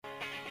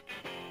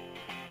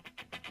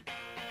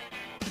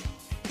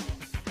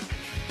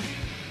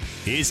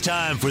It's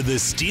time for the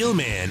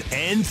Steelman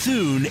and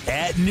Thune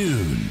at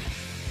noon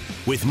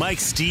with Mike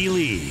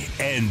Steely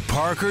and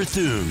Parker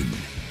Thune.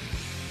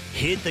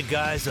 Hit the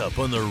guys up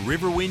on the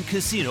Riverwind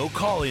Casino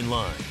calling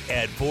line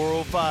at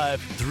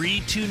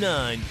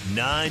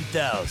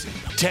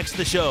 405-329-9000. Text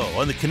the show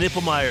on the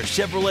Knippelmeyer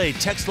Chevrolet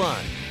text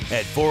line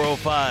at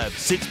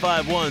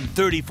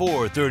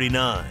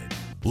 405-651-3439.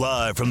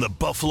 Live from the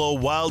Buffalo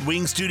Wild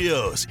Wing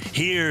Studios,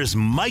 here's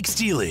Mike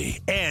Steely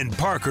and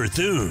Parker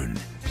Thune.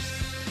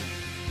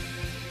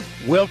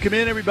 Welcome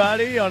in,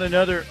 everybody, on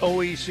another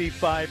OEC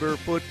Fiber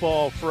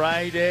Football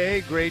Friday.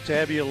 Great to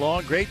have you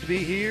along. Great to be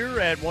here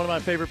at one of my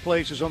favorite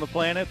places on the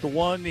planet, the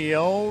one, the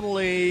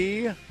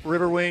only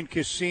Riverwind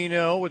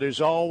Casino, where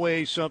there's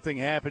always something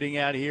happening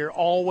out here.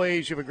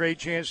 Always you have a great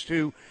chance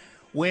to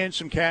win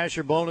some cash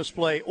or bonus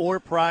play or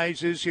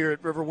prizes here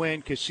at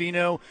Riverwind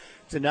Casino.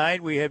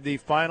 Tonight we have the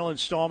final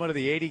installment of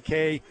the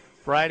 80K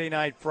Friday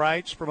Night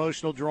Frights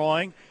promotional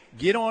drawing.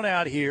 Get on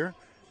out here.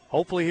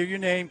 Hopefully hear your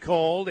name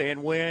called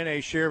and win a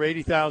share of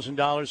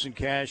 $80,000 in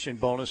cash and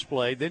bonus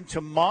play. Then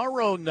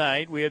tomorrow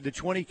night we have the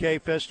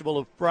 20K Festival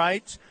of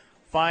Frights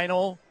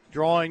final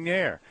drawing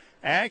there.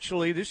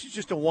 Actually, this is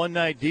just a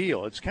one-night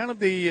deal. It's kind of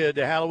the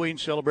Halloween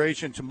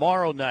celebration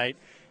tomorrow night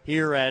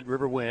here at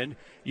Riverwind.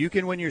 You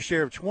can win your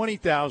share of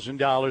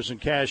 $20,000 in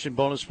cash and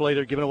bonus play.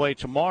 They're giving away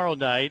tomorrow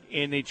night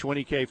in the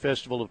 20K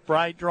Festival of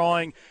Fright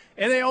drawing.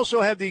 And they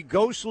also have the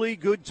Ghostly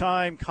Good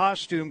Time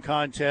Costume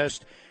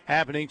Contest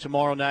happening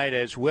tomorrow night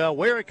as well.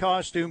 Wear a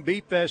costume,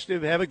 be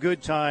festive, have a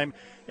good time,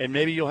 and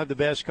maybe you'll have the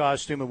best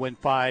costume and win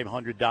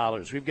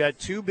 $500. We've got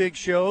two big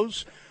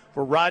shows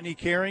for Rodney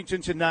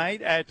Carrington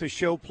tonight at the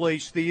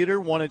Showplace Theater,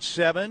 one at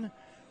 7,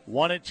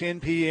 one at 10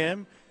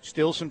 p.m.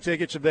 Still some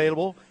tickets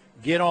available.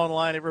 Get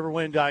online at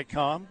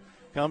riverwind.com.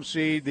 Come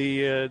see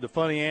the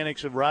funny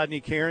antics of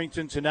Rodney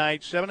Carrington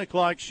tonight, 7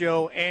 o'clock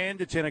show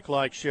and a 10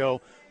 o'clock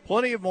show.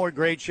 Plenty of more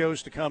great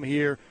shows to come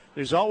here.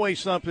 There's always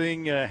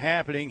something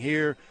happening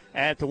here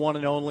at the one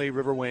and only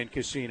Riverwind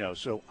Casino.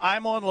 So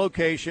I'm on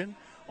location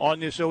on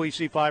this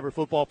OEC Fiber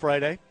Football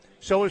Friday.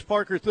 So is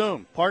Parker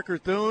Thune. Parker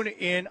Thune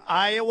in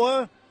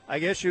Iowa. I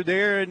guess you're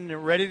there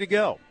and ready to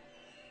go.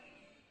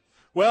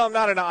 Well, I'm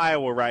not in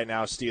Iowa right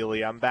now,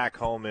 Steely. I'm back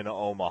home in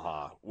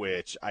Omaha,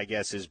 which I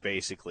guess is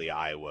basically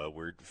Iowa.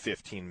 We're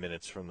 15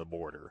 minutes from the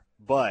border.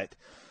 But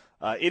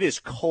it is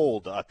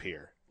cold up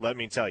here. Let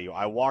me tell you,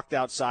 I walked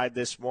outside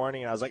this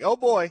morning and I was like, oh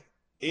boy,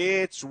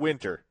 it's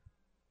winter.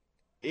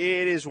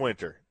 It is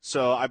winter.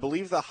 So I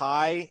believe the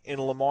high in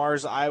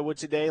Lamar's, Iowa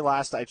today,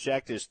 last I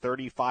checked, is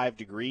 35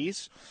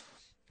 degrees.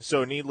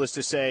 So needless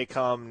to say,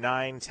 come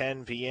 9,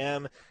 10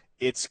 p.m.,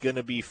 it's going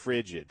to be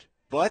frigid.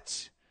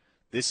 But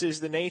this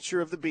is the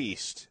nature of the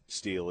beast,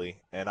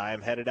 Steely, and I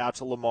am headed out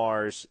to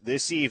Lamar's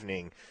this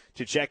evening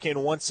to check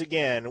in once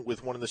again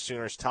with one of the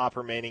Sooners' top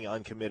remaining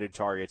uncommitted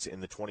targets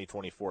in the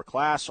 2024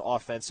 class,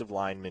 offensive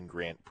lineman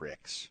Grant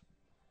Pricks.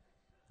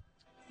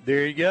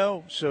 There you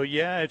go. So,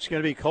 yeah, it's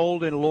going to be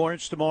cold in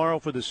Lawrence tomorrow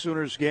for the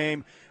Sooners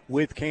game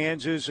with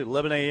Kansas at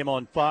 11 a.m.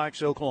 on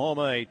Fox.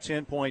 Oklahoma, a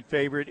 10-point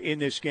favorite in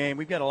this game.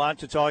 We've got a lot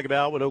to talk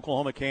about with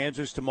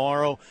Oklahoma-Kansas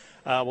tomorrow.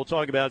 We'll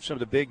talk about some of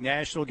the big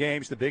national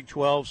games, the Big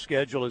 12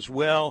 schedule as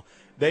well.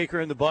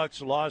 Baker and the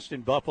Bucs lost in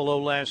Buffalo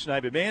last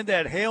night. But, man,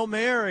 that Hail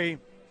Mary,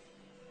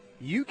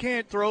 you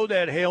can't throw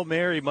that Hail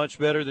Mary much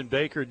better than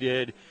Baker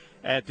did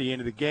at the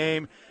end of the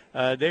game.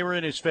 They were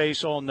in his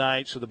face all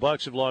night, so the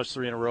Bucs have lost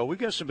 3 in a row. We've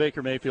got some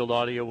Baker Mayfield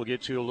audio we'll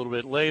get to a little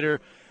bit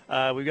later.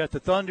 We've got the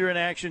Thunder in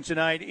action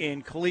tonight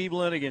in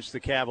Cleveland against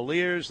the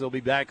Cavaliers. They'll be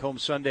back home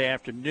Sunday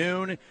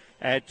afternoon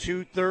at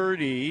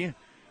 2:30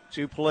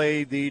 to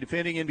play the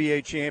defending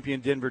NBA champion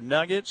Denver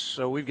Nuggets.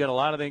 So we've got a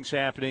lot of things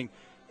happening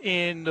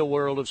in the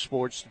world of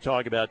sports to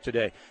talk about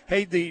today.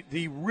 Hey,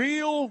 the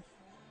real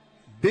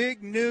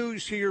big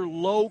news here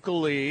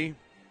locally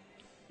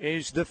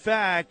is the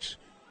fact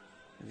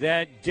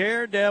that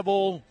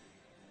Daredevil,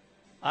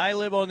 I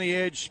Live on the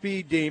Edge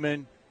speed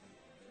demon,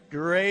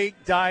 Drake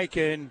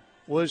Dykin,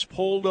 was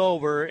pulled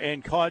over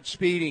and caught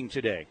speeding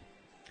today.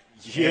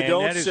 You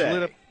don't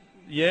say.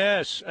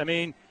 Yes. I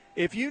mean,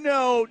 if you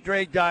know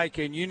Drake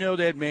Dykin, you know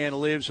that man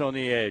lives on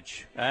the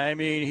edge. I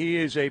mean, he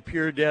is a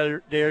pure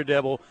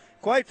daredevil.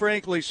 Quite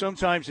frankly,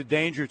 sometimes a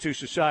danger to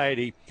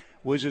society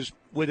with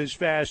as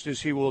fast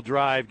as he will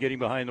drive getting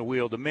behind the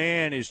wheel. The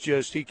man is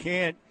just, he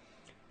can't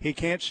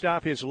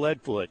stop his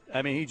lead foot.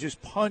 I mean, he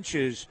just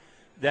punches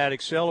that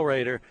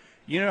accelerator.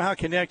 You know how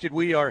connected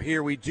we are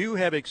here. We do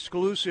have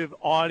exclusive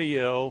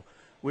audio.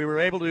 We were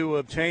able to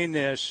obtain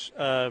this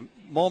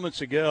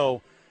moments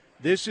ago.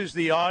 This is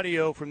the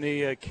audio from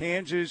the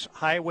Kansas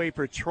Highway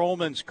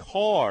Patrolman's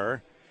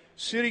car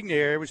sitting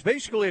there. It was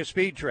basically a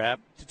speed trap,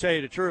 to tell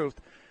you the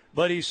truth.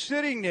 But he's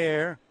sitting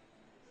there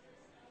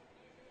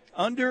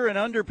under an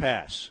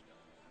underpass.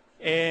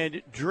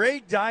 And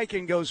Drake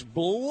Dykin goes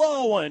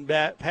blowing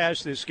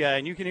past this guy.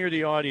 And you can hear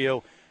the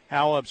audio,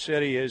 how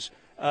upset he is.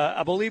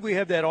 I believe we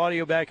have that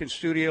audio back in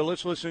studio.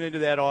 Let's listen into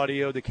that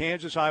audio. The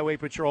Kansas Highway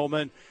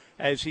Patrolman,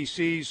 as he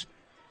sees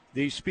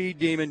the speed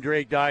demon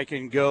Drake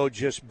Dykin go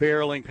just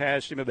barreling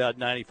past him about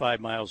 95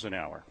 miles an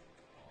hour.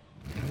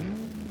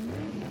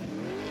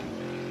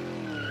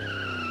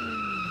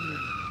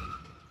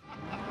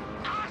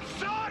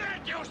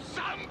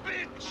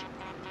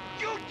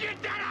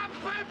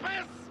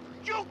 purpose?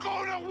 You're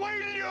gonna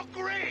will you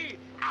agree?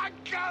 I'm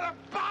gonna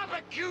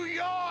barbecue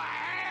your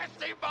ass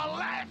in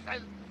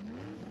molasses.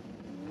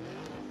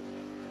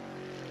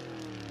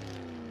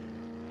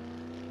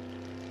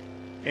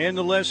 And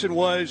the lesson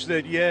was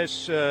that,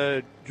 yes,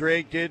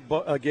 Drake did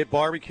get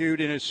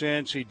barbecued in a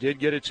sense. He did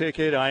get a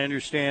ticket. I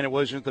understand it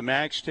wasn't the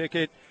max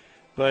ticket,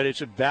 but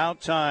it's about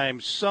time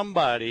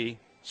somebody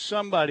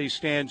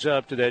stands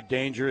up to that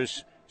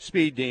dangerous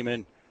speed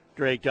demon,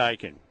 Drake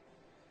Dykin.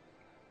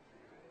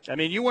 I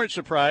mean, you weren't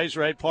surprised,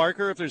 right,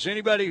 Parker? If there's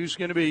anybody who's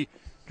going to be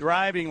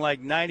driving like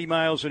 90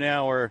 miles an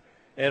hour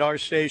at our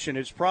station,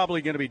 it's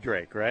probably going to be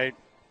Drake, right?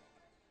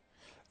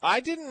 I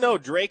didn't know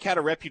Drake had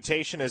a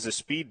reputation as a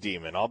speed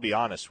demon, I'll be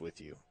honest with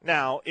you.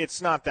 Now,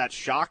 it's not that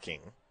shocking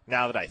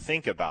now that I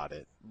think about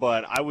it,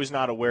 but I was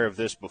not aware of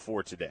this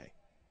before today.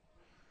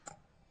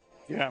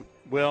 Yeah,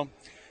 well,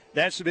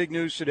 that's the big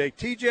news today.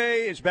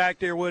 TJ is back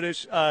there with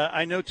us.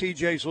 I know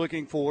TJ's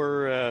looking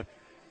for,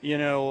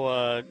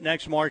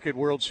 next market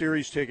World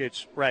Series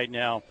tickets right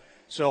now.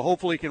 So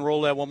hopefully he can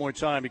roll that one more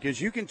time because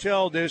you can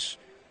tell this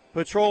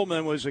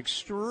patrolman was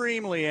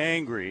extremely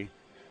angry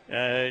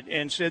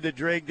and said that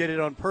Drake did it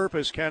on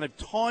purpose, kind of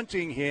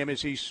taunting him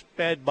as he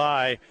sped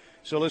by.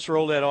 So let's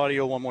roll that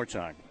audio one more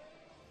time.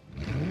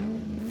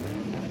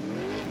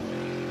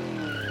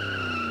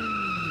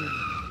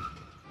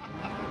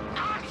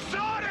 I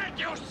saw that,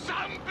 you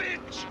son of a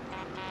bitch!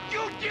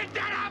 You did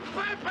that on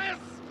purpose!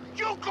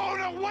 You're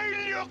gonna will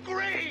you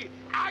agree?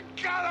 I'm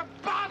gonna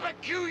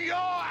barbecue your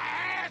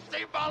ass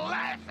in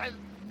molasses!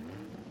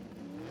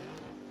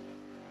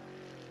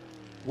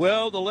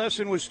 Well, the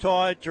lesson was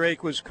taught.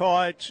 Drake was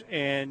caught,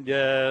 and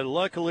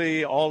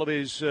luckily all of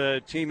his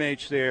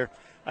teammates there,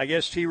 I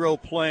guess T-Row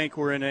Plank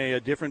were in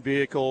a different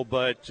vehicle,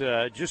 but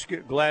just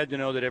glad to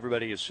know that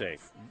everybody is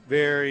safe.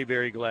 Very,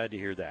 very glad to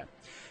hear that.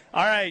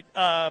 All right,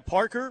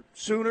 Parker,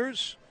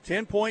 Sooners,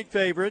 10-point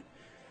favorite.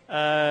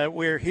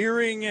 We're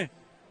hearing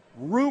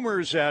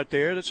rumors out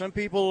there that some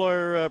people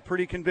are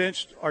pretty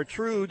convinced are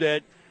true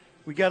that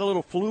we got a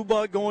little flu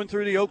bug going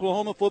through the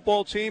Oklahoma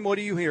football team. What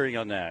are you hearing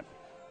on that?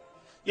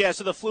 Yeah,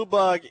 so the flu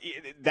bug,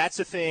 that's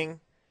a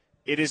thing.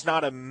 It is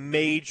not a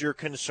major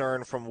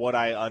concern from what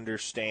I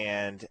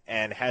understand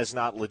and has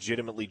not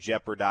legitimately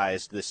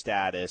jeopardized the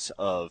status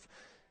of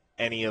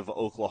any of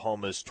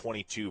Oklahoma's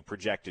 22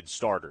 projected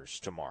starters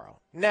tomorrow.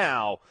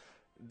 Now,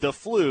 the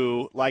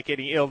flu, like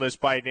any illness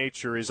by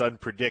nature, is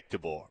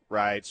unpredictable,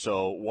 right?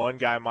 So one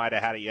guy might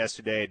have had it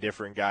yesterday, a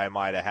different guy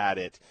might have had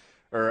it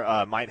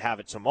or might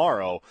have it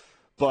tomorrow.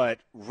 But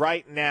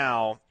right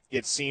now,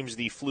 it seems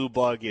the flu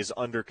bug is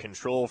under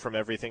control from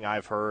everything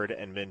I've heard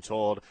and been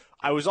told.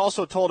 I was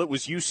also told it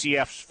was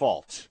UCF's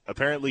fault.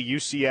 Apparently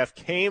UCF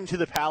came to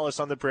the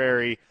Palace on the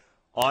Prairie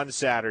on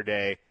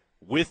Saturday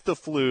with the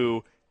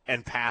flu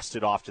and passed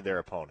it off to their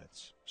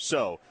opponents.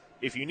 So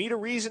if you need a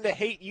reason to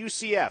hate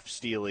UCF,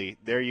 Steely,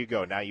 there you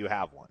go. Now you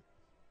have one.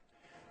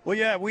 Well,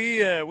 yeah, we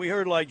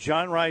heard like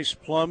John Rice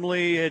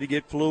Plumlee had to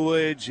get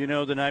fluids, the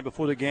night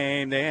before the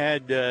game. They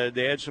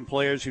had some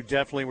players who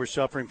definitely were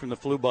suffering from the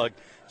flu bug.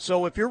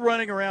 So if you're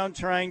running around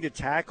trying to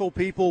tackle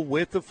people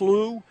with the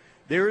flu,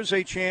 there is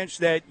a chance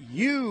that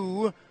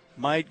you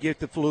might get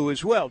the flu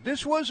as well.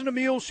 This wasn't a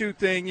meal shoot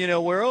thing,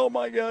 where, oh,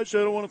 my gosh, I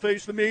don't want to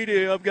face the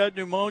media, I've got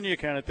pneumonia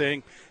kind of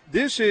thing.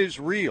 This is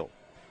real.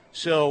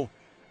 So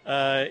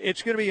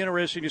it's going to be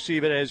interesting to see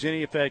if it has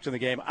any effect on the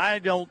game. I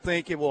don't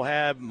think it will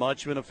have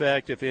much of an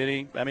effect, if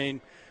any. I mean,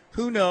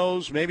 who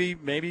knows?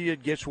 Maybe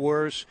it gets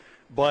worse.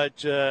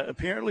 But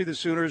apparently the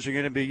Sooners are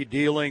going to be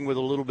dealing with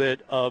a little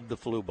bit of the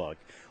flu bug.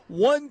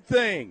 One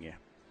thing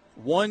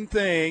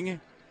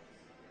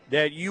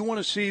that you want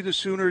to see the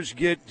Sooners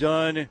get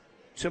done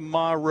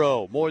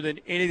tomorrow, more than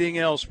anything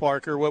else,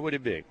 Parker, what would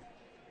it be?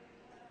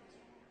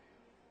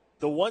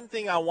 The one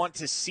thing I want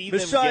to see them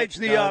besides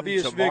get the done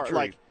obvious tomorrow,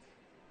 victory.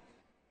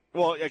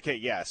 Well, okay,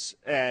 yes.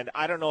 And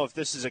I don't know if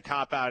this is a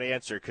cop-out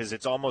answer because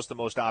it's almost the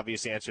most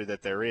obvious answer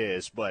that there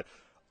is, but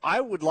I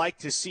would like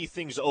to see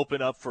things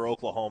open up for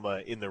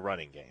Oklahoma in the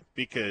running game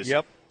because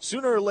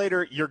sooner or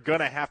later you're going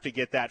to have to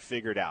get that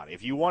figured out.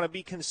 If you want to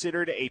be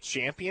considered a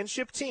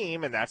championship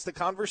team, and that's the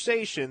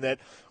conversation that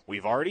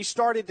we've already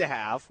started to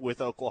have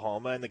with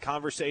Oklahoma and the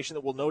conversation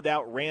that will no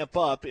doubt ramp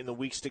up in the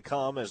weeks to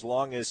come as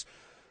long as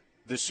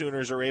the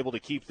Sooners are able to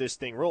keep this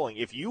thing rolling.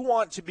 If you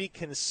want to be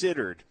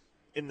considered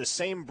in the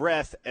same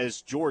breath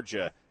as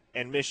Georgia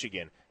and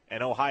Michigan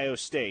and Ohio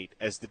State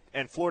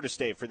and Florida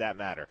State, for that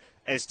matter,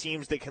 as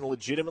teams that can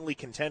legitimately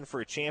contend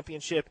for a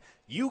championship,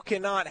 you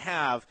cannot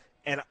have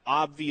an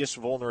obvious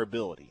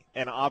vulnerability,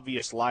 an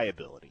obvious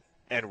liability.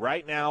 And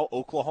right now,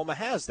 Oklahoma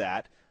has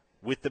that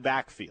with the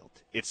backfield.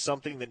 It's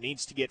something that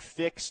needs to get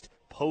fixed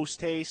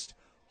post-haste.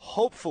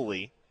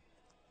 Hopefully,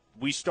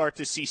 we start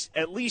to see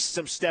at least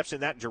some steps in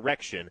that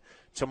direction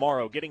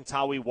tomorrow. Getting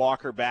Tawi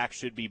Walker back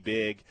should be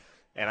big.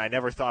 And I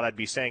never thought I'd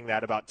be saying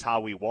that about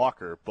Tawi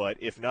Walker, but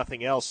if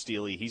nothing else,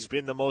 Steely, he's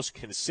been the most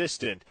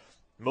consistent,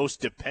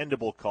 most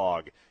dependable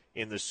cog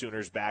in the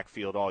Sooners'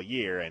 backfield all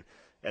year. And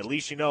at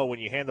least you know when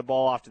you hand the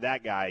ball off to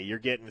that guy, you're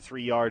getting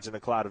 3 yards in a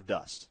cloud of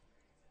dust.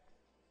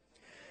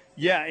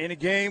 Yeah, in a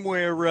game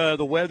where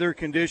the weather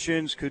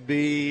conditions could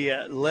be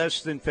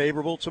less than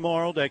favorable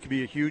tomorrow, that could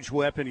be a huge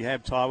weapon. You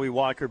have Tawi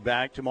Walker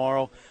back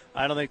tomorrow.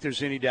 I don't think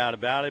there's any doubt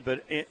about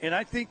it. And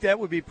I think that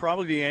would be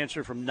probably the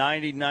answer from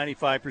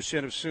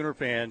 95% of Sooner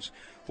fans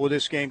for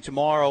this game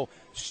tomorrow.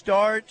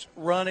 Start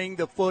running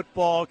the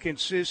football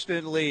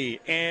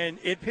consistently. And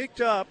it picked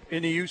up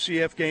in the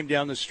UCF game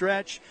down the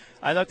stretch.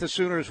 I thought the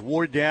Sooners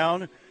wore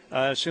down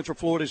Central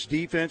Florida's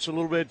defense a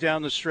little bit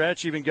down the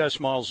stretch. Even Gus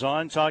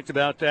Malzahn talked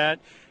about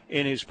that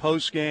in his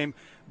post game.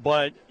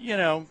 But,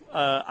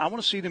 I want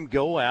to see them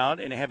go out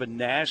and have a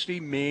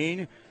nasty,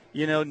 mean,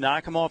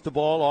 knock them off the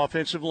ball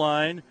offensive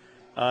line.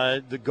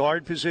 The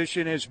guard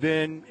position has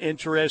been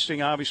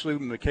interesting, obviously,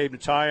 with McCabe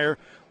Natire.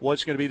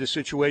 What's going to be the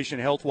situation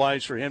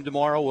health-wise for him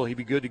tomorrow? Will he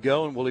be good to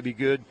go, and will he be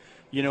good,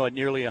 at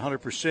nearly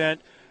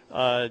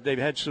 100%? They've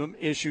had some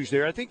issues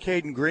there. I think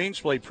Caden Green's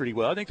played pretty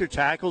well. I think their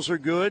tackles are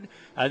good.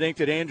 I think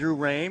that Andrew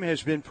Rame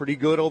has been pretty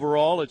good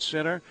overall at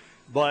center.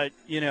 But,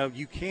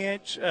 you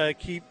can't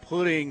keep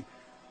putting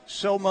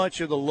so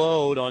much of the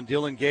load on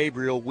Dylan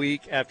Gabriel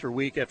week after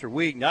week after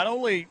week. Not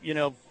only,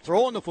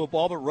 throwing the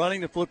football, but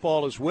running the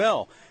football as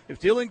well. If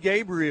Dylan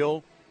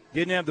Gabriel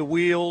didn't have the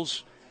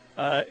wheels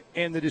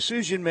and the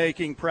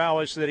decision-making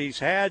prowess that he's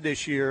had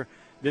this year,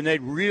 then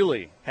they'd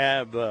really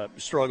have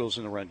struggles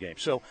in the run game.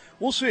 So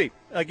we'll see.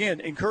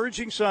 Again,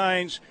 encouraging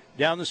signs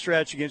down the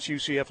stretch against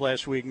UCF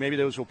last week. Maybe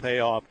those will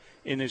pay off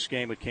in this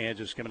game with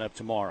Kansas coming up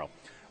tomorrow.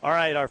 All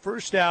right, our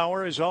first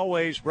hour, as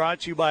always,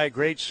 brought to you by a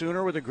great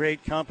Sooner with a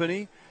great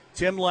company.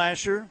 Tim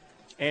Lasher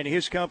and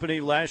his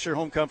company, Lasher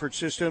Home Comfort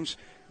Systems.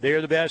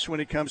 They're the best when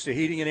it comes to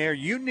heating and air.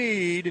 You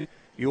need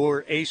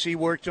your AC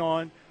worked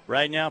on.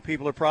 Right now,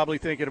 people are probably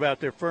thinking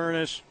about their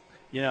furnace.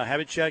 Have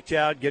it checked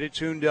out, get it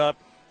tuned up,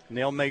 and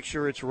they'll make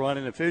sure it's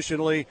running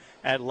efficiently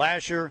at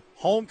Lasher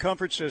Home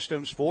Comfort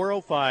Systems,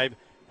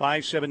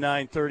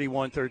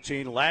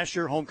 405-579-3113.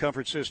 Lasher Home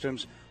Comfort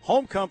Systems,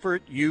 home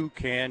comfort you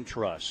can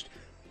trust.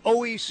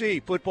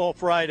 OEC Football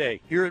Friday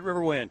here at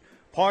Riverwind.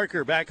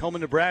 Parker back home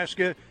in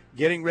Nebraska,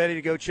 getting ready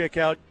to go check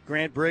out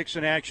Grant Bricks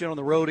in action on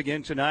the road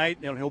again tonight.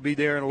 And he'll be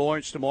there in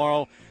Lawrence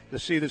tomorrow to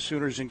see the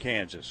Sooners in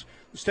Kansas.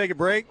 Let's take a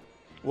break.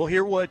 We'll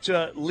hear what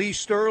Lee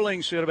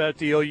Sterling said about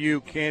the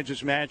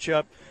OU-Kansas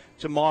matchup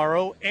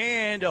tomorrow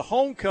and a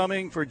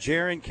homecoming for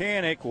Jaron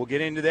Canick. We'll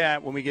get into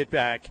that when we get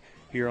back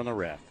here on the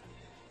Ref.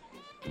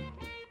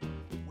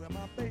 Well,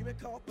 my baby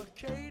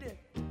complicated.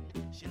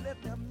 She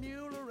left a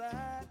mule a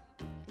ride.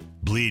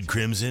 Bleed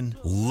Crimson?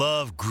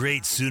 Love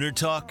great Sooner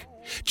talk?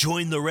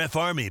 Join the Ref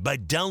Army by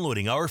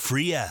downloading our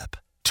free app.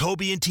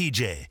 Toby and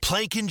TJ,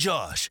 Plank and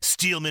Josh,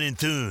 Steelman and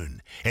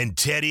Thune, and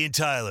Teddy and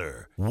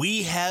Tyler.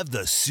 We have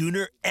the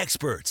Sooner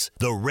experts.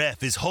 The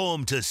Ref is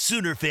home to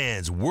Sooner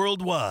fans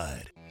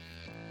worldwide.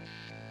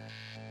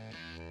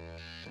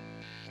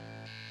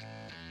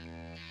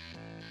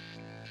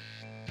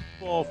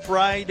 Well,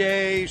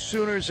 Friday,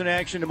 Sooners in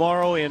action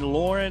tomorrow in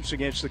Lawrence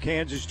against the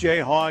Kansas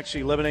Jayhawks,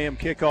 11 a.m.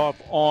 kickoff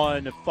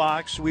on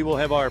Fox. We will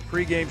have our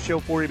pregame show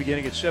for you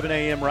beginning at 7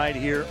 a.m. right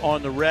here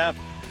on the Ref.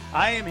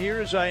 I am here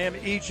as I am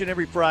each and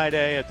every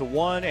Friday at the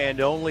one and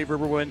only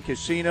Riverwind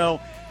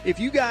Casino. If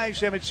you guys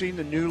haven't seen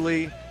the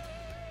newly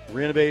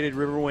renovated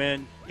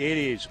Riverwind, it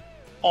is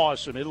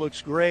awesome. It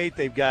looks great.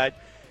 They've got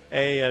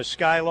a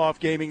Skyloft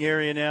gaming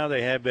area now.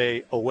 They have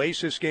a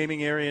Oasis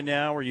gaming area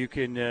now where you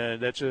can,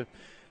 that's a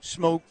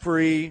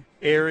smoke-free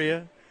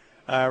area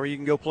where you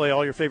can go play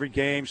all your favorite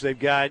games. They've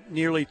got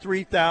nearly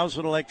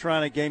 3,000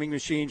 electronic gaming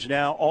machines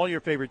now, all your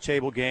favorite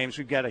table games.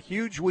 We've got a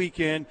huge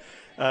weekend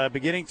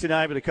beginning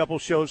tonight with a couple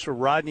shows for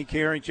Rodney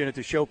Carrington at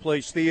the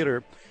Showplace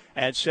Theater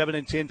at 7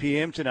 and 10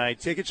 p.m. tonight.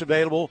 Tickets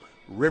available,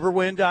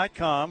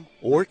 riverwind.com,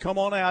 or come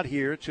on out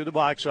here to the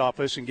box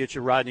office and get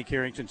your Rodney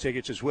Carrington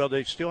tickets as well.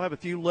 They still have a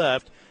few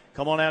left.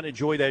 Come on out and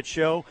enjoy that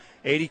show.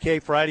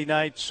 80K Friday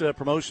night's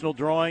promotional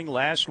drawing,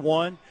 last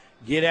one.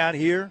 Get out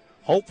here.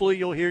 Hopefully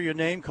you'll hear your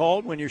name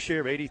called when your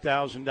share of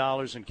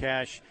 $80,000 in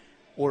cash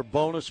or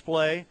bonus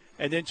play.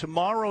 And then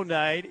tomorrow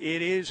night,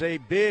 it is a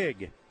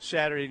big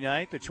Saturday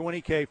night, the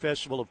 20K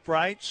Festival of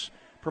Frights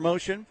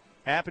promotion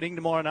happening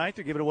tomorrow night.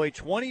 They're giving away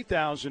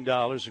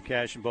 $20,000 of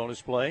cash and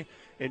bonus play.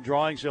 In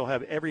drawings, they'll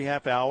have every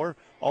half hour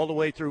all the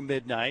way through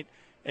midnight.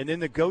 And then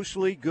the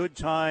Ghostly Good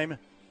Time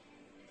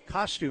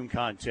costume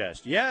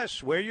contest.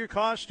 Yes, wear your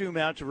costume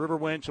out to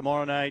Riverwind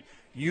tomorrow night.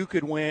 You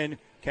could win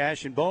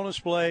cash and bonus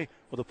play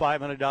with a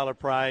 $500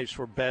 prize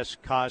for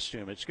best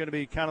costume. It's going to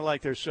be kind of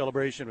like their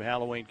celebration of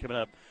Halloween coming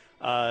up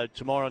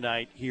tomorrow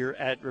night here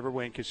at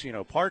Riverwind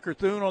Casino. Parker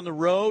Thune on the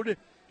road,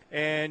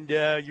 and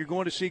you're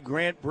going to see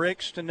Grant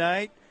Bricks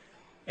tonight.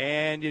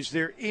 And is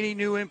there any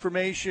new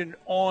information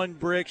on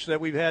Bricks that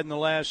we've had in the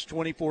last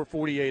 24,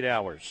 48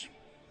 hours?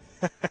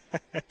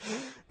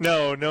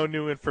 No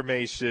new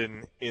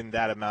information in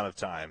that amount of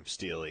time,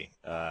 Steely.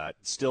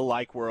 Still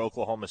like where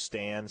Oklahoma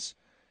stands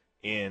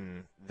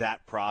in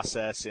that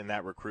process, in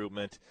that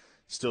recruitment.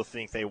 Still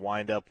think they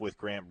wind up with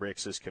Grant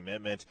Bricks'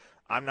 commitment.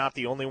 I'm not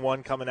the only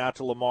one coming out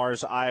to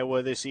Lamar's,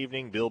 Iowa this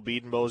evening. Bill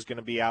Beedenbow is going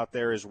to be out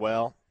there as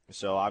well.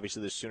 So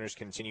obviously the Sooners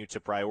continue to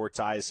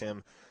prioritize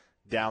him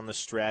down the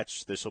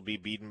stretch. This will be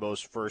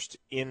Biedenbo's first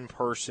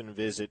in-person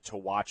visit to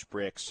watch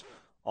bricks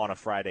on a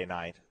Friday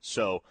night.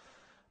 So,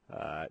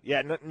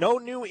 no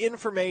new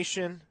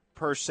information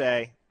per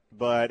se,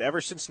 but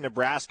ever since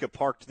Nebraska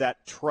parked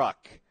that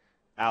truck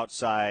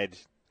outside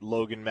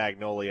Logan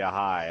Magnolia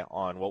High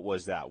on, what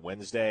was that,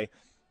 Wednesday,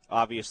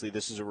 obviously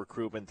this is a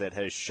recruitment that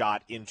has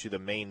shot into the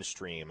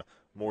mainstream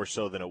more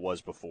so than it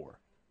was before.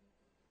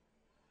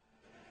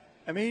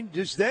 I mean,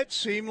 does that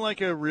seem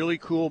like a really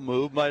cool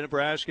move by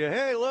Nebraska?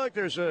 Hey, look,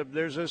 there's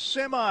a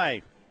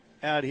semi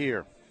out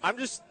here.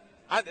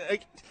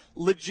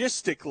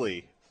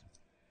 Logistically,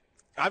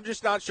 I'm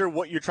just not sure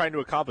what you're trying to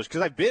accomplish,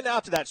 because I've been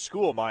out to that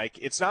school, Mike.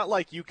 It's not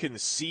like you can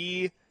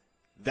see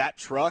that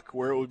truck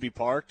where it would be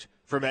parked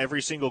from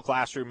every single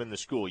classroom in the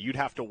school. You'd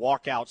have to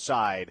walk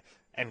outside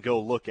and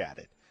go look at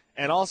it.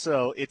 And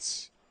also,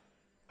 it's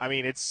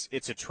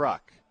a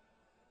truck.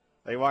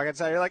 They walk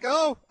outside, you're like,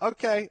 oh,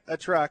 okay, a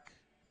truck.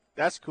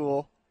 That's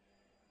cool.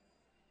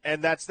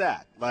 And that's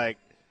that. Like,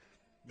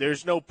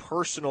 there's no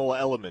personal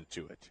element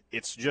to it.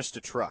 It's just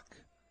a truck.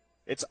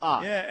 It's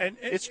odd. Yeah, and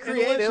it's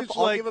creative.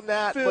 I'll give them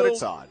that, but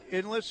it's odd.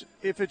 Unless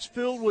if it's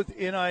filled with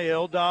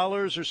NIL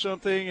dollars or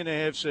something, and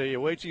they have say,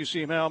 wait till you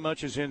see how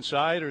much is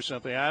inside or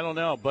something. I don't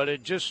know, but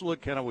it just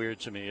looked kind of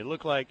weird to me. It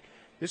looked like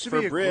this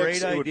would be a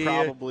great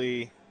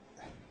idea.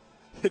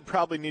 It'd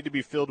probably need to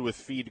be filled with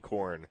feed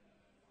corn.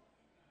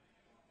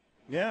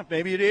 Yeah,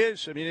 maybe it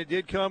is. I mean, it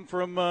did come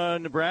from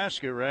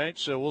Nebraska, right?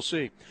 So we'll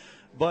see.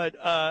 But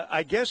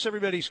I guess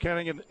everybody's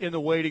kind of in the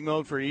waiting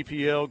mode for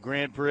EPL,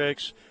 Grand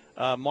Prix.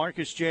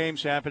 Marcus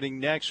James happening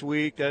next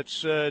week.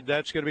 That's going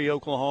to be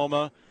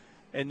Oklahoma.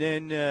 And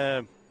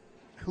then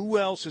who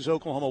else is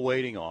Oklahoma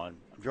waiting on?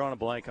 I'm drawing a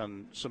blank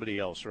on somebody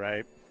else,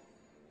 right?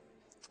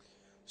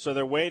 So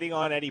they're waiting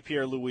on Eddie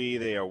Pierre-Louis.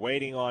 They are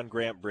waiting on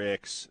Grant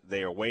Brix.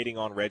 They are waiting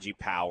on Reggie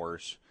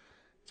Powers.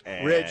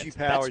 And Reggie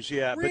Powers,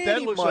 yeah. But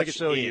that looks like it's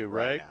OU,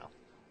 right? Now.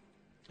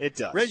 It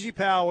does. Reggie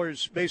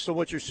Powers, based on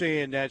what you're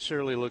seeing, that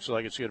certainly looks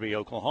like it's going to be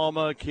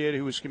Oklahoma. A kid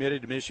who was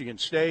committed to Michigan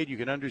State. You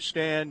can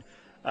understand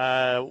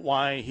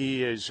why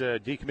he is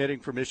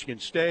decommitting from Michigan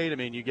State. I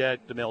mean, you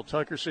got the Mel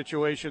Tucker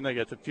situation. They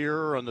got the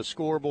Fuhrer on the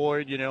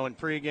scoreboard, in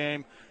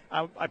pregame.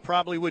 I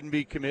probably wouldn't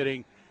be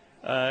committing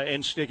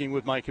and sticking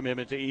with my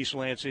commitment to East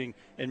Lansing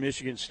and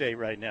Michigan State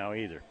right now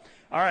either.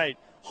 All right,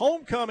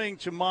 homecoming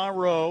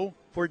tomorrow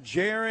for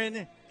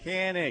Jaron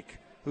Kanik,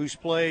 who's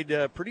played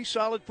pretty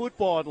solid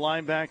football at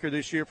linebacker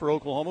this year for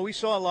Oklahoma. We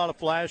saw a lot of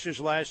flashes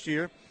last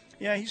year.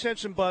 Yeah, he's had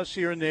some busts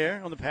here and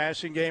there on the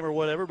passing game or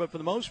whatever, but for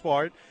the most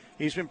part,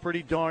 he's been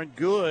pretty darn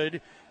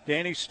good.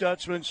 Danny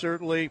Stutzman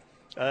certainly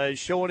is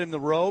showing him the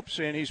ropes,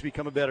 and he's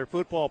become a better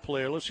football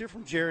player. Let's hear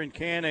from Jaron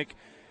Kanik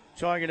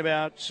talking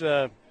about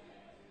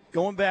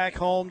going back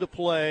home to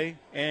play,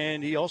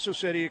 and he also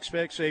said he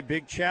expects a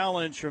big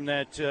challenge from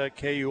that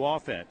KU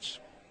offense.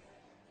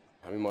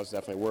 I mean, most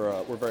definitely.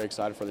 We're very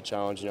excited for the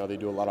challenge. They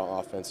do a lot of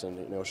offense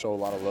and, show a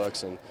lot of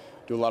looks and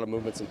do a lot of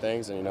movements and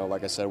things. And,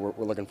 like I said,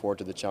 we're looking forward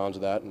to the challenge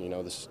of that and,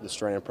 the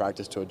strain of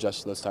practice to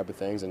adjust to those type of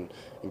things and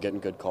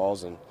getting good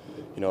calls and,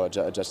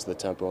 adjust to the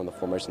tempo and the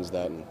formations of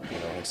that. And,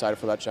 excited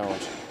for that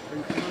challenge. Are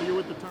you familiar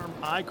with the term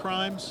eye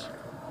crimes?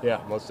 Yeah,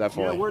 most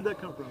definitely. Yeah, where'd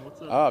that come from? What's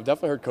that? I've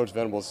definitely heard Coach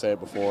Venables say it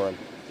before. And,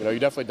 you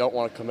definitely don't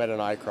want to commit an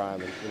eye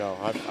crime. And,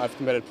 I've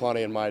committed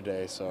plenty in my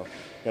day. So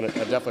I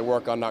definitely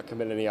work on not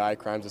committing any eye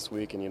crimes this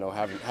week and,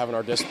 having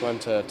our discipline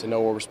to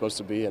know where we're supposed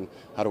to be and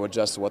how to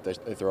adjust to what they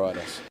throw at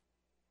us.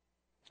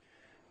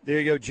 There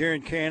you go,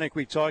 Jaron Kanik.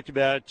 We talked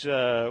about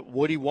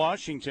Woody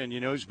Washington.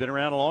 He's been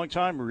around a long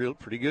time,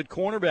 pretty good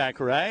cornerback,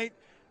 right?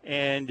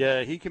 And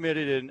he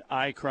committed an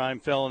eye crime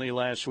felony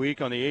last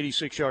week on the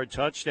 86-yard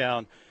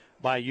touchdown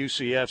by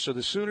UCF. So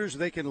the Sooners,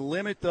 they can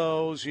limit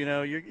those.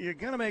 You're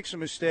going to make some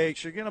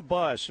mistakes. You're going to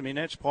bust. I mean,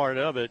 that's part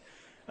of it.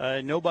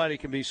 Nobody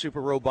can be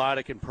super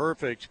robotic and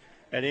perfect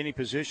at any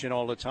position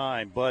all the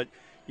time. But,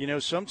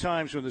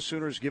 sometimes when the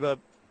Sooners give up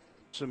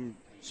some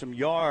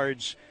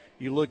yards,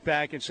 you look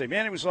back and say,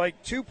 man, it was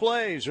like 2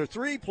 plays or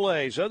 3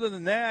 plays. Other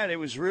than that, it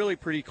was really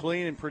pretty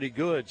clean and pretty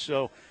good.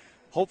 So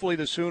hopefully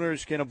the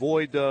Sooners can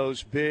avoid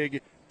those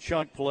big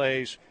chunk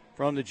plays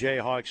from the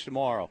Jayhawks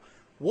tomorrow.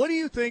 What do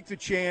you think the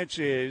chance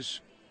is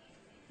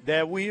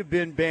that we have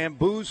been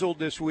bamboozled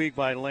this week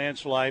by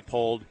Lance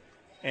Leipold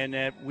and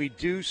that we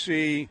do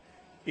see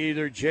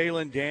either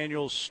Jalen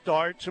Daniels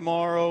start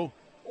tomorrow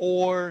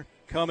or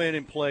come in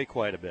and play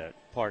quite a bit,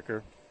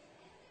 Parker?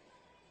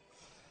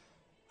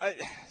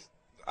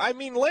 I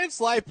mean,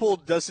 Lance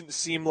Leipold doesn't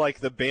seem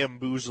like the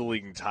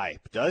bamboozling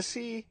type, does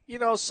he?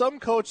 Some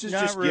coaches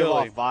Not just really. give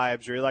off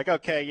vibes where you're like,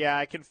 okay, yeah,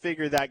 I can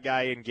figure that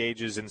guy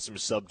engages in some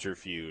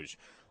subterfuge.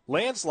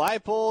 Lance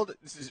Leipold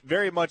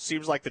very much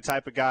seems like the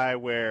type of guy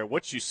where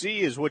what you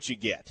see is what you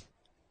get.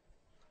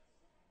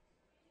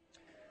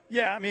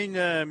 Yeah, I mean,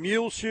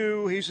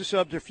 Muleshoe, he's a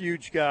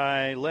subterfuge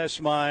guy.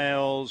 Les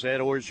Miles, Ed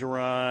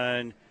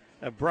Orgeron,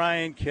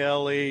 Brian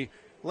Kelly.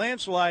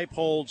 Lance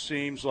Leipold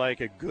seems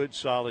like a good,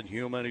 solid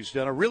human. He's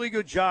done a really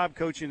good job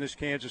coaching this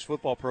Kansas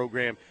football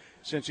program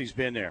since he's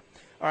been there.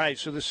 All right,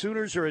 so the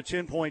Sooners are a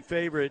 10-point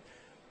favorite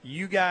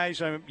You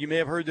guys, you may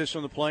have heard this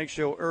on the Plank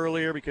Show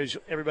earlier because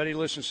everybody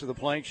listens to the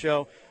Plank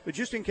Show. But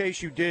just in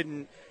case you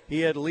didn't,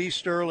 he had Lee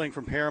Sterling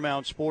from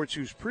Paramount Sports,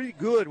 who's pretty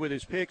good with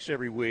his picks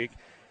every week.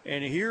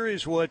 And here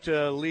is what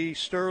Lee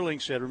Sterling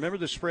said. Remember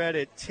the spread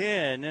at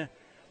 10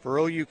 for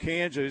OU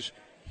Kansas.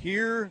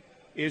 Here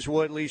is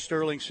what Lee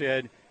Sterling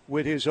said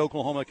with his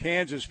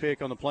Oklahoma-Kansas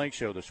pick on the Plank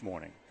Show this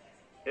morning.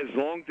 As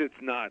long as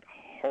it's not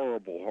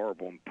horrible,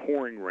 and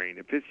pouring rain,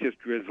 if it's just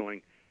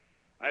drizzling,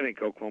 I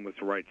think Oklahoma's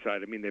the right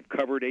side. I mean, they've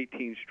covered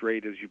 18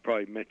 straight, as you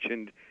probably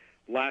mentioned.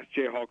 Last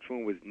Jayhawks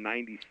win was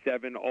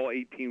 97, all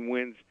 18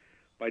 wins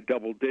by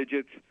double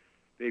digits.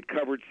 They'd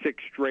covered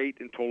 6 straight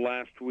until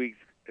last week's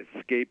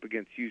escape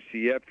against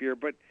UCF here.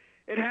 But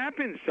it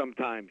happens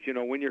sometimes,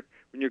 when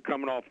you're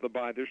coming off the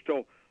bye. They're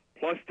still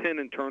plus 10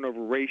 in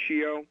turnover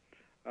ratio.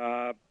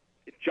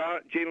 If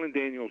Jalen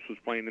Daniels was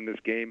playing in this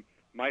game,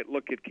 might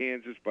look at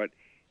Kansas, but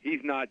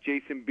he's not.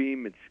 Jason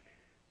Beam, it's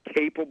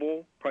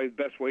capable, probably the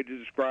best way to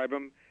describe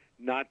him,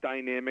 not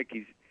dynamic.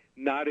 He's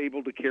not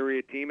able to carry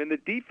a team. And the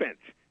defense,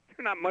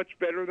 they're not much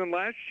better than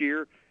last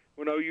year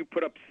when OU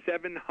put up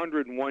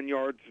 701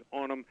 yards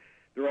on them.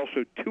 They're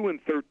also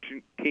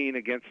 2-13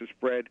 against the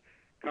spread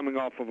coming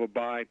off of a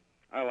bye.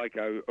 I like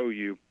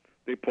OU.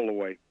 They pull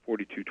away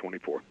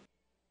 42-24.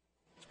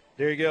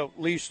 There you go.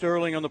 Lee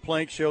Sterling on the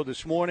Plank Show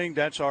this morning.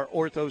 That's our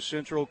Ortho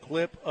Central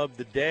clip of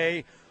the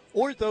day.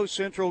 Ortho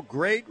Central,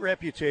 great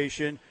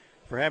reputation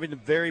for having the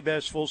very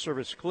best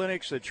full-service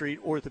clinics that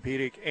treat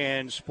orthopedic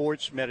and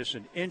sports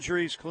medicine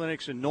injuries.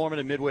 Clinics in Norman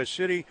and Midwest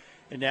City,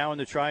 and now in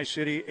the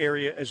Tri-City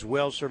area as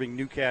well, serving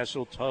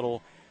Newcastle,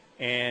 Tuttle,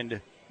 and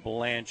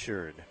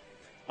Blanchard.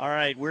 All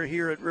right, we're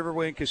here at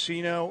Riverwind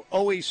Casino.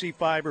 OEC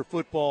Fiber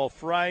Football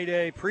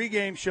Friday.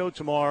 Pre-game show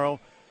tomorrow,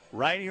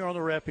 right here on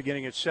the Ref,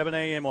 beginning at 7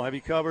 a.m. We'll have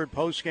you covered.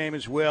 Post-game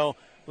as well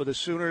for the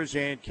Sooners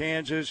and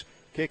Kansas.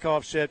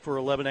 Kickoff set for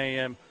 11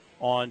 a.m.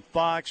 on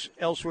Fox.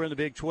 Elsewhere in the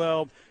Big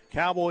 12,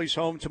 Cowboys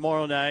home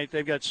tomorrow night.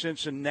 They've got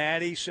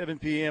Cincinnati, 7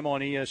 p.m. on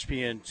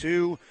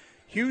ESPN2.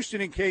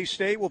 Houston and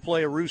K-State will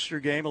play a Rooster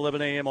game,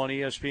 11 a.m. on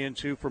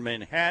ESPN2 for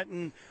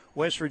Manhattan.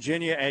 West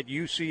Virginia at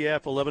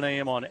UCF, 11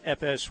 a.m. on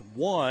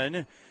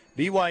FS1.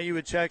 BYU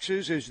at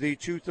Texas is the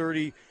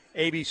 2:30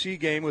 ABC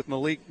game with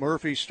Malik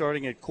Murphy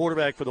starting at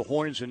quarterback for the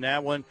Horns in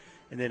that one.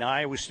 And then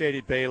Iowa State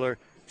at Baylor,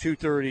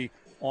 2:30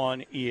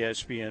 on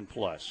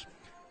ESPN+.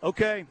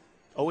 Okay,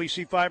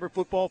 OEC Fiber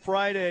Football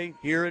Friday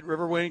here at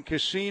Riverwind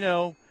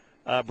Casino.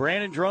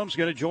 Brandon Drum's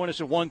going to join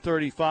us at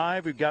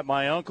 1:35. We've got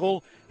my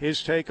uncle,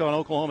 his take on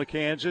Oklahoma,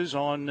 Kansas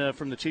on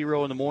from the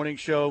T-Row in the Morning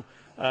Show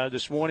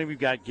this morning. We've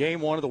got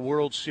Game 1 of the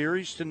World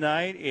Series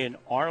tonight in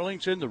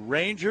Arlington, the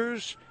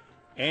Rangers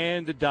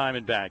and the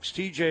Diamondbacks.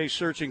 TJ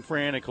searching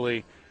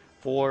frantically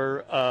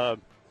for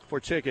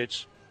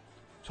tickets.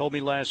 Told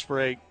me last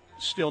break,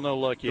 still no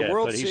luck yet. The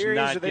World but he's Series,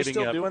 not are they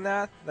still up. doing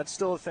that? That's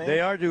still a thing? They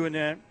are doing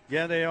that.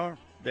 Yeah, they are.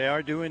 They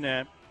are doing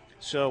that.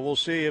 So we'll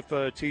see if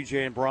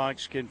TJ and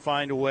Bronx can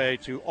find a way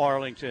to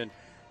Arlington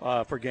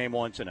for Game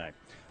 1 tonight.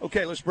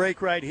 Okay, let's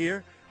break right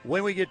here.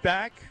 When we get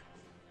back,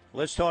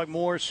 let's talk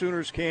more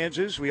Sooners,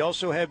 Kansas. We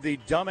also have the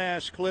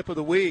dumbass clip of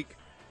the week,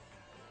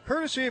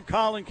 courtesy of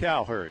Colin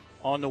Cowherd,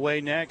 on the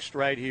way next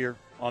right here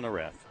on the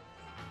Ref.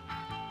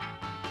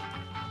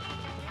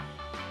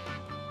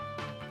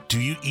 Do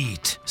you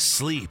eat,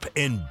 sleep,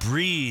 and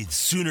breathe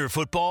Sooner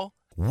football?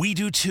 We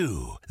do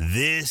too.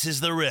 This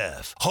is the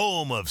Ref,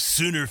 home of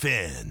Sooner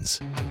fans.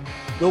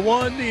 The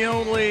one, the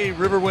only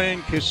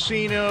Riverwind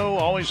Casino.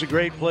 Always a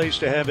great place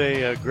to have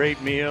a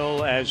great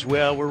meal as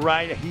well. We're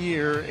right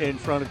here in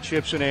front of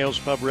Chips and Ales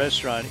Pub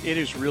Restaurant. It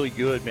is really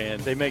good, man.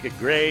 They make a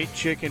great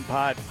chicken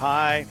pot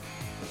pie.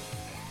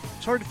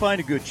 It's hard to find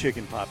a good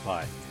chicken pot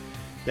pie.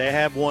 They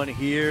have one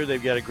here.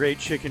 They've got a great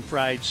chicken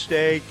fried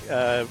steak,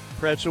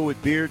 pretzel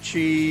with beer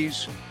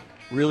cheese,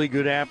 really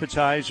good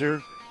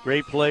appetizer.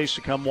 Great place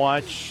to come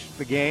watch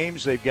the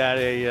games. They've got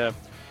a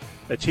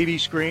TV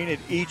screen at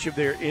each of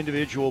their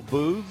individual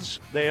booths.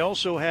 They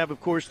also have, of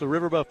course, the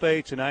River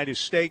Buffet. Tonight is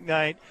steak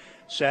night.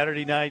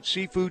 Saturday night,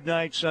 seafood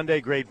night. Sunday,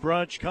 great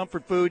brunch.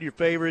 Comfort food, your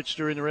favorites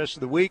during the rest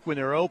of the week when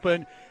they're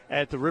open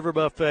at the River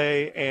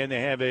Buffet. And they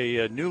have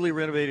a newly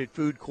renovated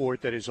food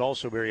court that is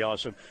also very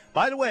awesome.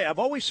 By the way, I've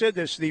always said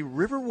this, the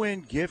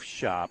Riverwind gift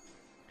shop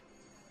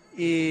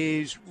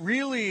is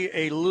really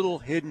a little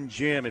hidden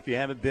gem if you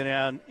haven't been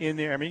out in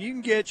there. I mean, you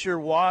can get your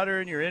water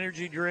and your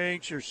energy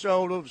drinks, your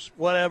sodas,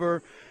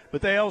 whatever,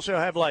 but they also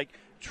have like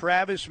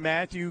Travis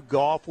Matthew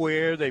golf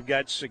wear. They've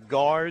got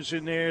cigars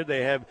in there.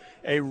 They have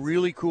a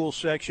really cool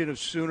section of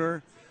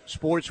Sooner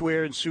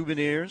sportswear and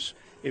souvenirs.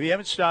 If you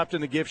haven't stopped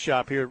in the gift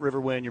shop here at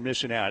Riverwind, you're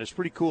missing out. It's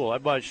pretty cool. I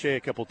bought Shay a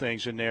couple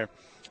things in there,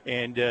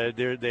 and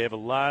they have a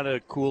lot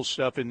of cool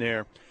stuff in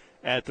there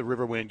at the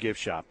Riverwind gift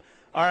shop.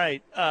 All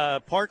right,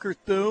 Parker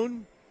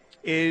Thune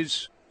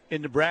is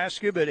in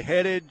Nebraska, but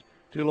headed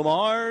to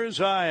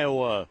Lamar's,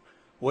 Iowa,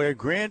 where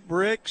Grant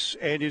Bricks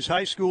and his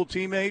high school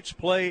teammates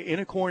play in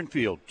a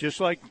cornfield, just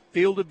like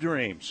Field of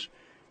Dreams.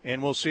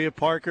 And we'll see if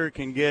Parker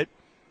can get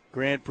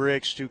Grant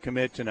Bricks to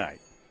commit tonight.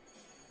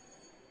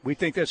 We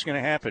think that's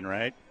going to happen,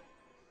 right?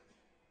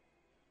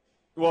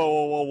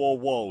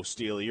 Whoa,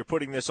 Steely. You're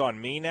putting this on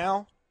me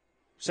now?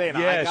 Saying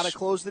Yes. I got to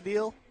close the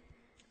deal?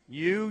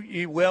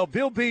 Well,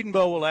 Bill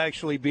Bedenbaugh will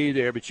actually be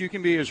there, but you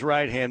can be his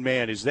right-hand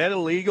man. Is that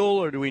illegal,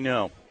 or do we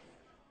know?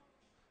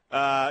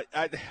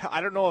 I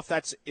don't know if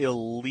that's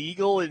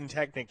illegal in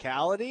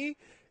technicality.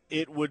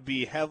 It would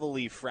be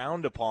heavily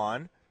frowned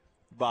upon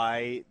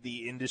by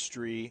the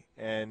industry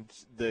and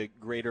the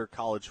greater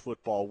college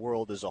football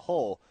world as a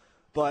whole.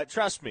 But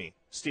trust me,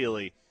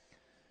 Steely,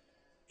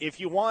 if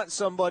you want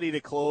somebody to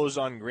close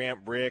on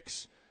Grant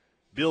Bricks,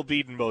 Bill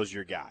Bedenbaugh's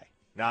your guy,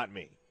 not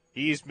me.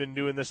 He's been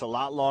doing this a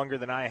lot longer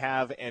than I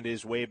have and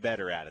is way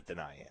better at it than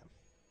I am.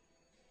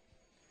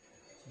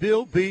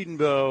 Bill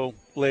Bedenbaugh,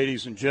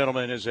 ladies and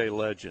gentlemen, is a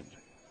legend.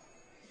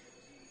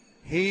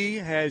 He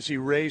has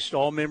erased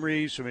all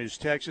memories from his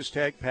Texas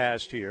Tech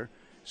past here.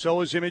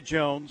 So has Emmett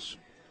Jones.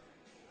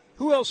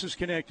 Who else is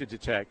connected to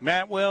Tech?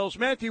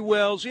 Matthew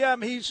Wells. Yeah,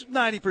 he's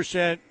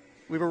 90%.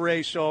 We've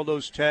erased all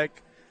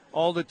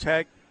the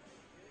Tech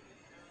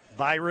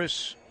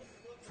virus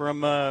from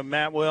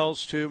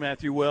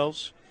Matthew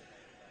Wells.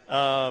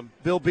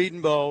 Bill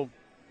Bedenbaugh,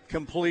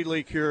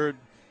 completely cured.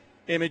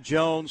 Emmett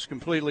Jones,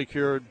 completely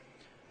cured,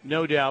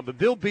 no doubt. But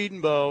Bill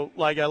Bedenbaugh,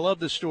 I love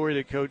the story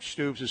that Coach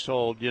Stoops has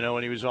told,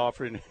 when he was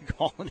offering,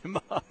 calling him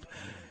up.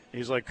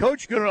 He's like,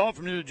 Coach, going to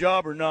offer me the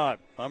job or not?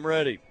 I'm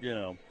ready,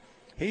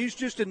 He's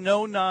just a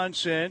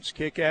no-nonsense,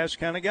 kick-ass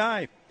kind of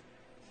guy.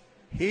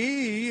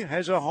 He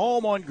has a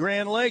home on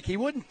Grand Lake. He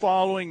wasn't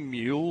following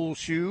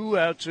Muleshoe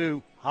out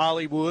to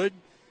Hollywood.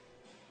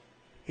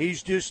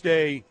 He's just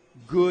a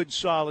good,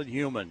 solid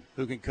human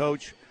who can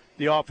coach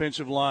the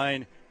offensive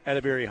line at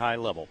a very high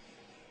level.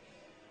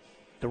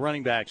 The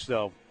running backs,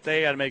 though,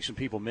 they got to make some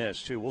people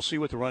miss, too. We'll see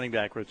what the running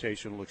back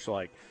rotation looks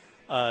like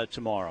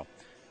tomorrow.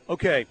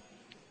 Okay,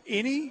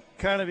 any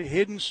kind of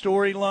hidden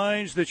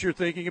storylines that you're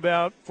thinking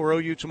about for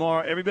OU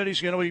tomorrow?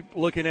 Everybody's going to be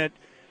looking at,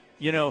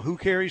 who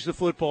carries the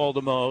football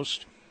the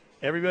most.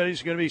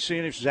 Everybody's going to be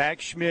seeing if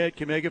Zach Schmidt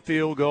can make a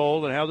field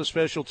goal and how the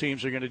special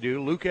teams are going to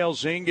do. Luke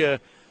Elzinga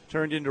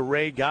turned into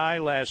Ray Guy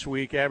last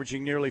week,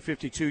 averaging nearly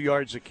 52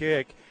 yards a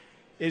kick.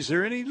 Is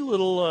there any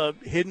little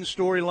hidden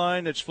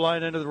storyline that's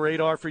flying under the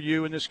radar for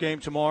you in this game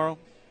tomorrow?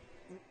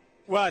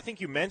 Well, I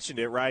think you mentioned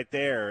it right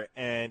there,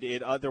 and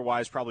it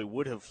otherwise probably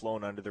would have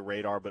flown under the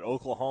radar, but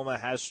Oklahoma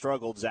has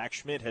struggled. Zach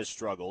Schmidt has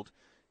struggled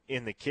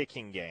in the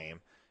kicking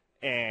game,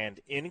 and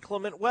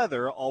inclement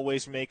weather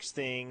always makes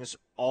things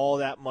all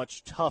that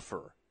much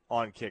tougher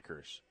on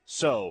kickers.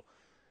 So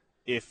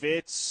if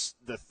it's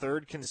the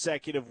third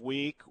consecutive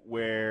week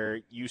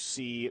where you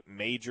see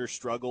major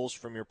struggles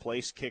from your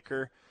place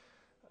kicker,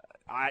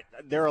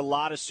 there are a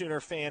lot of Sooner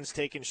fans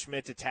taking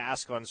Schmidt to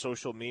task on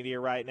social media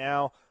right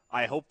now.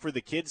 I hope for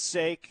the kid's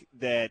sake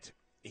that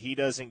he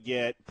doesn't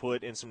get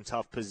put in some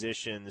tough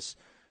positions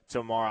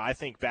tomorrow. I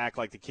think back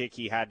the kick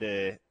he had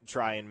to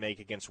try and make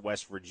against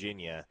West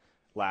Virginia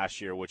last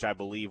year, which I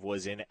believe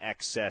was in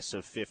excess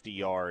of 50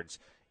 yards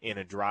in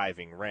a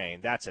driving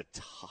rain. That's a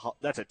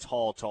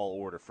tall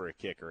order for a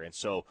kicker. And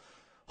so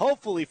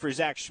hopefully for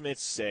Zach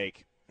Schmidt's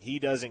sake, he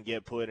doesn't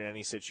get put in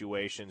any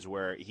situations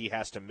where he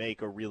has to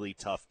make a really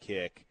tough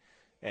kick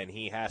and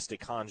he has to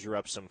conjure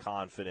up some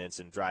confidence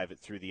and drive it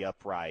through the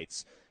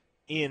uprights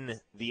in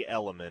the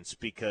elements,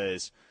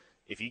 because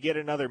if you get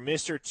another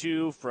miss or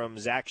two from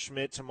Zach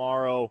Schmidt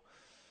tomorrow,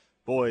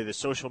 boy, the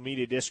social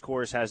media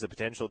discourse has the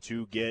potential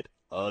to get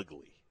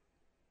ugly.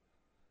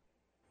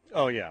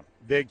 Oh, yeah,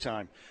 big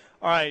time.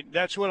 All right,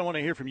 that's what I want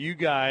to hear from you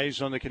guys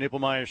on the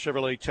Knippelmeyer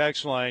Chevrolet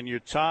text line. Your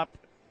top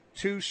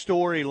two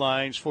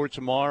storylines for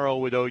tomorrow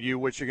with OU,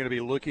 what you're going to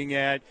be looking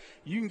at.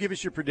 You can give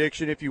us your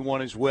prediction if you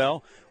want as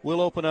well. We'll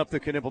open up the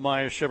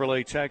Knippelmeyer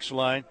Chevrolet text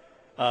line,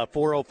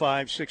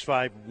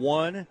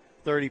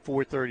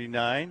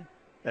 405-651-3439.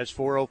 That's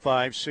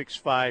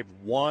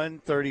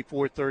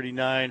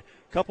 405-651-3439.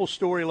 Couple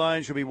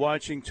storylines you'll be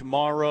watching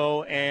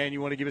tomorrow, and you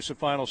want to give us a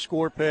final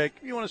score pick.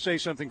 You want to say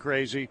something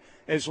crazy,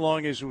 as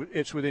long as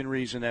it's within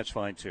reason, that's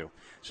fine too.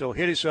 So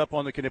hit us up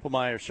on the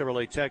Knippelmeyer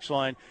Chevrolet text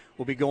line.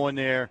 We'll be going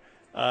there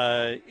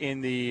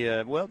in the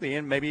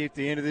end, maybe at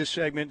the end of this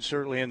segment,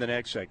 certainly in the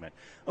next segment.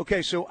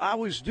 Okay, so I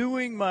was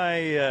doing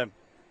my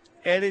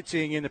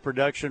editing in the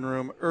production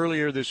room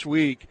earlier this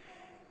week,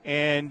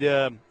 and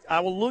I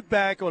will look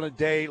back on a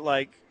day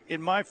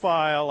in my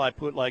file, I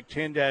put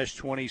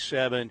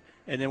 10-27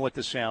 and then what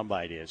the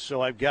soundbite is.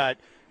 So I've got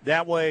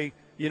that way,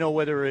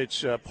 whether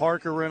it's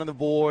Parker running the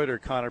board or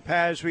Connor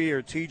Pasby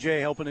or TJ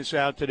helping us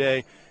out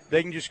today,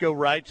 they can just go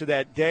right to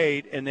that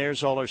date, and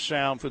there's all our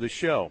sound for the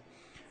show.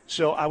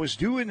 So I was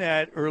doing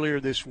that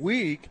earlier this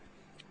week,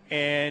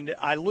 and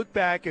I look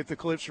back at the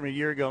clips from a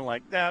year ago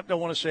and don't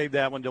want to save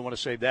that one, don't want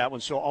to save that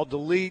one. So I'll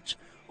delete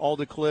all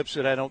the clips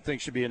that I don't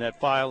think should be in that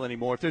file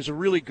anymore. If there's a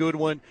really good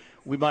one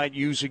we might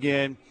use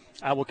again,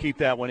 I will keep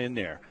that one in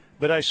there.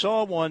 But I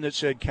saw one that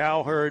said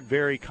Cowherd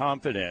very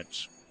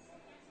confident.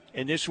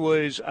 And this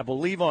was, I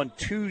believe, on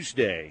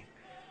Tuesday.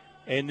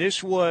 And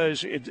this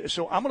was,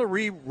 so I'm going to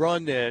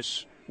rerun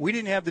this. We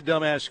didn't have the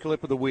dumbass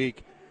clip of the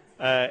week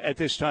at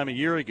this time a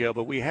year ago,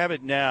 but we have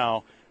it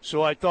now.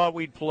 So I thought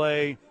we'd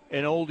play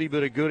an oldie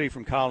but a goodie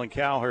from Colin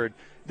Cowherd.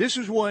 This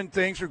is when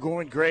things were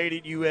going great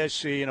at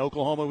USC and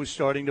Oklahoma was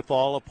starting to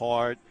fall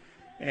apart.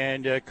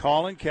 And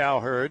Colin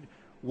Cowherd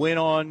went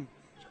on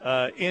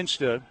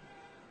Insta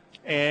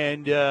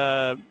and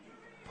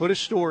put a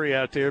story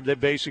out there that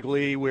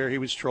basically where he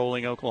was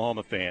trolling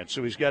Oklahoma fans.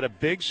 So he's got a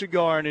big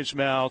cigar in his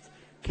mouth,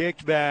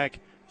 kicked back,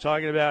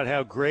 talking about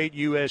how great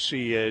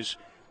USC is.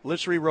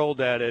 Let's re-roll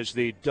that as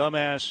the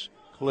dumbass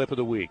clip of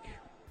the week.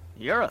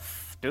 You're a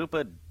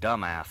stupid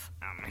dumbass.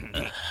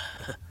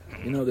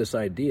 You know, this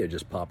idea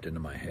just popped into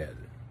my head.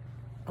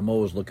 I'm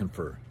always looking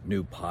for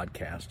new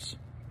podcasts.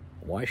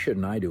 Why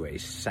shouldn't I do a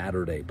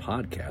Saturday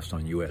podcast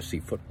on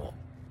USC football?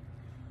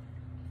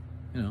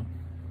 You know,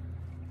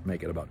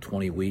 make it about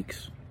 20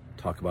 weeks,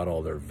 talk about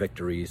all their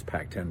victories,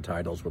 Pac-10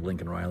 titles with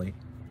Lincoln Riley,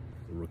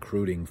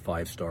 recruiting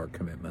 5-star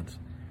commitments.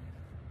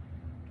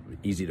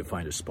 Easy to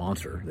find a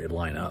sponsor. They'd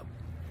line up.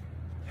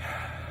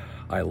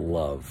 I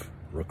love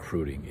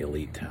recruiting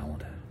elite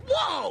talent.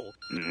 Whoa!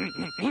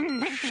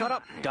 Shut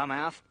up,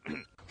 dumbass.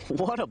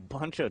 What a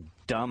bunch of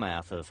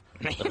dumbasses.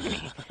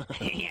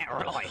 Yeah,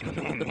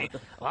 really.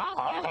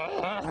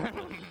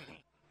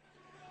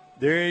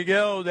 There you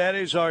go. That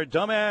is our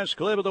dumbass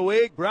clip of the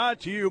week,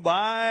 brought to you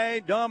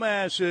by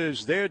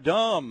dumbasses. They're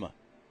dumb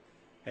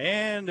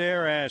and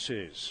their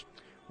asses.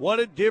 What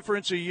a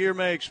difference a year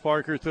makes,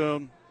 Parker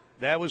Thune.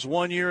 That was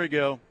 1 year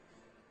ago.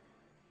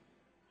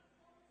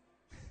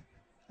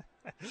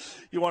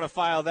 You want to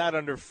file that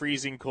under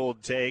freezing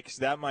cold takes?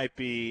 That might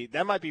be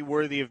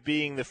worthy of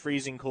being the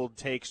freezing cold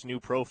takes new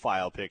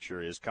profile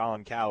picture. Is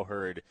Colin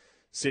Cowherd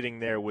sitting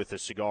there with a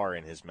cigar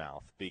in his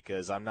mouth?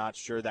 Because I'm not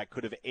sure that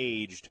could have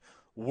aged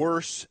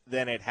worse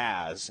than it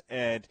has.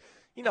 And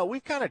you know,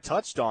 we've kind of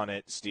touched on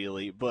it,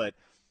 Steely, but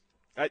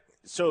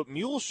so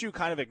Muleshoe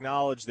kind of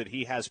acknowledged that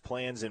he has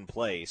plans in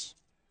place,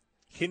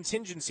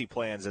 contingency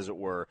plans, as it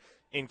were,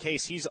 in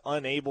case he's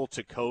unable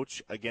to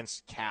coach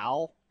against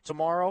Cal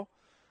tomorrow.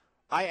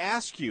 I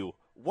ask you,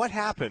 what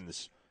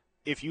happens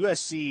if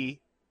USC,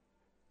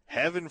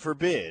 heaven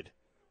forbid,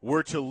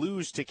 were to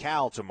lose to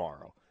Cal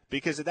tomorrow?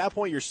 Because at that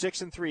point, you're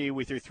 6-3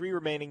 with your 3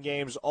 remaining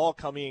games all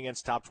coming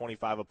against top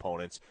 25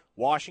 opponents,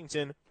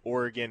 Washington,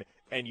 Oregon,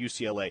 and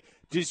UCLA.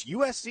 Does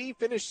USC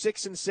finish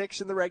 6-6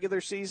 in the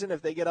regular season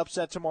if they get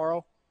upset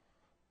tomorrow?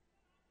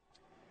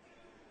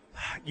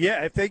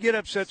 Yeah, if they get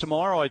upset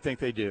tomorrow, I think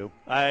they do.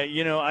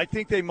 I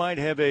think they might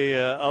have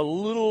a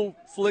little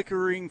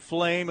flickering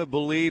flame of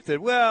belief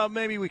that, well,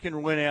 maybe we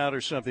can win out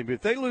or something. But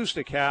if they lose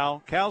to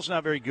Cal's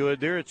not very good.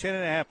 They're a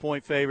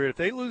 10.5-point favorite. If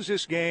they lose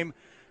this game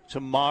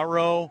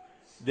tomorrow,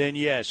 then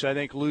yes, I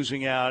think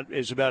losing out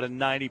is about a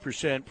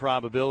 90%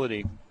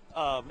 probability.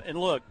 And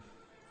look,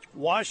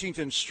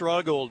 Washington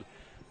struggled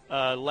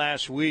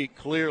last week,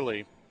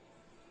 clearly.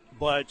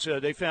 But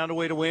they found a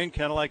way to win,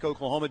 kind of like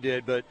Oklahoma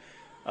did. But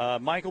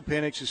Michael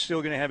Penix is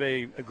still going to have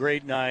a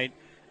great night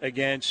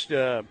against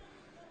that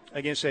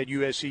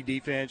USC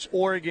defense.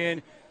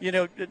 Oregon,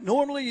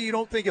 normally you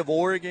don't think of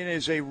Oregon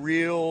as a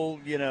real,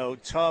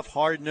 tough,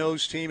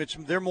 hard-nosed team.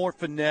 They're more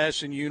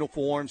finesse and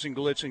uniforms and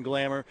glitz and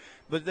glamour.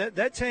 But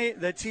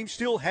that team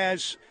still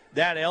has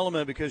that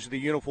element because of the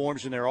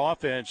uniforms in their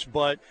offense.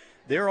 But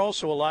they're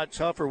also a lot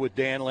tougher with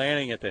Dan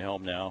Lanning at the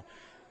helm now.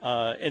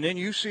 And then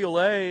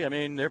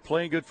UCLA, they're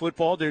playing good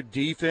football. Their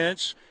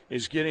defense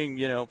is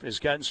has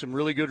gotten some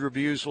really good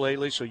reviews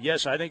lately. So,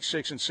 yes, I think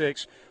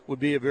 6-6 would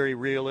be a very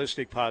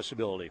realistic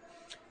possibility.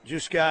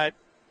 Just got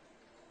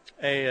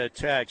a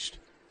text.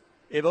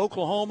 If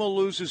Oklahoma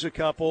loses a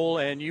couple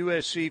and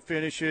USC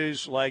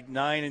finishes like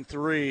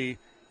 9-3,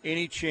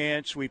 any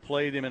chance we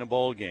play them in a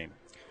bowl game?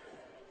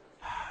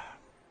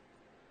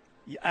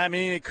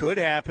 It could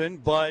happen,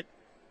 but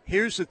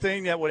here's the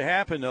thing that would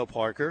happen, though,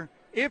 Parker.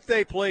 If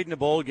they played in a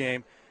bowl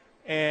game,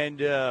 and,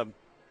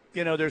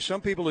 there's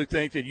some people who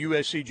think that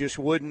USC just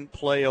wouldn't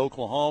play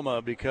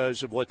Oklahoma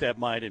because of what that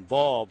might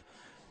involve.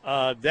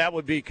 That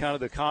would be kind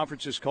of the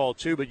conference's call,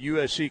 too, but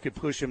USC could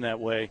push them that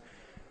way.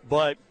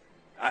 But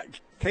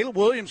Caleb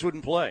Williams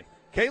wouldn't play.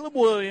 Caleb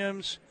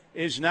Williams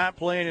is not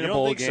playing in a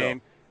bowl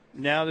game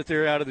now that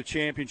they're out of the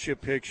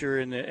championship picture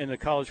in the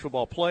college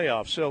football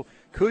playoffs. So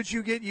could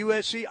you get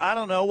USC? I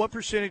don't know. What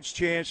percentage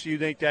chance do you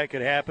think that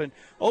could happen?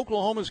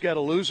 Oklahoma's got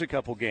to lose a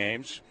couple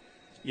games,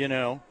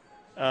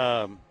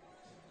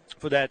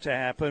 for that to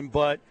happen.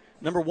 But,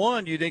 number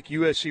one, do you think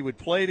USC would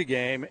play the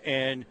game?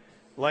 And,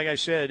 like I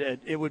said,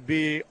 it would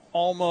be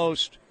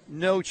almost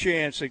no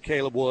chance that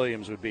Caleb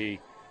Williams would be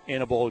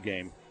in a bowl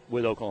game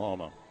with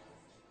Oklahoma.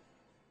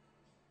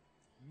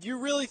 You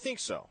really think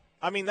so?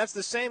 That's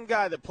the same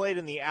guy that played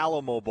in the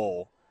Alamo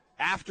Bowl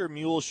after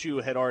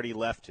Muleshoe had already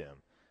left him,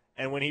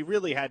 and when he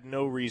really had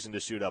no reason to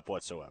suit up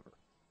whatsoever.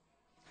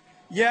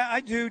 Yeah,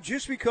 I do,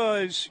 just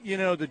because,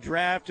 the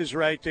draft is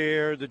right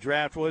there. The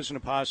draft wasn't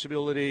a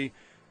possibility.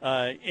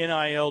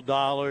 NIL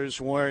dollars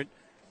weren't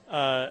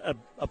a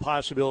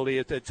possibility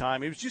at that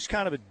time. It was just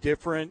kind of a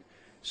different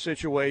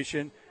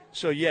situation.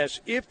 So,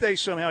 yes, if they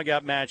somehow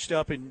got matched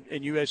up and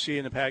USC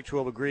and the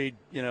Pac-12 agreed,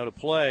 to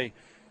play,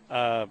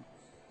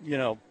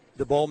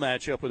 the bowl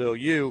matchup with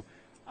OU,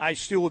 I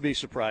still would be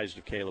surprised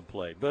if Caleb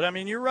played. But, I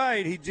mean, you're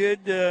right. He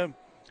did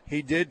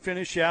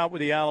finish out with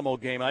the Alamo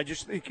game. I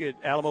just think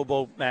Alamo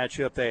Bowl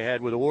matchup they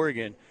had with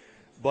Oregon.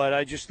 But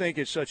I just think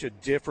it's such a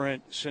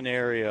different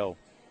scenario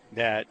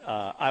that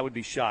I would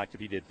be shocked if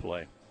he did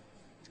play.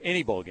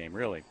 Any bowl game,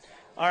 really.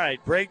 All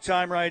right, break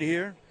time right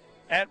here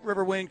at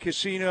Riverwind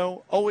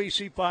Casino,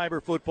 OEC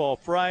Fiber Football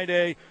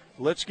Friday.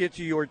 Let's get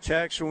to your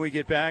text when we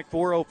get back,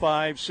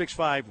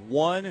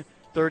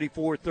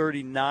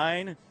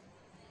 405-651-3439.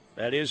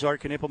 That is our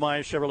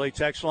Knippelmeyer Chevrolet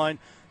text line.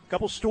 A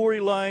couple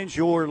storylines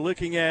you're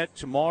looking at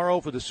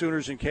tomorrow for the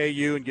Sooners and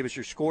KU, and give us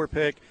your score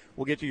pick.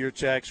 We'll get to your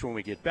text when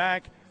we get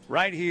back,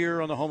 right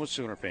here on the home of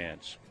Sooner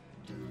fans.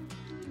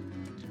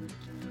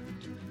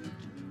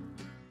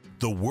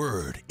 The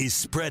word is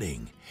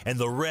spreading, and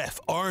the Ref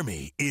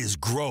Army is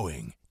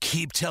growing.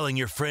 Keep telling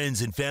your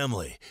friends and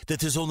family that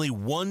there's only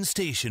one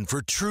station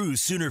for true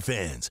Sooner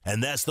fans,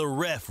 and that's the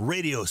Ref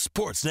Radio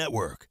Sports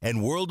Network,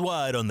 and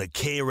worldwide on the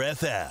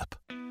KREF app.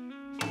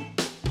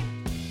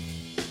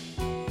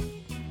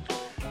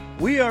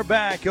 We are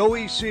back,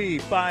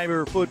 OEC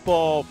Fiber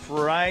Football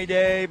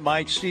Friday.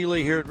 Mike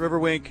Steely here at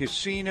Riverwind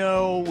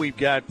Casino. We've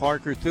got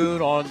Parker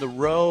Thune on the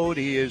road.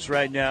 He is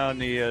right now in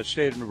the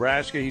state of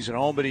Nebraska. He's at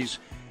home, but he's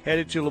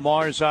headed to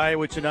Lamar's,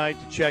 Iowa tonight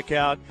to check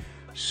out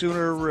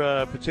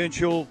Sooner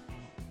potential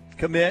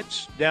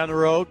commits down the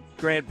road.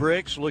 Grant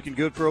Bricks looking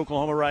good for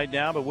Oklahoma right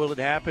now, but will it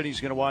happen?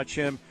 He's going to watch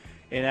him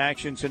in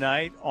action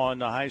tonight on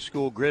the high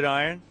school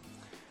gridiron.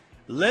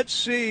 Let's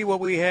see what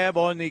we have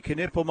on the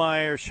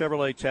Knippelmeyer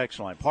Chevrolet text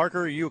line.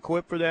 Parker, are you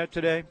equipped for that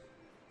today?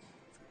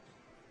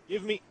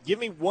 Give me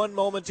 1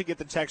 moment to get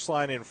the text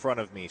line in front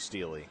of me,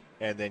 Steely,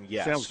 and then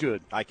yes, sounds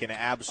good. I can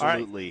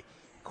absolutely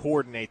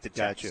coordinate the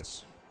texts.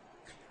 Gotcha.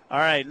 All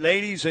right,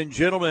 ladies and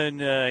gentlemen,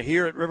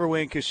 here at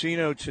Riverwind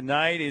Casino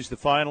tonight is the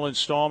final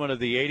installment of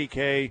the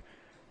 80K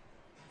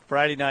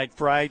Friday Night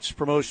Frights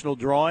promotional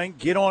drawing.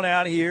 Get on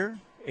out here,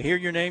 hear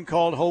your name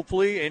called,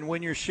 hopefully, and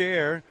win your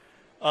share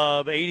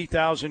of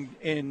 $80,000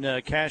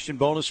 in cash and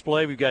bonus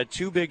play. We've got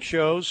 2 big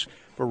shows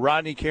for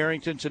Rodney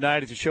Carrington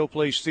tonight at the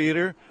Showplace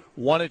Theater,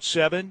 one at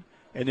 7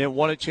 and then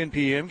one at 10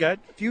 p.m. Got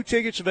a few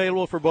tickets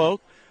available for both.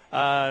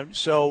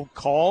 So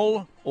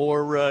call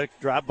or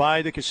drop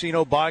by the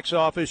casino box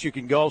office. You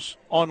can go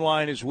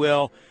online as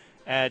well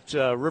at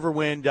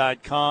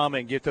riverwind.com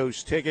and get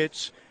those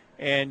tickets.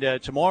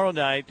 And tomorrow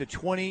night, the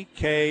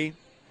 20K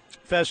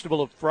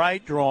Festival of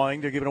Fright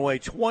drawing. They're giving away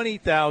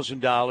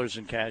 $20,000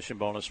 in cash and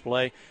bonus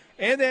play.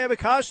 And they have a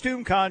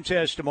costume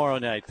contest tomorrow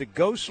night, the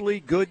Ghostly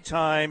Good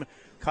Time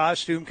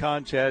Costume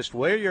Contest.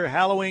 Wear your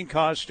Halloween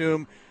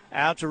costume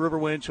out to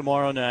Riverwind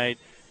tomorrow night.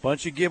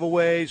 Bunch of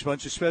giveaways,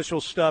 bunch of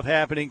special stuff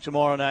happening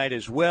tomorrow night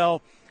as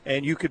well.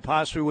 And you could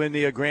possibly win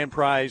the grand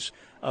prize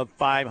of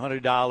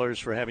 $500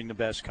 for having the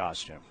best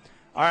costume.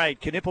 All right,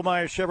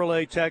 Knippelmeyer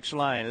Chevrolet text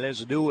line.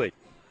 Let's do it.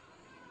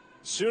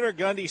 Sooner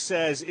Gundy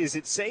says, is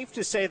it safe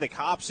to say the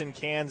cops in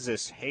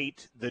Kansas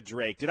hate the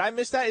Drake? Did I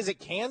miss that? Is it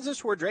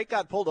Kansas where Drake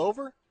got pulled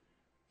over?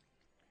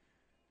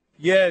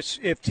 Yes,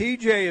 if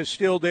TJ is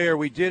still there,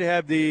 we did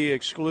have the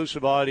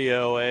exclusive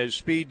audio as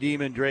Speed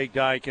Demon Drake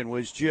Dykin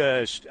was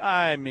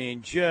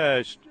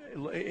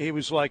he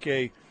was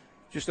like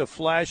just a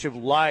flash of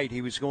light.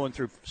 He was going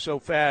through so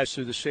fast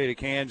through the state of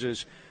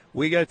Kansas.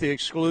 We got the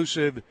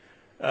exclusive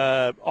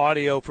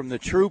audio from the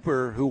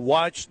trooper who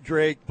watched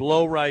Drake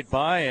blow right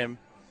by him.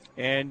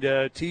 And,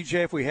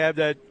 TJ, if we have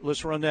that,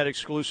 let's run that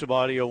exclusive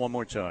audio one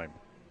more time.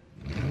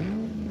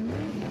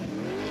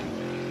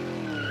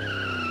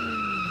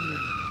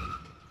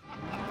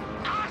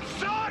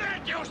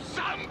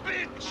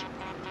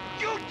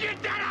 Did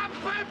that on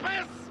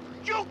purpose?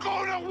 You're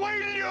gonna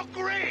win your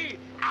agree.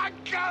 I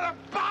gotta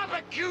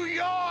barbecue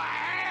your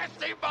ass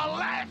in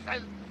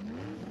molasses.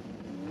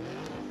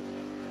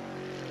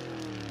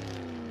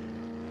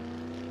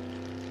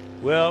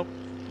 Well,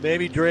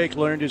 maybe Drake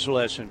learned his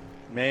lesson.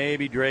 I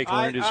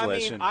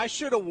mean, I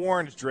should have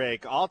warned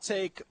Drake. I'll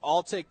take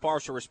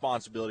partial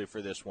responsibility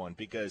for this one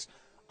because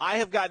I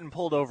have gotten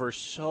pulled over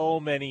so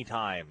many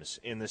times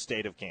in the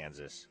state of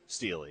Kansas,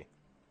 Steely,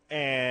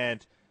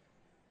 and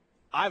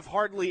I've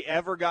hardly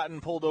ever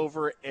gotten pulled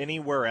over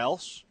anywhere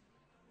else,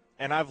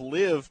 and I've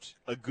lived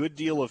a good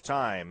deal of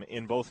time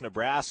in both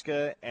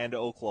Nebraska and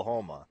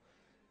Oklahoma.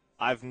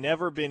 I've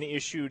never been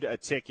issued a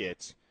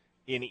ticket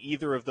in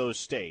either of those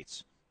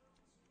states.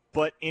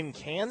 But in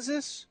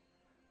Kansas,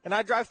 and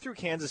I drive through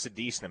Kansas a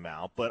decent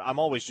amount, but I'm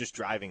always just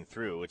driving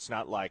through. It's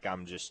not like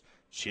I'm just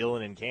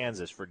chilling in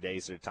Kansas for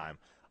days at a time.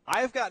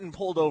 I have gotten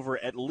pulled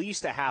over at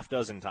least a half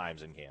dozen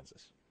times in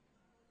Kansas.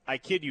 I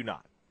kid you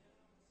not.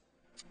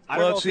 I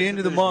don't know it's the end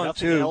of the month,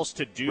 too. Nothing else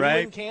to do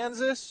right? in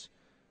Kansas,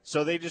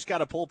 so they just got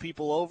to pull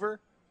people over.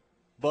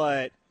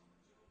 But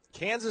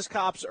Kansas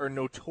cops are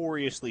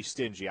notoriously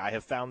stingy. I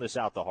have found this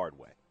out the hard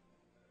way.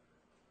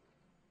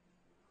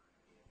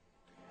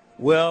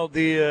 Well,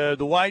 the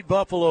White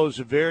Buffalo is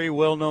a very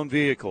well-known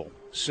vehicle,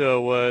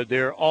 so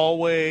they're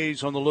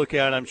always on the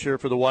lookout, I'm sure,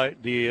 for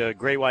the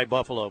Great White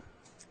Buffalo.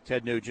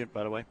 Ted Nugent,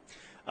 by the way.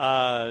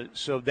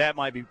 So that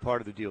might be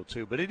part of the deal,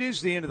 too. But it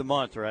is the end of the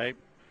month, right?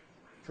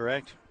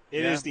 correct?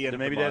 It is the end of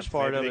maybe the month. That's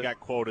part maybe of they it. got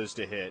quotas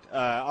to hit.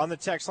 On the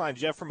text line,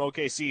 Jeff from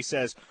OKC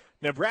says,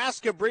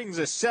 Nebraska brings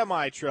a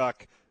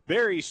semi-truck.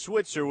 Barry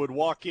Switzer would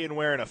walk in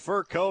wearing a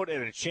fur coat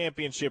and a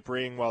championship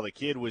ring while the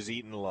kid was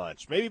eating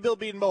lunch. Maybe Bill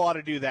Bedenbaugh ought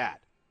to do that.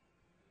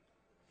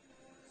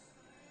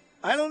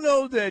 I don't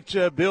know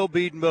that Bill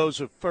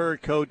Bedenbaugh's a fur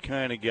coat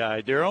kind of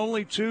guy. There are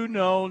only two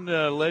known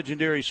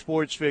legendary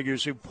sports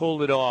figures who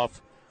pulled it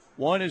off.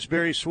 One is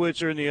Barry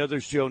Switzer and the other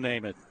is Joe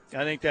Namath.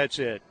 I think that's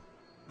it.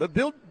 But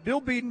Bill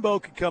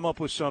Bedenbaugh could come up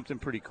with something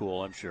pretty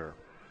cool, I'm sure.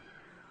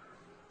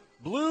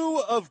 Blue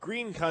of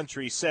Green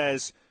Country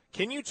says,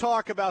 can you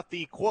talk about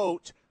the,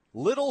 quote,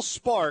 little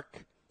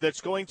spark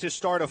that's going to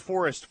start a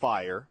forest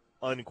fire,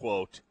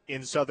 unquote,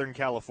 in Southern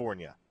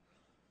California?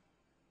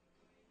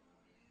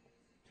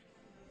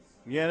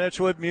 Yeah, that's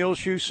what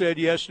Muleshoe said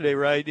yesterday,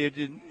 right?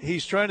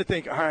 He's trying to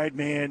think, all right,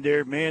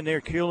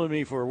 they're killing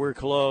me for we're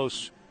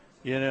close,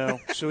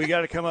 So we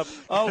got to come up.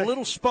 Oh,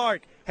 little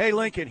spark. Hey,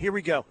 Lincoln, here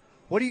we go.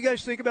 What do you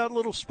guys think about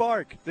little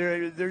spark?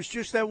 There's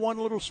just that one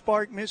little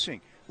spark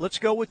missing. Let's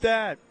go with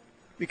that.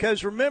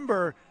 Because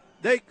remember,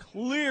 they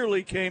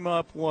clearly came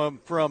up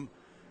from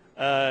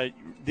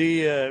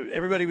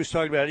everybody was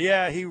talking about,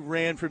 he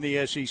ran from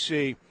the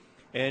SEC.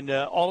 And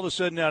all of a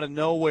sudden, out of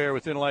nowhere,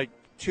 within like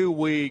 2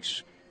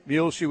 weeks,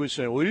 Muleshoe was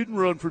saying, we didn't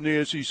run from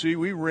the SEC.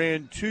 We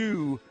ran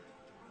to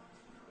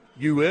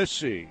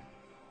USC.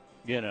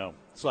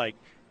 It's like,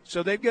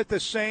 so they've got the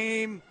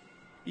same,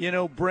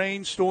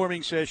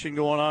 brainstorming session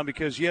going on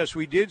because, yes,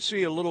 we did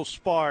see a little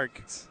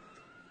spark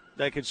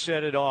that could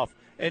set it off.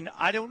 And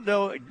I don't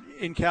know,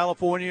 in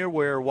California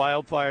where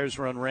wildfires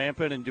run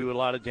rampant and do a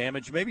lot of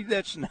damage, maybe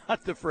that's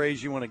not the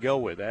phrase you want to go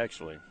with,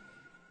 actually.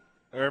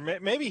 Or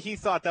maybe he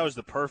thought that was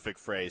the perfect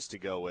phrase to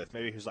go with.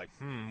 Maybe he was like,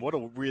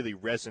 what'll really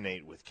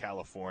resonate with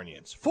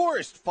Californians?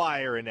 Forest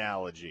fire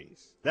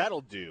analogies.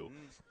 That'll do.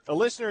 A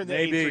listener in the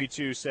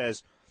 832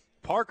 says,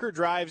 Parker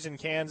drives in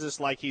Kansas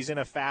like he's in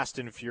a Fast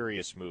and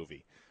Furious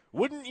movie.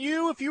 Wouldn't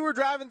you if you were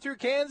driving through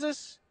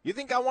Kansas? You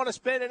think I want to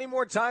spend any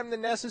more time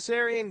than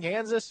necessary in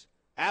Kansas?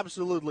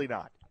 Absolutely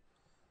not.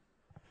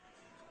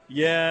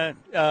 Yeah,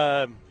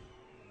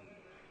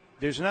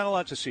 there's not a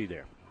lot to see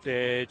there.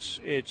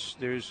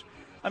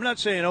 I'm not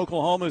saying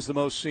Oklahoma is the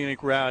most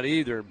scenic route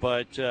either,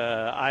 but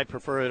I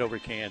prefer it over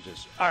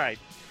Kansas. All right,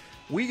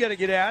 we got to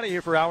get out of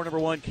here for hour number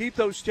one. Keep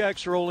those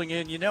texts rolling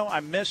in. I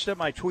messed up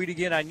my tweet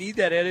again. I need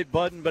that edit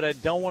button, but I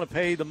don't want to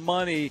pay the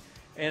money,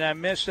 and I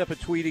messed up a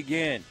tweet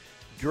again.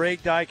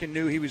 Drake Dykin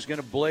knew he was going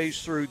to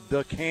blaze through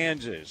the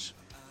Kansas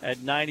at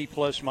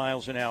 90-plus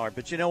miles an hour.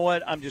 But you know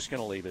what? I'm just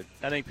going to leave it.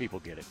 I think people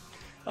get it.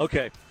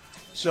 Okay,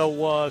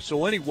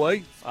 so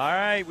anyway, all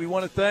right, we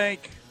want to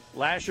thank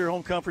Lasher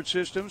Home Comfort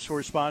Systems for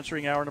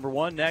sponsoring hour number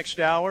one. Next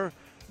hour,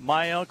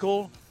 my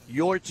uncle,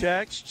 your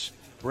texts,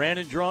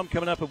 Brandon Drum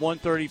coming up at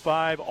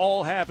 1:35,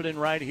 all happening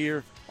right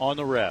here on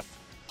The Ref.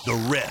 The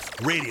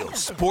Ref Radio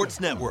Sports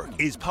Network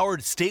is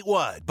powered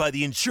statewide by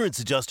the insurance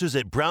adjusters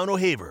at Brown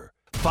O'Haver.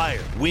 Fire,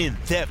 wind,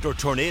 theft, or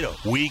tornado,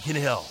 we can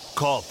help.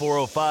 Call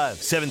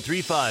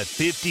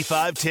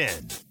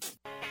 405-735-5510.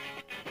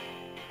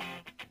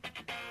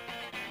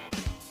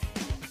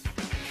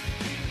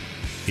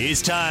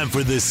 It's time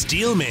for the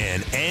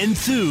Steelman and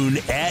Thune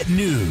at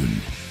noon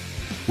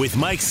with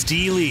Mike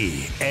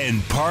Steely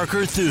and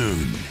Parker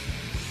Thune.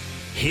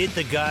 Hit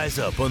the guys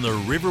up on the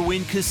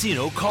Riverwind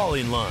Casino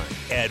calling line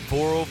at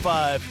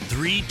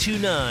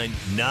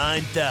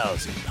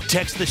 405-329-9000.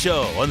 Text the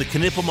show on the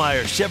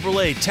Knippelmeyer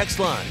Chevrolet text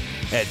line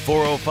at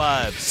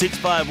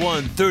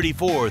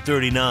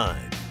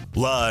 405-651-3439.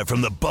 Live from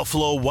the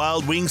Buffalo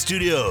Wild Wing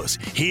Studios,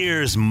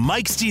 here's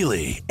Mike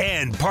Steely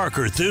and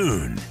Parker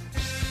Thune.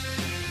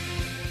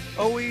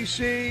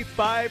 OEC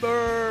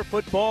Fiber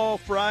Football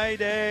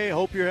Friday.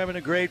 Hope you're having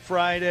a great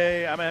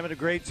Friday. I'm having a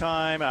great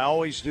time. I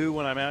always do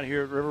when I'm out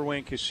here at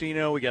Riverwind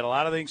Casino. We got a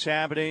lot of things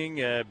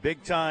happening,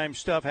 big-time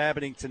stuff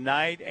happening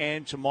tonight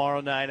and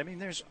tomorrow night. I mean,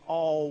 there's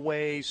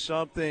always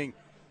something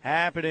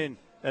happening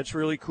that's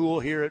really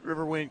cool here at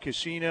Riverwind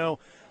Casino.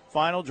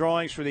 Final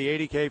drawings for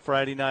the 80K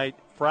Friday Night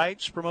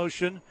Frights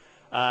promotion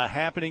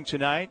happening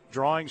tonight.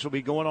 Drawings will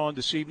be going on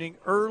this evening,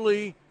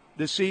 early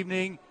this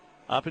evening,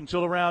 up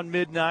until around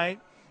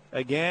midnight.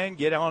 Again,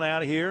 get on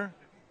out of here.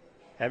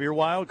 Have your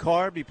wild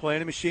card. Be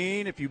playing a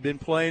machine. If you've been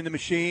playing the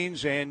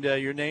machines and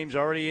your name's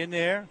already in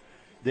there,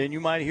 then you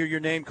might hear your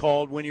name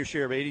called, win your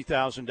share of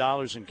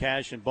 $80,000 in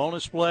cash and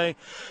bonus play.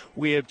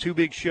 We have two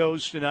big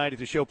shows tonight at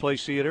the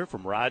Showplace Theater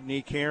from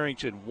Rodney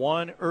Carrington.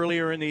 One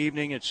earlier in the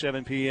evening at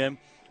 7 p.m.,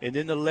 and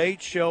then the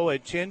late show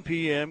at 10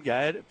 p.m.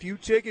 Got a few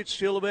tickets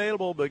still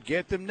available, but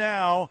get them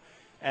now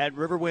at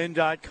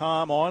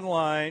riverwind.com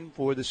online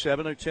for the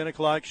 7 or 10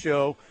 o'clock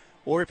show.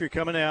 Or if you're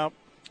coming out,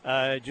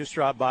 just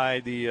drop by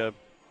the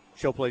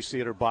Showplace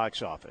Theater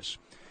box office.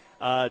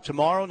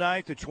 Tomorrow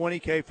night, the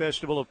 20K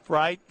Festival of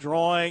Fright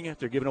drawing.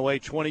 They're giving away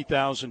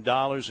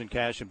 $20,000 in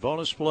cash and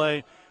bonus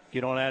play.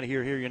 Get on out of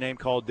here, hear your name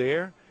called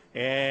there,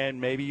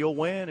 and maybe you'll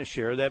win a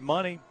share of that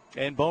money.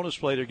 And bonus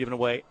play they're giving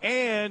away.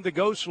 And the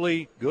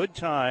Ghostly Good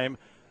Time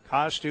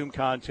Costume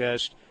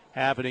Contest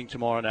happening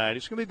tomorrow night.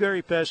 It's going to be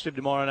very festive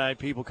tomorrow night.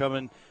 People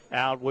coming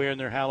out wearing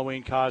their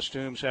Halloween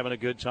costumes, having a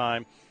good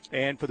time.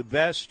 And for the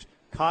best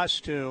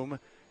costume,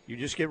 you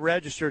just get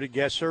registered at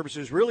Guest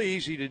Services. Really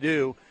easy to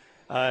do.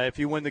 If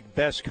you win the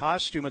best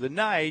costume of the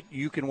night,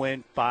 you can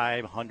win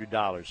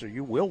 $500, or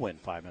you will win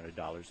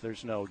 $500.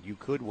 There's no you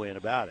could win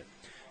about it.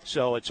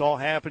 So it's all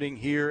happening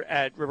here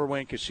at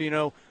Riverwind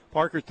Casino.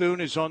 Parker Thune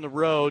is on the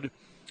road.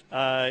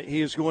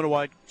 He is going to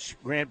watch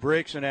Grant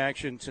Brix in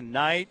action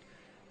tonight.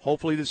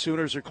 Hopefully the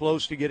Sooners are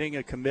close to getting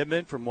a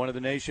commitment from one of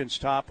the nation's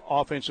top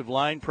offensive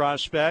line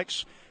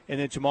prospects. And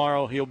then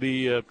tomorrow he'll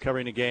be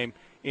covering the game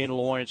in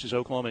Lawrence as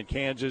Oklahoma and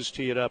Kansas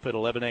tee it up at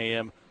 11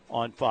 a.m.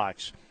 on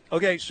Fox.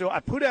 Okay, so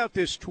I put out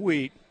this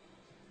tweet.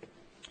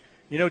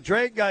 You know,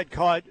 Drake got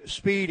caught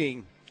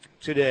speeding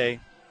today,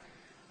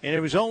 and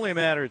it was only a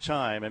matter of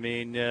time. I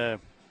mean,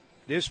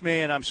 this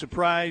man, I'm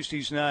surprised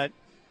he's not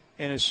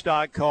in a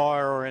stock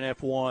car or an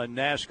F1,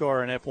 NASCAR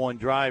or an F1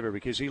 driver,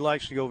 because he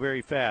likes to go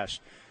very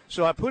fast.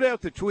 So I put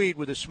out the tweet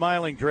with a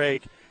smiling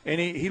Drake, and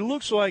he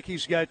looks like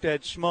he's got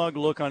that smug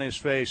look on his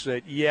face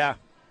that, yeah,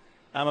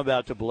 I'm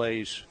about to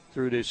blaze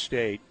through this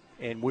state,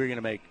 and we're going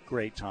to make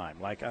great time.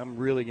 Like, I'm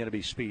really going to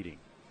be speeding.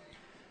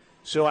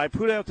 So I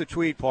put out the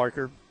tweet,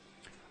 Parker.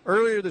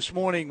 Earlier this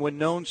morning, when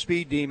known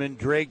speed demon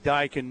Drake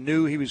Dykin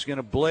knew he was going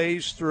to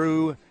blaze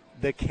through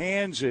the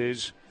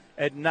Kansas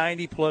at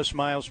 90-plus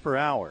miles per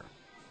hour.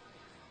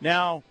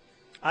 Now,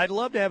 I'd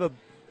love to have a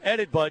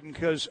edit button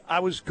because I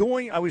was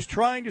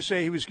trying to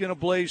say he was going to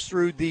blaze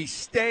through the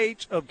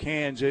state of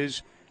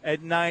Kansas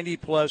at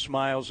 90-plus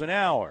miles an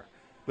hour.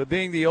 But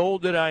being the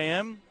old that I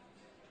am,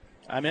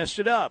 I messed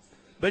it up.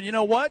 But you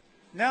know what?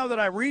 Now that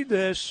I read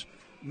this,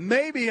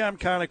 maybe I'm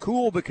kind of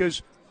cool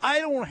because I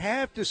don't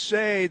have to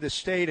say the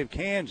state of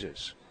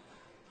Kansas.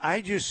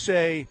 I just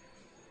say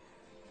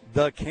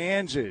the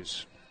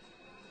Kansas.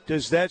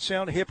 Does that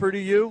sound hipper to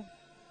you,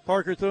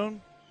 Parker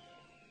Thune?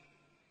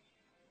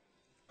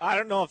 I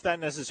don't know if that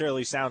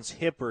necessarily sounds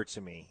hipper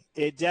to me.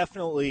 It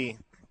definitely,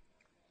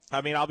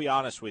 I mean, I'll be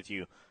honest with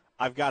you.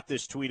 I've got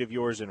this tweet of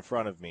yours in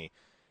front of me.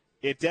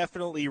 It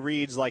definitely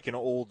reads like an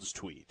Olds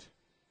tweet.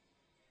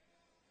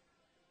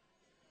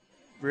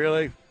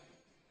 Really?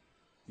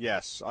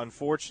 Yes.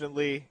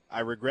 Unfortunately, I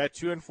regret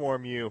to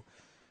inform you,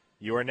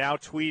 you are now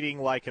tweeting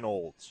like an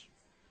Olds.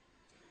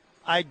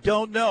 I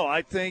don't know.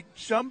 I think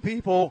some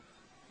people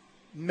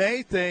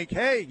may think,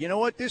 hey, you know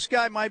what, this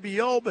guy might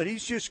be old, but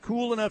he's just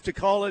cool enough to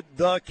call it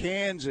the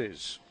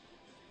Kansas.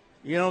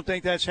 You don't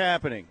think that's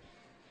happening?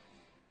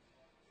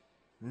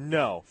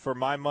 No, for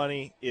my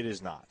money, it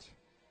is not.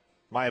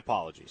 My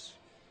apologies.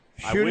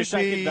 I wish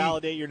I could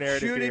validate your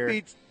narrative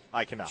here.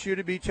 I cannot. Should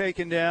it be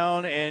taken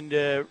down and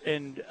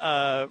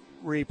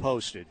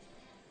reposted?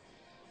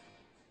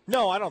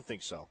 No, I don't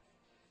think so.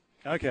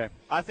 Okay.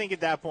 I think at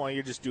that point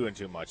you're just doing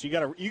too much. You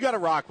gotta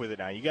rock with it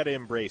now. You gotta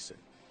embrace it.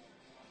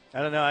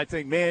 I don't know. I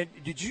think, man,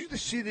 did you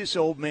see this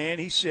old man?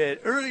 He said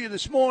earlier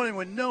this morning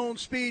when known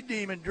speed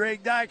demon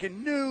Drake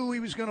Dykin knew he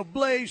was going to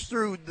blaze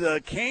through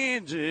the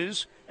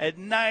Kansas at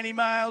 90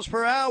 miles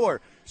per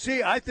hour.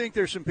 See, I think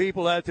there's some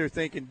people out there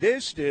thinking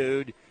this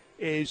dude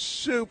is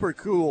super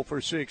cool for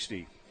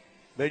 60.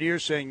 But you're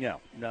saying no,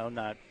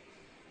 no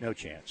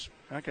chance.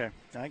 Okay,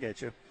 I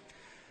get you.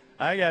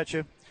 All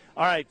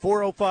right,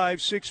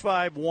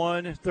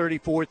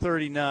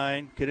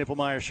 405-651-3439,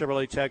 Knippelmeyer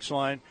Chevrolet text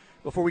line.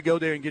 Before we go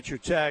there and get your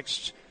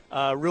texts,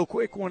 real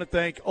quick, want to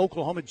thank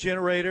Oklahoma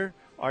Generator,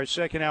 our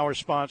second-hour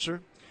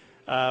sponsor.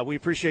 We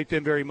appreciate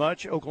them very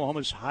much.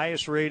 Oklahoma's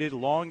highest-rated,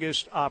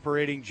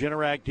 longest-operating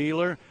Generac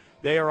dealer.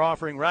 They are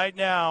offering right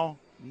now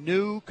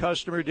new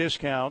customer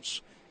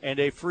discounts and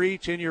a free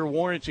 10-year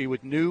warranty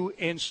with new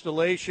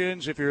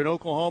installations. If you're in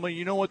Oklahoma,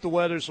 you know what the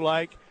weather's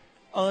like.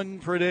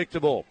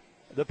 Unpredictable.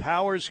 The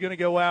power's going to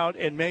go out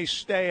and may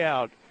stay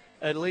out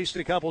at least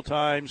a couple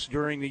times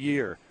during the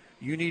year.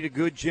 You need a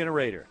good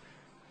generator.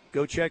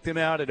 Go check them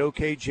out at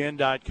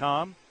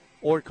okgen.com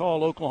or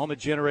call Oklahoma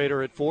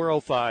Generator at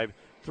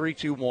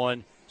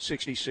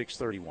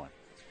 405-321-6631.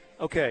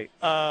 Okay,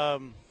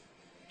 trying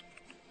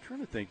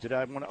to think.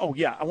 I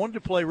wanted to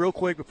play real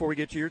quick before we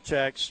get to your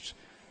texts.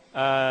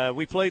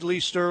 We played Lee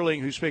Sterling,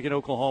 who's picking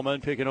Oklahoma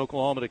and picking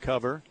Oklahoma to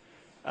cover.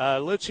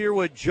 Let's hear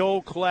what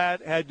Joel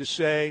Klatt had to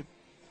say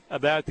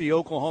about the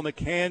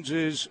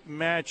Oklahoma-Kansas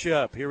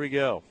matchup. Here we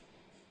go.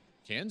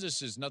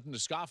 Kansas is nothing to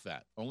scoff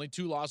at. Only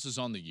 2 losses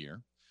on the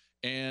year.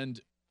 And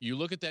you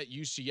look at that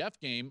UCF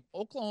game,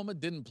 Oklahoma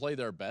didn't play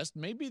their best.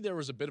 Maybe there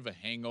was a bit of a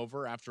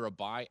hangover after a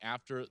bye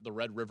after the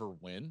Red River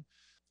win.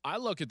 I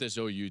look at this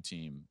OU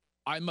team.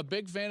 I'm a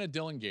big fan of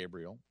Dylan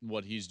Gabriel,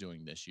 what he's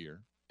doing this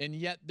year. And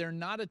yet they're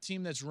not a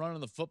team that's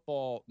running the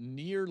football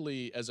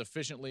nearly as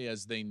efficiently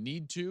as they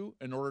need to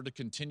in order to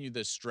continue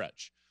this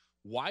stretch.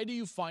 Why do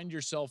you find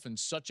yourself in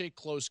such a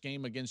close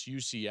game against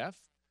UCF?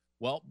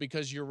 Well,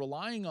 because you're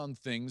relying on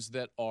things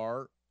that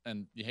are,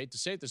 and you hate to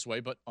say it this way,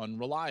 but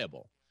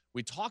unreliable.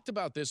 We talked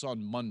about this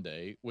on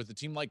Monday with a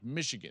team like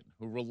Michigan,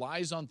 who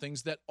relies on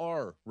things that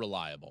are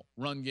reliable.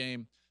 Run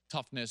game,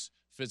 toughness,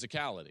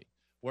 physicality.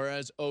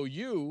 Whereas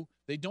OU,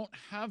 they don't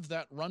have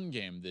that run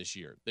game this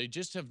year. They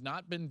just have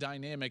not been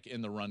dynamic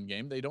in the run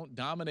game. They don't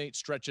dominate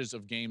stretches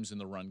of games in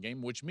the run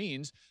game, which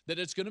means that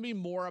it's going to be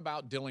more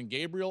about Dylan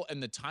Gabriel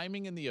and the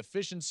timing and the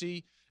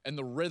efficiency and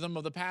the rhythm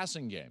of the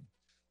passing game.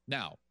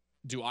 Now,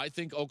 do I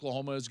think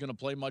Oklahoma is going to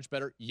play much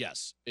better?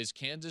 Yes. Is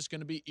Kansas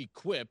going to be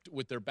equipped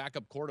with their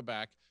backup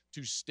quarterback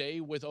to stay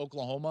with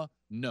Oklahoma?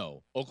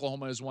 No.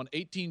 Oklahoma has won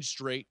 18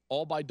 straight,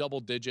 all by double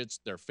digits.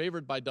 They're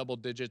favored by double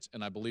digits,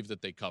 and I believe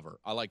that they cover.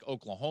 I like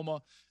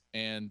Oklahoma,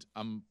 and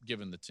I'm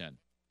giving the 10.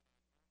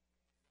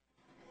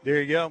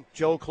 There you go.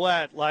 Joe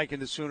Klatt liking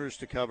the Sooners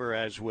to cover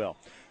as well.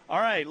 All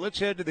right, let's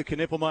head to the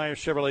Knippelmeyer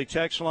Chevrolet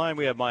text line.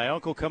 We have my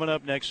uncle coming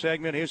up next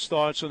segment, his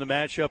thoughts on the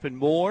matchup and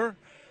more.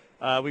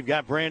 We've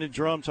got Brandon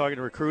Drum talking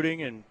to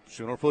recruiting and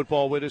Sooner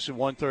football with us at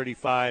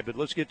 1:35. But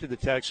let's get to the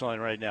text line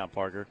right now,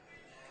 Parker.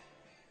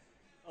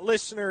 A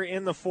listener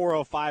in the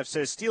 405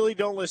 says, Steely,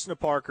 don't listen to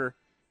Parker.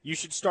 You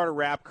should start a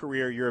rap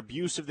career. Your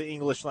abuse of the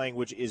English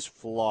language is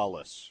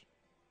flawless.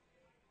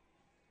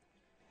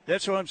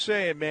 That's what I'm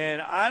saying,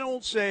 man. I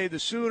don't say the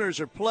Sooners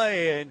are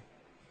playing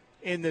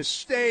in the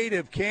state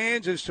of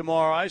Kansas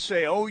tomorrow. I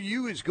say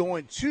OU is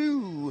going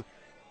to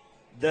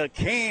the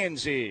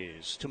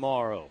Kansas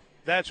tomorrow.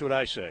 That's what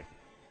I say.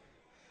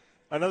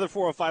 Another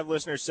 405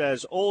 listener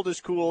says, old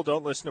is cool,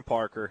 don't listen to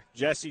Parker.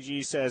 Jesse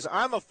G says,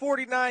 I'm a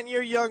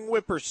 49-year young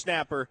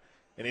whippersnapper,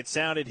 and it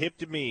sounded hip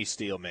to me,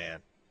 Steel Man.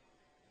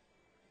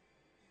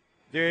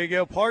 There you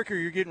go. Parker,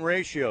 you're getting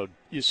ratioed.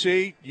 You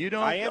see, you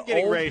don't. I am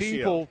getting old ratioed.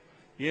 People,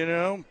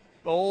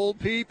 old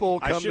people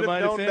come to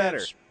my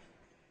defense.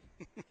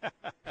 Better.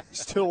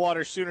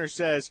 Stillwater Sooner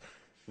says,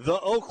 the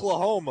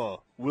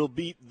Oklahoma will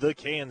beat the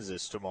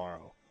Kansas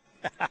tomorrow.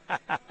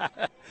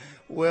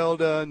 Well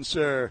done,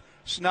 sir.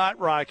 Snot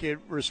Rocket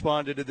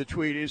responded to the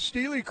tweet, is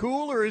Steely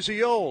cool or is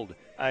he old?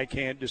 I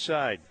can't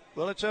decide.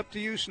 Well, it's up to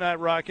you, Snot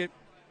Rocket.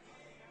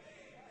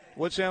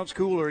 What sounds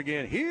cooler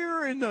again?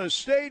 Here in the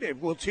state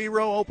of, will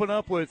T-Row open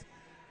up with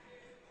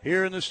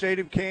here in the state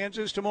of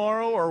Kansas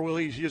tomorrow, or will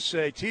he just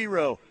say,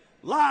 T-Row,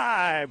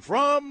 live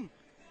from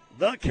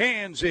the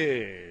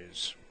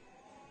Kansas?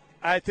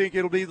 I think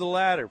it'll be the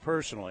latter,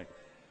 personally.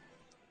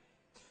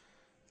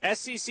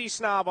 SEC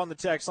Snob on the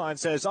text line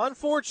says,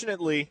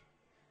 unfortunately,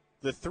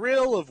 the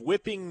thrill of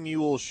whipping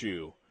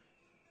Muleshoe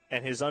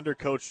and his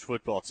undercoached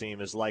football team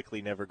is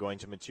likely never going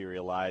to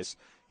materialize.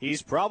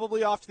 He's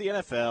probably off to the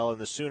NFL, and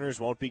the Sooners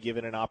won't be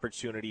given an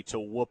opportunity to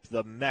whoop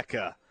the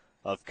mecca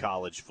of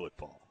college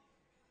football.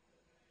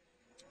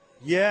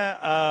 Yeah,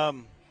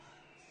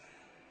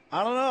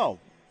 I don't know.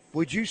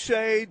 Would you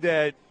say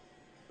that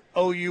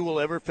OU will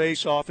ever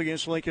face off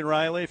against Lincoln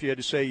Riley if you had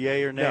to say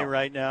yay or nay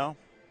right now?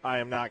 I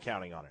am not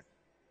counting on it.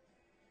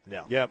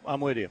 No. Yep,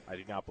 I'm with you. I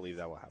do not believe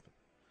that will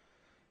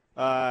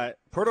happen.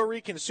 Puerto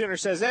Rican Sooner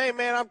says, hey,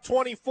 man, I'm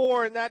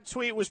 24, and that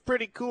tweet was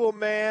pretty cool,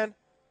 man.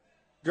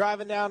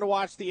 Driving down to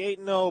watch the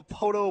 8-0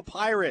 Poto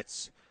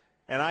Pirates,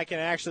 and I can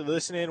actually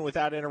listen in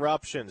without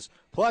interruptions.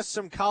 Plus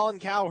some Colin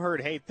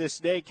Cowherd hate. This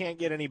day can't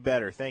get any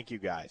better. Thank you,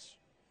 guys.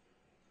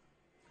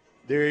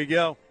 There you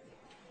go.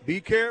 Be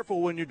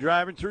careful when you're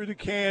driving through the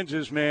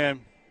Kansas,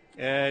 man.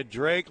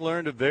 Drake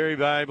learned a very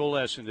valuable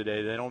lesson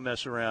today. They don't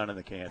mess around in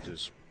the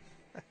Kansas.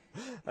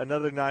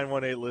 Another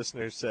 918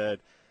 listener said,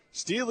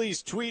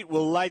 Steely's tweet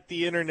will light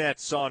the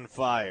internets on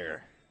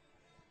fire.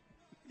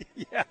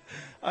 Yeah,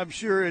 I'm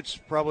sure it's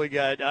probably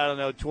got,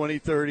 20,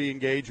 30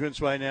 engagements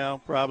by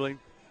now, probably.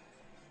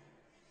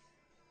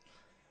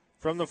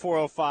 From the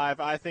 405,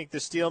 I think the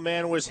Steel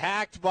Man was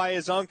hacked by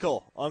his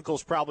uncle.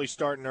 Uncle's probably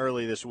starting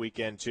early this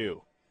weekend,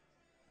 too.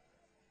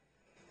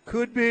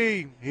 Could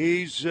be.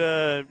 He's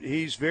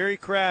very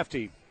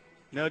crafty,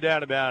 no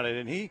doubt about it.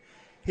 And he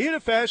had a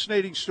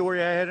fascinating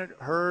story I hadn't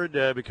heard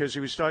because he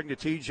was talking to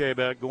TJ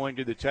about going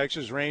to the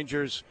Texas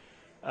Rangers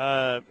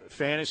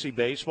fantasy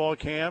baseball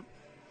camp,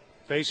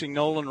 facing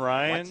Nolan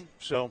Ryan. What?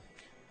 So,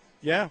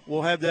 yeah,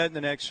 we'll have that in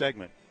the next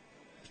segment.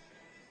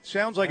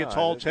 Sounds like a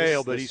tall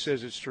tale, but he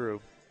says it's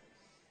true.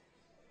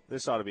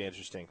 This ought to be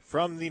interesting.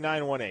 From the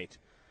 918,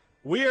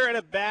 we are in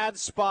a bad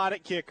spot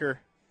at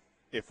kicker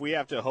if we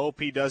have to hope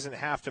he doesn't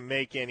have to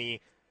make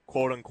any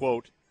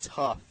quote-unquote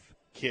tough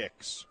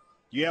kicks.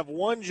 You have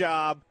one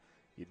job.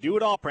 You do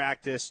it all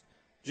practice.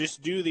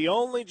 Just do the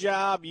only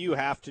job you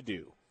have to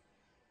do.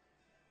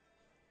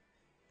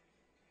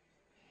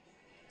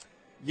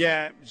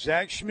 Yeah,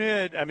 Zach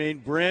Schmidt,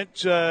 Brent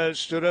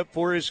stood up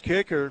for his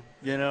kicker.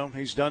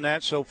 He's done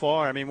that so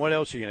far. What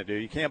else are you going to do?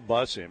 You can't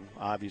bus him,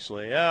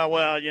 obviously.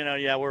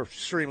 We're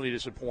extremely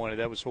disappointed.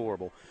 That was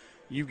horrible.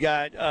 You've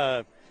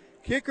got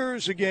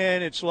kickers,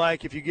 again, it's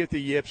like if you get the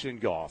yips in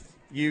golf.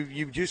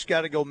 You've just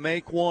got to go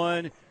make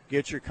one,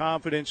 get your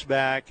confidence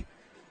back.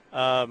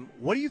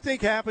 What do you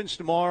think happens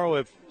tomorrow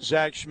if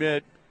Zach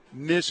Schmidt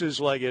misses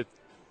like a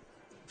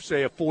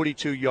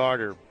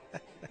 42-yarder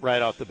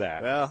right off the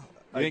bat? Well,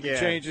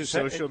 again,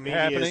 social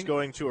media is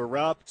going to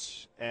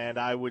erupt, and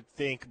I would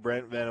think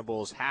Brent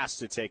Venables has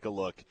to take a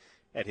look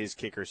at his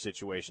kicker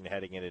situation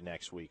heading into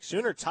next week.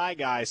 Sooner Tie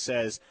Guy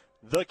says,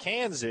 the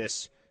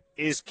Kansas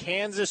is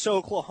Kansas,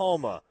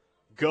 Oklahoma.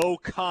 Go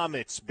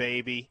Comets,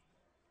 baby.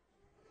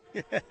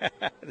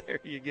 There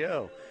you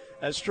go.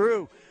 That's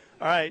true.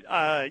 All right.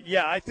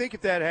 I think if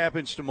that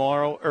happens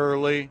tomorrow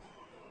early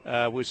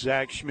with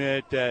Zach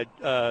Schmidt,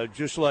 that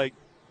just like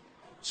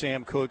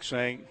Sam Cook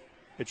saying,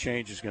 a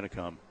change is going to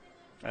come.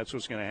 That's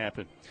what's going to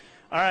happen.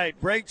 All right.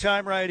 Break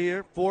time right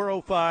here.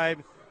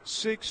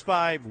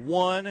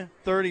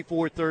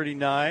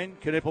 405-651-3439.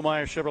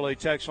 Knippelmeyer Chevrolet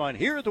text line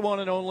here at the one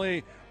and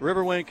only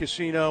Riverwind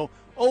Casino.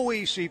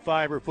 OEC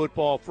Fiber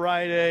Football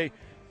Friday.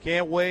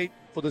 Can't wait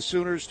for the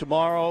Sooners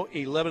tomorrow,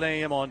 11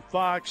 a.m. on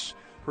Fox.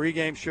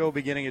 Pre-game show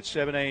beginning at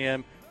 7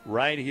 a.m.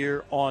 right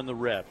here on the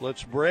Rep.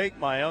 Let's break.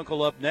 My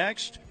uncle up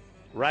next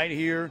right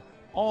here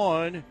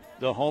on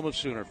the home of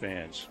Sooner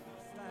fans.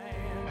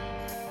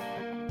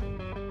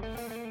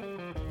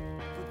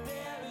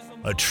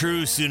 A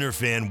true Sooner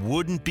fan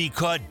wouldn't be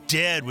caught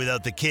dead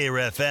without the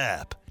KREF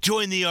app.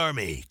 Join the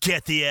Army.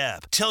 Get the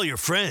app. Tell your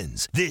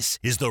friends. This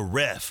is the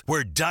Ref,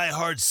 where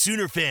diehard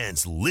Sooner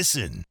fans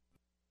listen.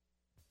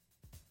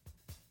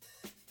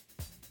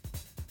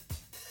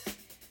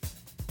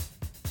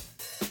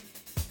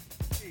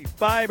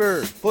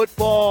 Fiber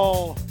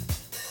Football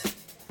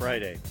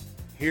Friday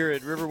here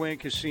at Riverwind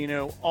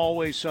Casino.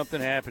 Always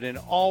something happening.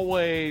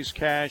 Always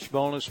cash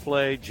bonus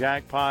play,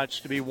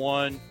 jackpots to be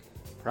won,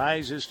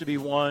 prizes to be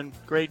won,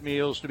 great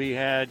meals to be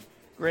had,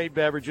 great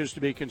beverages to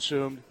be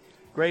consumed,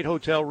 great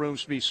hotel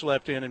rooms to be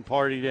slept in and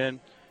partied in,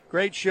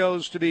 great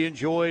shows to be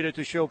enjoyed at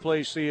the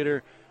Showplace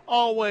Theater.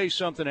 Always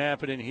something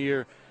happening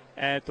here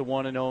at the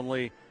one and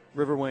only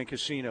Riverwind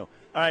Casino.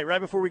 All right, right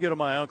before we go to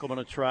my uncle, I'm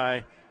going to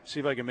try, see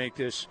if I can make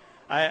this.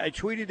 I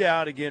tweeted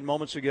out again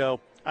moments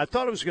ago, I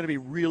thought it was going to be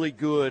really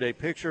good, a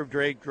picture of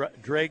Drake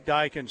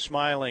Dykin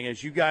smiling.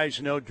 As you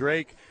guys know,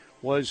 Drake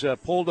was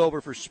pulled over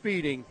for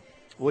speeding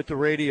with the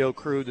radio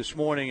crew this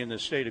morning in the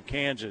state of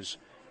Kansas.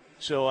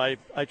 So I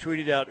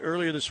tweeted out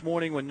earlier this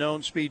morning when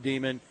known speed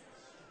demon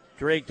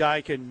Drake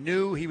Dykin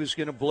knew he was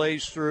going to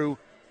blaze through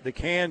the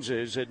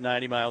Kansas at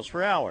 90 miles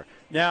per hour.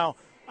 Now,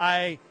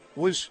 I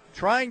was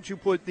trying to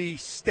put the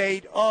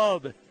state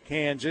of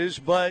Kansas,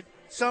 but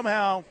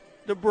somehow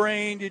the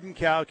brain didn't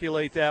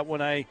calculate that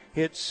when I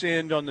hit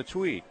send on the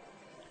tweet.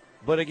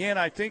 But again,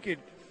 I think it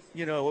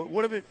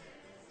would have been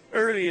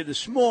earlier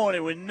this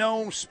morning when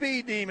known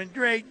speed demon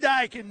Drake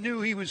Dykin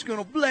knew he was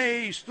going to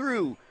blaze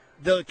through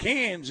the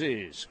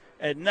Kansas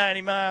at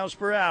 90 miles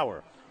per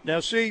hour. Now,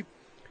 see,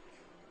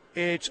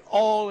 it's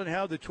all in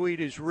how the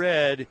tweet is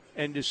read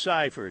and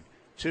deciphered.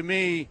 To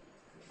me,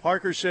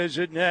 Parker says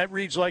it, and that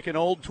reads like an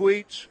old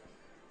tweet.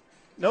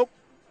 Nope.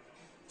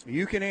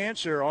 You can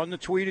answer on the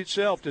tweet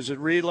itself. Does it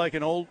read like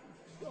an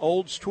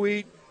old's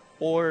tweet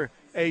or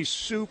a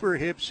super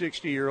hip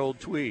 60-year-old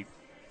tweet?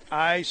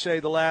 I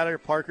say the latter.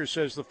 Parker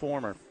says the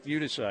former. You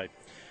decide.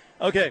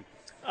 Okay.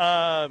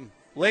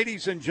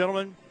 Ladies and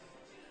gentlemen,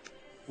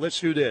 let's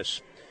do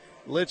this.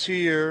 Let's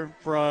hear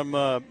from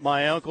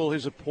my uncle,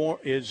 his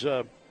appearance.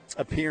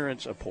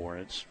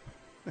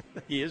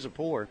 He is a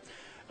poor.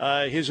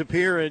 His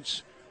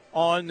appearance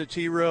on the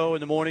T-Row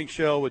in the morning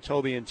show with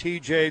Toby and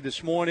TJ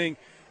this morning.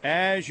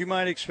 As you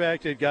might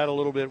expect, it got a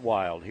little bit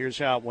wild. Here's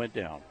how it went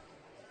down.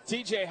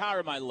 TJ, how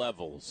are my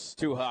levels?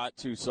 Too hot,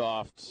 too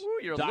soft? Ooh,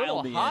 you're Dial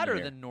a little hotter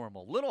than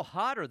normal. Little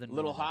hotter than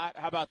normal. Little hot?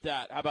 How about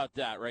that? How about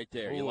that right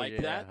there? Ooh, you like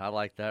that? I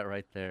like that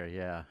right there,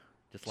 yeah.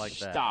 Just like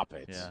that. Stop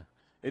it. Yeah.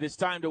 It is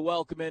time to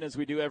welcome in, as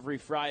we do every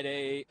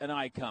Friday, an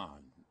icon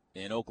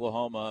in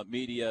Oklahoma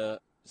media,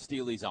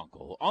 Steely's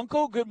uncle.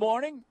 Uncle, good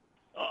morning.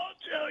 I'll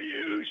tell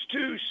you who's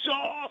too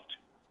soft.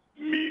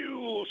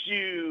 Mule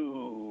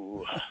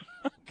shoe.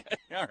 Okay,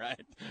 all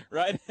right.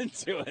 Right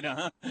into it,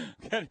 huh?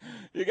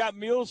 You got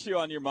mule shoe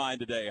on your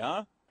mind today,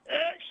 huh?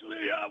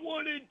 Actually, I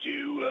wanted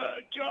to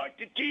talk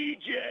to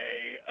TJ.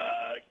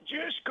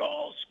 Just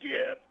call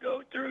Skip.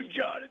 Go through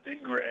Jonathan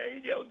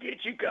Gray. They'll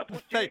get you a couple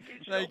of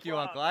tickets. Thank you,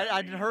 Uncle. I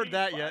hadn't heard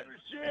that yet. 5 or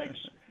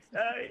 6.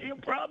 He'll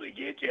probably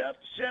get you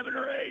up to 7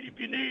 or 8 if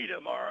you need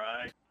him, all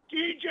right?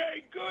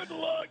 TJ, good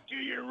luck to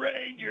your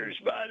Rangers,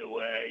 by the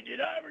way.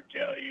 Did I ever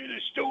tell you the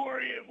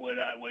story of when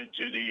I went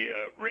to the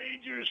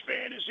Rangers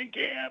fantasy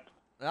camp?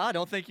 I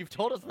don't think you've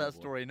told us that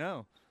story,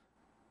 no.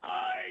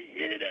 I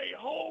hit a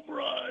home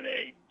run,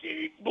 a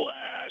deep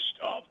blast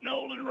off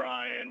Nolan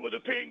Ryan with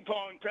a ping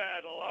pong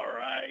paddle, all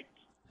right?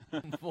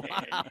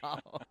 Wow.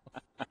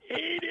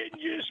 He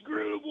didn't just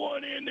groove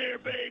one in there,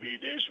 baby.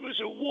 This was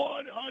a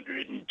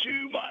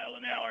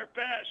 102-mile-an-hour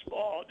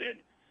fastball. Then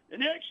the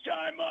next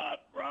time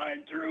up,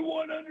 Ryan threw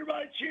one under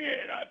my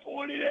chin. I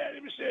pointed at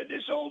him and said,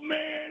 "This old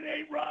man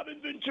ain't Robin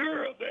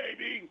Ventura,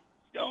 baby.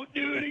 Don't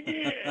do it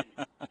again."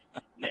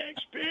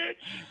 Next pitch,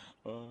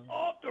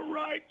 off the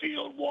right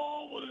field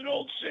wall with an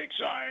old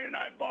 6-iron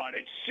I bought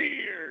at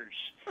Sears.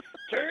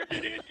 Turned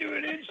it into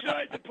an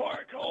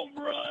inside-the-park home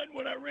run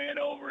when I ran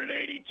over an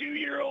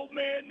 82-year-old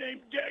man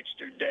named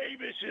Dexter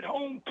Davis at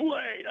home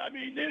plate. I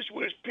mean, this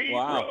was Pete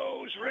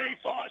Rose, Ray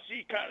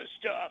Fosse kind of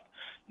stuff.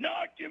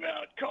 Knocked him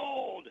out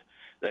cold.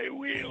 They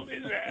wheeled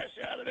his ass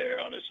out of there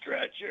on a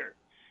stretcher.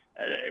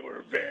 And they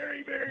were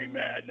very, very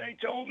mad. And they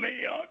told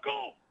me,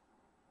 "Uncle,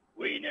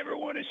 we never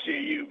want to see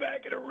you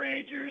back at a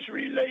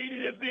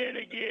Rangers-related event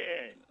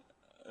again.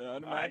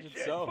 I'd imagine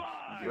said so.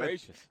 fine.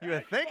 Gracious. You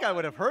would think I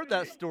would have heard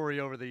that story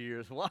over the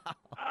years. Wow.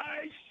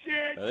 I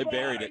said They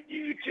buried fine. it.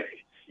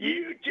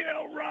 You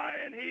tell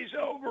Ryan he's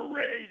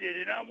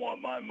overrated, and I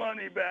want my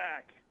money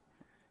back.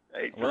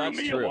 They threw Well, that's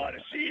me true. a lot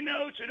of C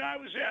notes, and I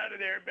was out of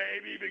there,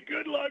 baby. But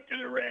good luck to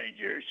the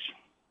Rangers.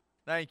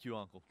 Thank you,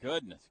 Uncle.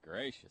 Goodness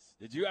gracious.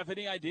 Did you have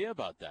any idea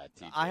about that,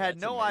 TJ? I had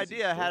That's no amazing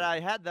idea. Had story. I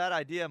had that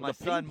idea, my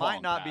With a son ping might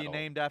pong not be paddle.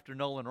 named after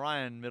Nolan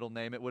Ryan, middle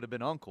name. It would have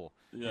been Uncle.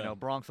 Yeah. You know,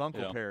 Bronx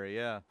Uncle Yeah. Perry,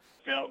 yeah.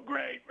 Felt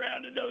great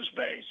rounding those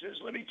bases,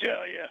 let me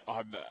tell you.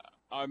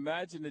 I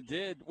imagine it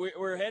did.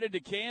 We're headed to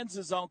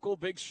Kansas, Uncle.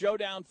 Big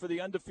showdown for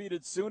the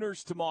undefeated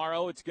Sooners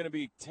tomorrow. It's going to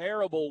be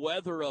terrible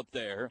weather up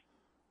there.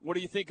 What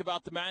do you think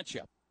about the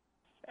matchup?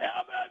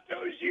 How about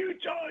those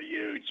Utah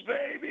Utes,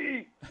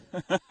 baby?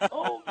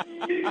 Old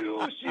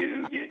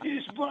Muleshoe getting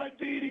his butt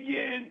beat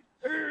again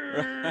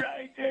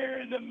right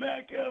there in the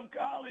mecca of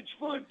college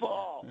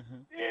football.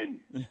 Then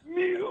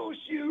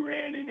Muleshoe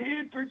ran and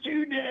hid for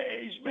 2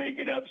 days,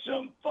 making up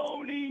some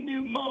phony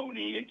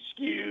pneumonia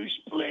excuse.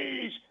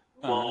 Please,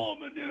 bull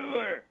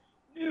manure,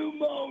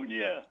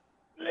 pneumonia.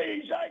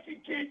 Please, I can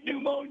kick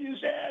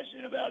pneumonia's ass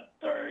in about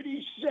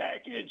 30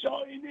 seconds.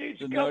 All you need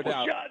is a No couple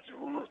doubt. shots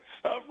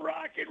of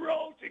rock and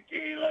roll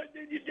tequila, and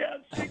then you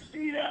down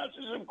 16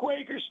 ounces of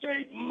Quaker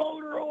State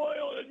motor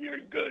oil, and you're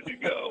good to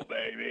go,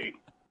 baby.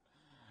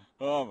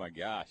 Oh, my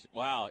gosh.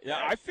 Wow. Yeah,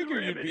 I That's the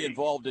figured you'd be remedy.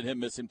 involved in him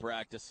missing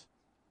practice.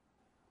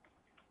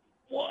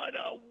 What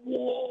a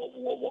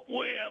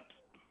wimp.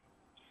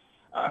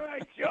 All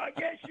right, so I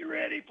guess you're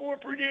ready for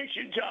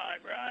prediction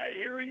time, right?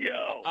 Here we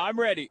go. I'm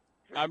ready.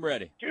 I'm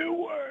ready. 2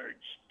 words.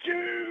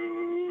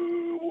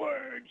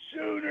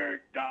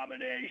 Sooner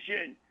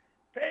domination.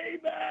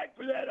 Payback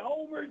for that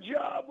homer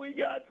job we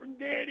got from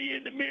Danny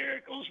and the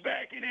Miracles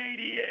back in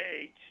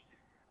 '88.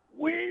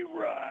 We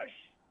rush.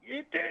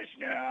 Get this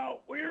now.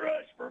 We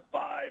rush for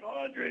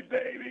 500,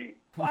 baby.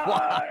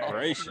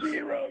 500.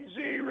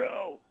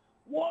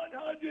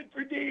 100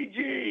 for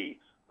DG.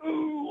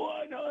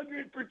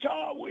 100 for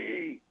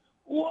Tawi.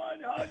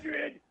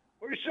 100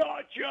 for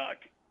Sawchuck.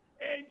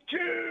 And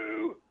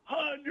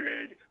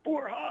 200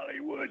 for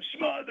Hollywood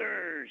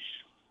Smothers.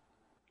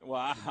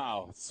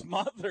 Wow.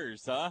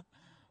 Smothers, huh?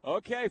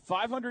 Okay,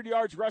 500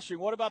 yards rushing.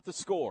 What about the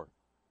score?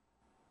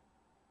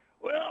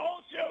 Well,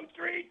 also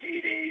 3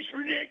 TDs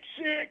for Nick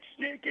Six,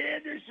 Nick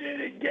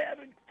Anderson, and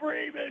Gavin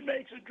Freeman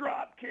makes a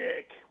drop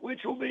kick,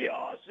 which will be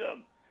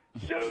awesome.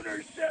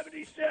 Sooners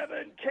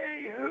 77,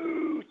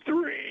 Kahoo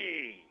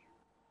 3.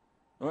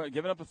 All right,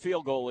 giving up a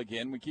field goal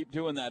again. We keep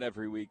doing that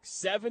every week.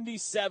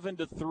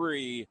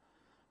 77-3,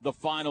 the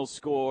final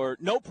score.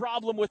 No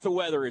problem with the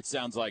weather, it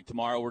sounds like,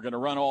 tomorrow. We're going to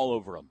run all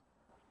over them.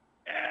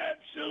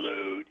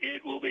 Absolute.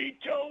 It will be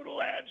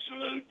total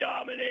absolute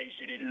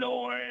domination in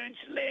Lawrence.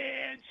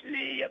 Lance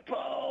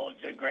Leopold's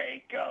a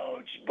great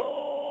coach.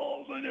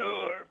 Bull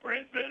manure.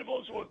 Brent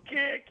Venables will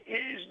kick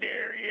his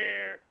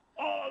derriere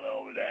all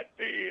over that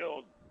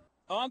field.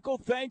 Uncle,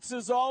 thanks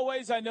as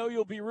always. I know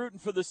you'll be rooting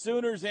for the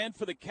Sooners and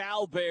for the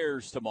Cal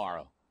Bears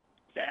tomorrow.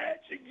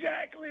 That's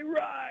exactly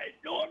right.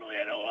 Normally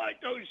I don't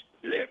like those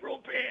liberal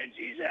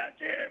pansies out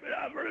there, but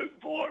I'm rooting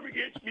for them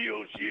against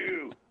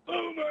Muleshoe.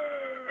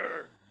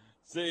 Boomer!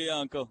 See you,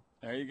 Uncle.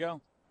 There you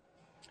go.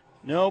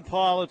 No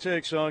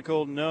politics,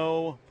 Uncle.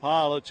 No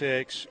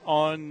politics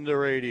on the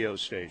radio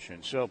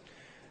station. So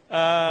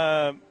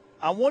I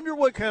wonder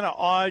what kind of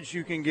odds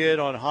you can get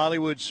on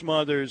Hollywood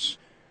Smothers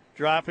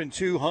dropping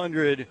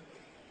 200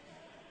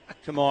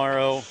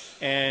 tomorrow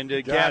and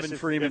Gavin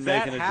Freeman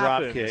making a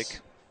drop kick.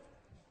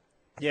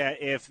 Yeah,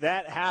 if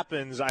that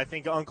happens, I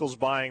think Uncle's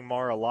buying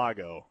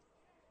Mar-a-Lago.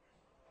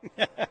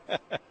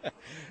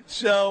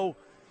 So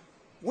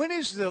when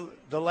is the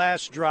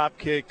last drop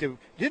kick?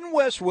 Didn't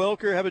Wes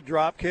Welker have a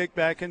drop kick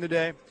back in the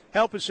day?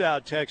 Help us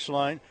out, text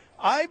line.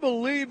 I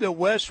believe that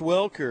Wes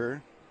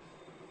Welker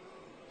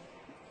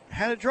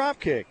had a drop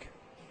kick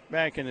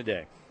back in the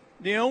day.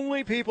 The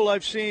only people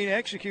I've seen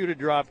execute a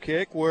drop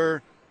kick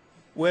were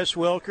Wes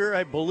Welker,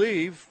 I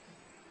believe,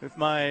 if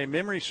my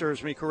memory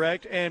serves me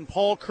correct, and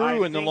Paul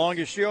Crew in the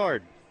longest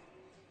yard.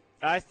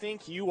 I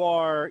think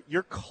you're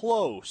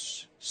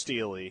close,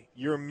 Steely.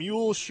 You're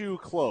Muleshoe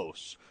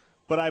close.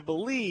 But I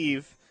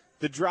believe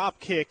the drop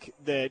kick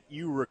that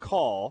you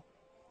recall,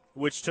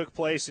 which took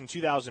place in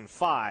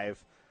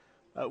 2005,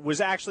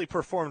 was actually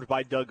performed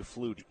by Doug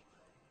Flutie.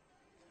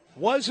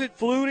 Was it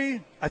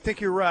Flutie? I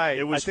think you're right.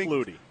 It was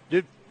Flutie.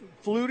 Did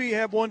Flutie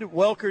have one? Did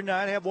Welker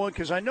not have one?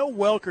 Because I know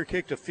Welker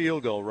kicked a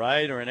field goal,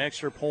 right, or an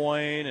extra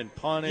point and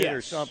punted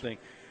or something.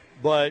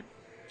 But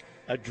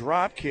a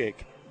drop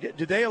kick.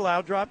 Do they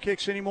allow drop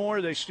kicks anymore?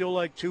 Are they still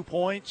like 2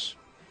 points?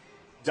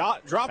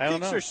 Drop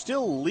kicks are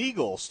still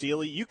legal,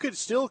 Steely. You could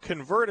still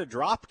convert a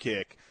drop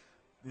kick.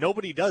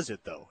 Nobody does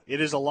it, though.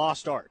 It is a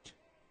lost art.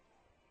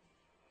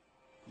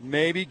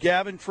 Maybe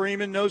Gavin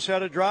Freeman knows how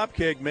to drop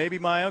kick. Maybe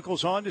my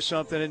uncle's onto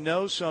something and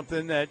knows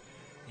something that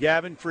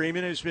Gavin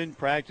Freeman has been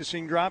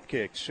practicing drop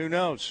kicks. Who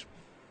knows?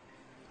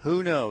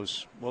 Who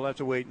knows? We'll have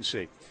to wait and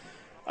see.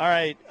 All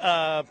right,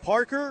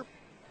 Parker.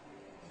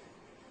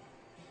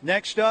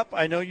 Next up,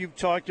 I know you've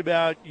talked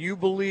about, you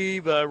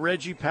believe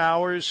Reggie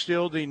Powers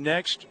still the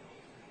next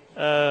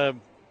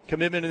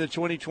commitment in the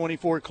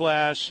 2024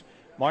 class.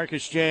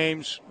 Marcus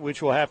James,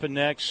 which will happen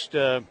next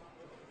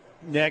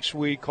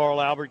week.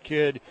 Carl Albert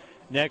kid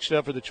next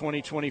up for the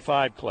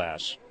 2025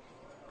 class.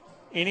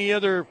 Any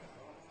other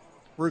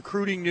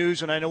recruiting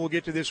news? And I know we'll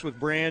get to this with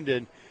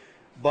Brandon,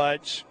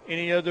 but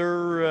any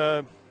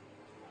other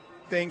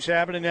things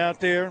happening out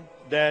there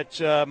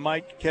that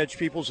might catch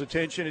people's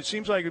attention? It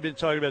seems like we've been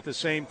talking about the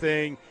same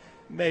thing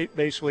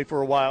basically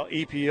for a while.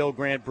 EPO,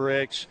 Grant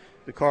Bricks,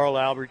 the Carl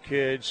Albert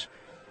kids,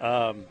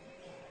 and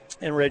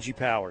Reggie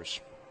Powers.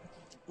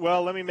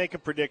 Well, let me make a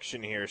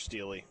prediction here,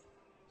 Steely.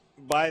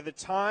 By the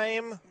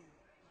time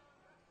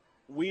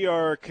we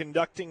are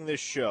conducting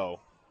this show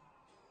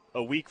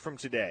a week from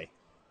today,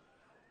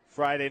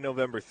 Friday,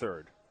 November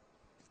 3rd,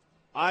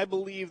 I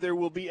believe there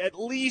will be at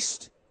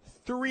least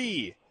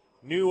 3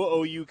 new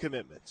OU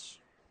commitments.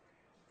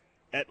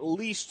 At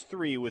least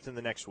 3 within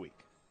the next week.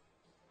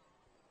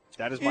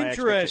 That is my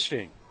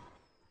Interesting.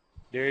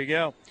 There you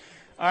go.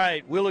 All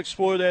right, we'll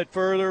explore that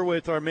further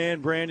with our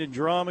man Brandon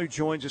Drum, who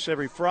joins us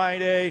every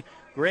Friday.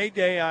 Great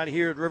day out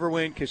here at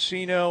Riverwind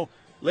Casino.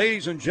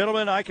 Ladies and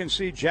gentlemen, I can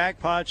see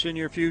jackpots in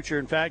your future.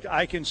 In fact,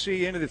 I can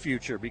see into the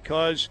future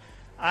because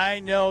I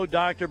know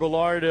Dr.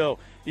 Bellardo.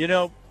 You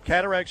know,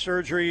 cataract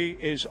surgery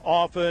is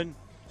often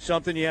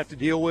something you have to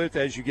deal with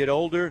as you get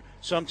older.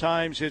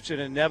 Sometimes it's an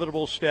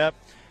inevitable step.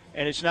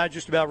 And it's not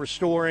just about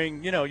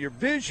restoring, your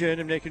vision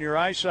and making your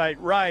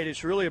eyesight right.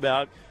 It's really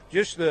about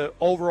just the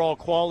overall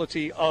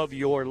quality of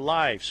your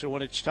life. So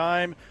when it's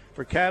time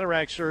for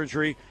cataract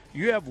surgery,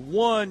 you have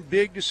one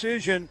big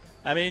decision.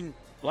 I mean,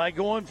 like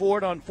going for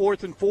it on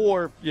 4th and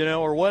 4,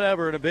 or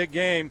whatever in a big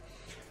game.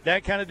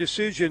 That kind of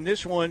decision,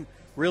 this one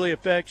really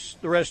affects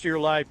the rest of your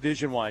life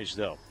vision-wise,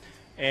 though.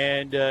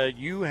 And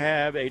you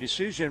have a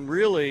decision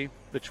really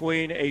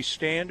between a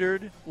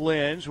standard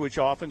lens, which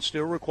often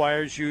still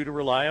requires you to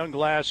rely on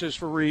glasses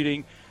for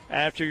reading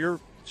after your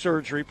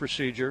surgery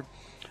procedure,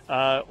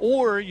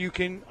 or you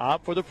can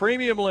opt for the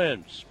premium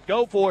lens.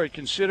 Go for it.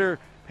 Consider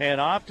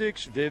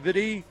Panoptix,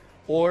 Vivity,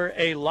 or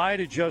a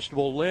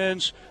light-adjustable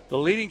lens, the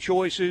leading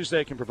choices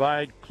that can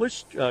provide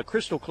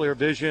crystal clear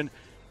vision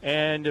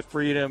and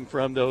freedom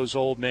from those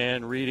old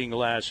man reading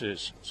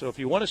glasses. So if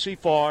you want to see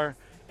far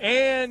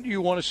and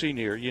you want to see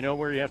near, you know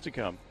where you have to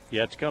come. You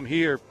have to come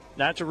here,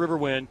 not to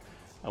Riverwind.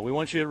 We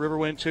want you at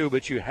Riverwind too,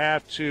 but you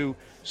have to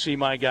see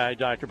my guy,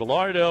 Dr.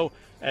 Bellardo,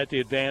 at the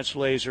Advanced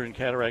Laser and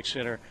Cataract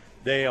Center.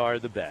 They are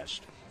the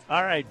best.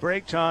 All right,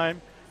 break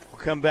time.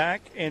 We'll come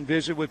back and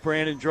visit with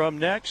Brandon Drum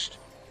next,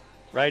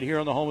 right here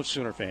on the home of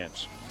Sooner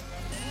fans.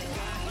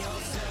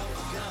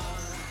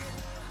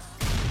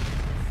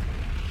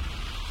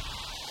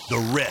 The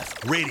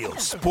Ref Radio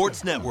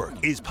Sports Network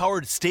is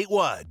powered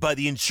statewide by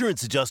the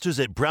insurance adjusters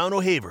at Brown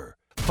O'Haver.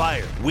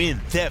 Fire, wind,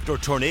 theft, or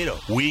tornado,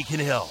 we can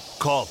help.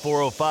 Call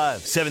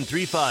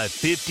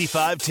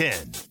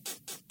 405-735-5510.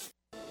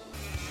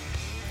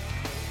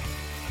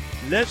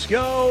 Let's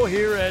go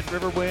here at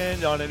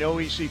Riverwind on an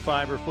OEC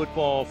Fiber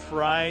Football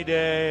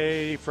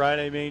Friday.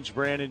 Friday means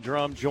Brandon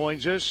Drum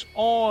joins us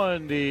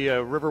on the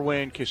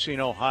Riverwind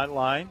Casino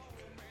Hotline.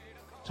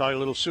 Talk a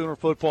little Sooner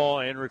football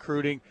and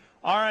recruiting.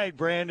 All right,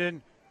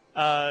 Brandon,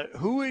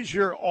 who is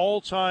your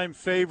all-time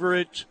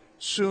favorite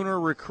Sooner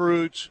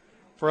recruit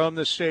from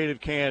the state of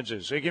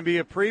Kansas? It can be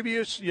a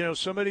previous,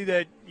 somebody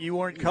that you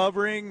weren't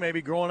covering,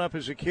 maybe growing up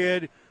as a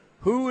kid.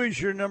 Who is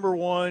your number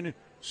one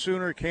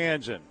Sooner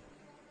Kansan?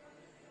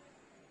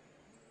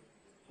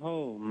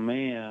 Oh,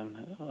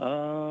 man.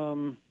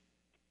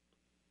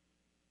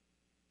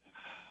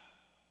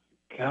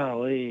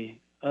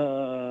 Golly. That's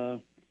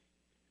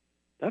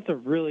a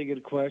really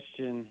good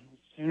question.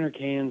 Sooner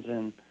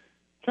Kansan.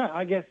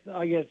 I'll take the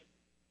obvious.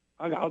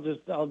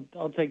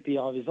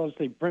 I'll just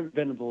say Brent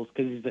Venables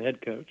because he's the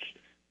head coach.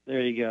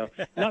 There you go.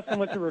 Not so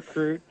much a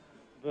recruit,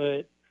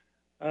 but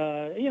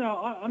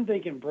I'm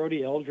thinking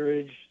Brody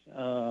Eldridge.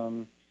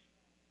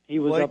 He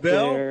was Blake up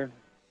Bell? there.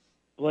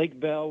 Blake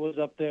Bell was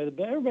up there.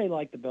 Everybody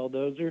liked the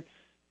Belldozer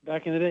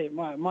back in the day.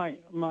 My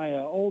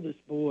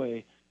oldest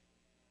boy,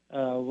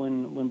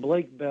 when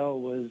Blake Bell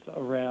was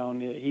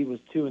around, he was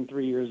 2 and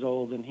 3 years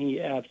old, and he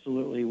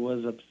absolutely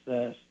was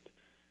obsessed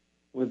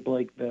with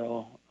Blake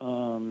Bell,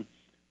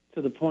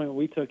 to the point where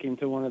we took him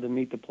to one of the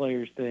Meet the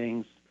Players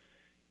things,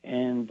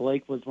 and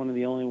Blake was one of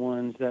the only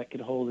ones that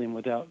could hold him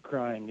without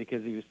crying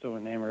because he was so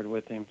enamored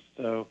with him.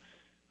 So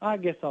I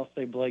guess I'll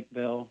say Blake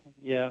Bell.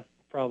 Yeah,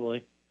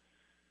 probably.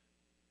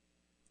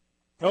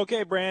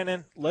 Okay,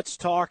 Brandon, let's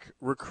talk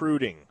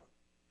recruiting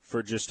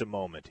for just a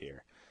moment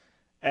here.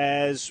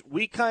 As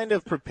we kind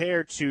of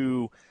prepare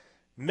to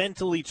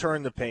mentally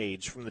turn the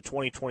page from the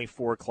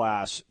 2024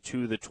 class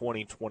to the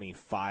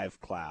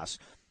 2025 class,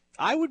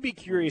 I would be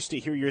curious to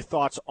hear your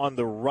thoughts on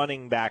the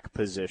running back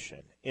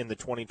position in the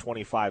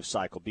 2025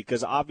 cycle,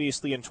 because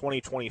obviously in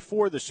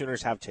 2024 the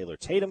Sooners have Taylor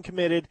Tatum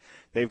committed,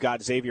 they've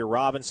got Xavier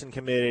Robinson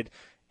committed,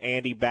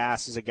 Andy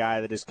Bass is a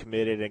guy that is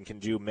committed and can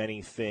do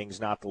many things,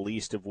 not the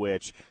least of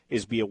which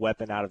is be a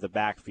weapon out of the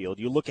backfield.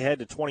 You look ahead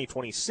to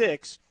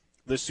 2026,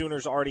 the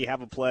Sooners already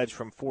have a pledge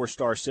from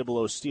four-star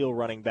Cibolo Steel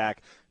running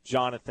back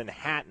Jonathan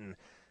Hatton.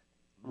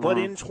 But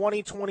in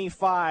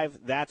 2025,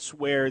 that's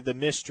where the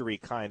mystery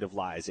kind of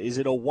lies. Is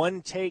it a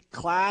one-take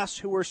class?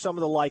 Who are some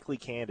of the likely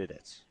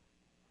candidates?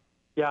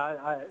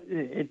 Yeah,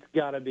 it's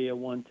got to be a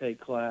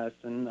one-take class,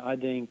 and I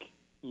think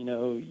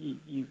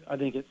I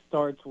think it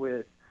starts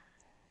with,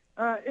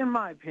 in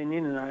my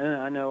opinion, and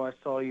I know I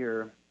saw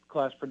your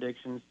class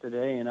predictions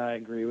today, and I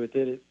agree with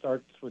it. It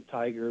starts with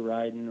Tiger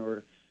Ryden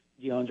or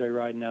DeAndre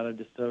Ryden out of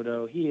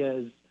DeSoto. He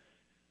has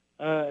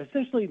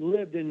essentially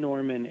lived in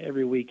Norman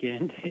every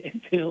weekend.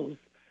 It feels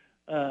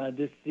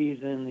this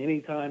season.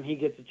 Anytime he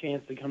gets a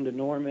chance to come to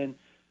Norman,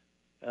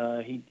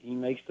 he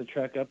makes the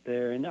trek up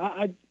there. And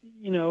I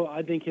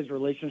think his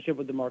relationship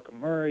with DeMarco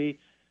Murray,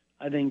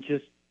 I think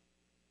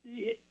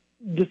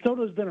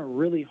DeSoto's been a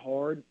really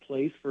hard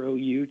place for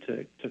OU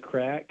to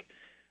crack.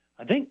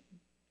 I think,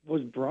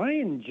 was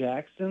Brian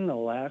Jackson the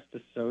last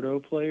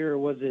DeSoto player, or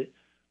was it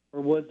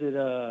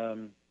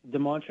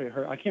DeMontre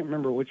Hurt? I can't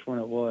remember which one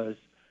it was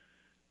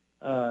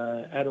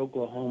at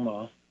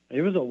Oklahoma.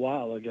 It was a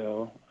while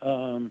ago.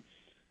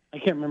 I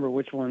can't remember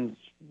which one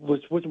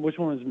was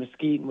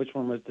Mesquite and which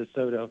one was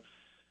DeSoto.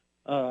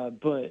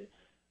 But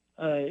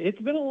it's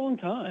been a long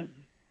time,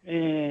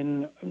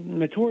 and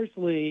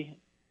notoriously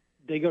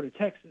they go to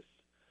Texas.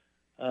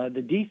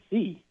 The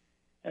DC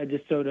at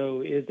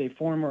DeSoto is a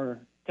former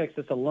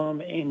Texas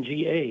alum and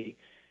GA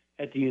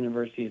at the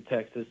University of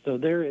Texas. So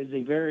there is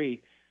a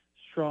very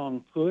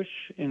strong push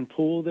and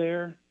pull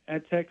there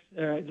at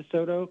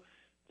DeSoto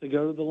to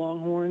go to the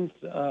Longhorns.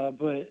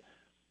 But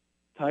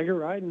Tiger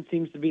Ryden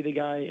seems to be the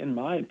guy, in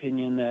my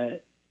opinion,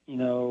 that,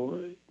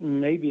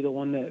 may be the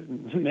one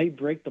that may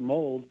break the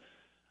mold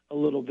a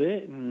little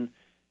bit and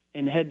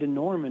head to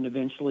Norman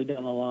eventually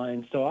down the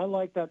line. So I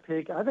like that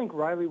pick. I think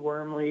Riley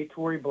Wormley,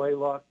 Torrey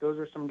Blaylock, those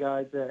are some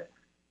guys that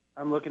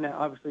I'm looking at.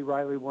 Obviously,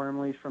 Riley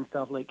Wormley's from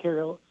South Lake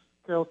Carroll.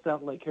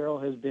 South Lake Carroll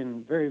has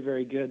been very,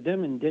 very good.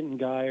 Them and Denton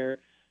Geyer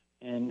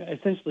and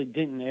essentially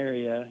Denton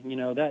area,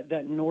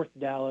 that North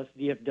Dallas,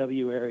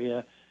 DFW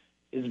area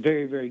is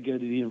very, very good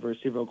at the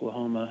University of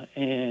Oklahoma.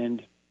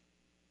 And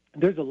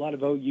there's a lot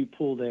of OU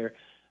pull there.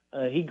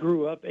 He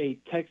grew up a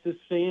Texas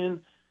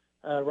fan.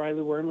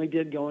 Riley Wormley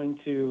did, going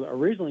to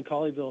originally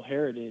Colleyville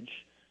Heritage.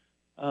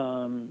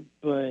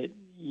 But,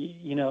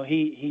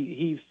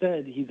 he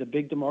said he's a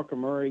big DeMarco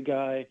Murray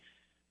guy,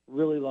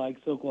 really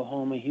likes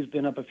Oklahoma. He's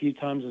been up a few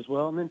times as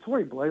well. And then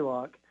Torrey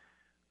Blaylock,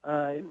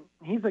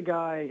 he's a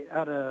guy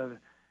out of,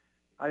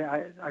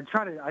 I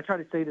try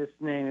to say this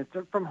name. It's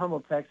from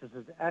Humble, Texas.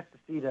 It's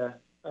Atascocita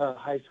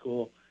High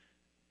School.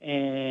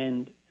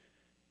 And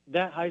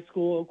that high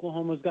school,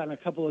 Oklahoma's gotten a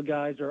couple of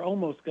guys,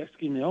 almost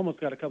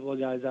got a couple of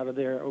guys out of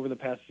there over the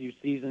past few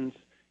seasons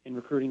in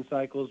recruiting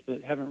cycles,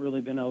 but haven't really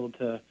been able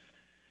to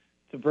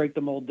break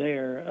the mold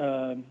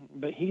there.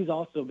 But he's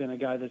also been a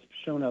guy that's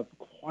shown up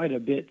quite a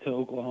bit to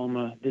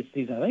Oklahoma this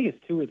season. I think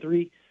it's 2 or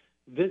 3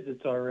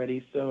 visits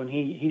already. So, and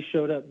he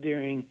showed up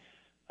during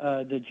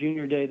the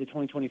junior day, the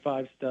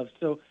 2025 stuff.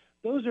 So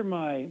those are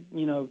my,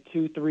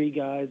 2-3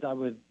 guys I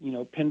would,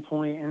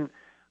 pinpoint. And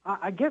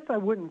I guess I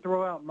wouldn't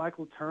throw out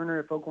Michael Turner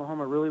if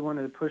Oklahoma really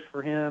wanted to push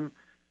for him.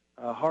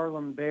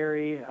 Harlem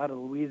Berry out of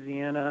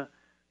Louisiana.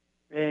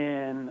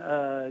 And,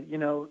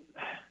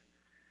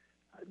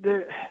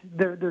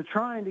 they're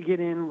trying to get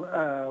in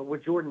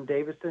with Jordan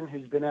Davison,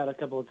 who's been out a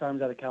couple of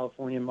times out of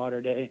California in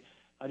modern day.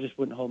 I just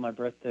wouldn't hold my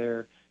breath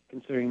there,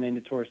 considering they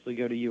notoriously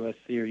go to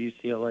USC or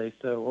UCLA,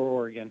 or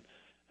Oregon,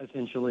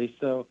 essentially.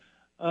 So,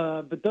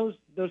 but those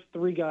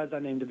 3 guys I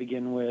named to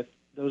begin with,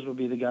 those will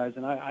be the guys,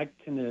 and I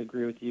tend to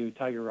agree with you.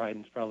 Tiger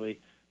Ryden's probably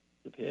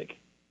the pick.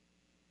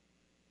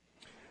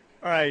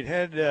 All right,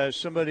 had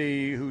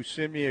somebody who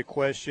sent me a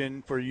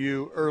question for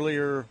you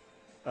earlier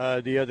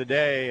the other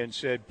day and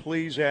said,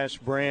 please ask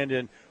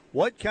Brandon,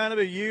 what kind of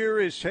a year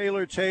is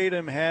Taylor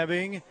Tatum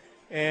having,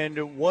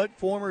 and what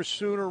former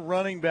Sooner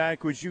running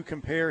back would you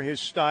compare his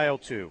style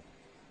to?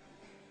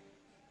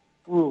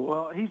 Ooh,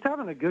 well, he's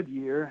having a good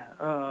year.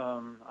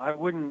 I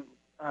wouldn't.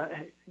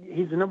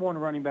 He's the number 1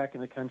 running back in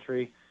the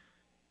country.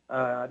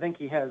 I think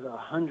he has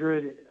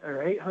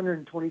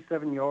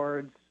 827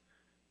 yards,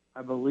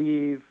 I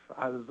believe.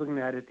 I was looking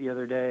at it the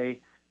other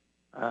day,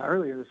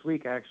 earlier this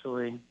week,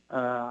 actually.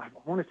 I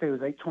want to say it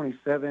was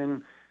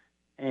 827,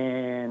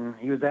 and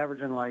he was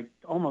averaging like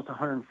almost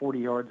 140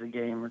 yards a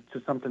game, or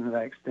to something to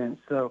that extent.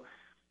 So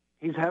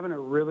he's having a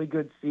really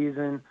good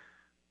season.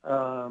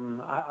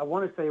 I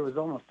want to say it was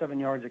almost 7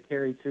 yards a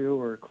carry,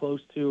 too, or close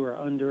to, or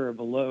under, or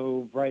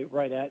below,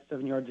 right at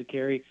 7 yards a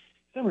carry.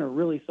 He's having a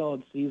really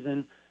solid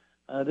season.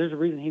 There's a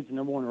reason he's the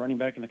number 1 running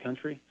back in the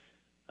country.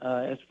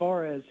 As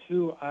far as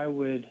who I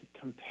would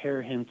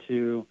compare him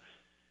to,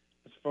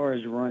 as far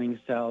as running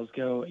styles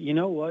go, you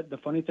know what? The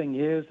funny thing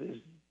is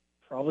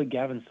probably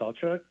Gavin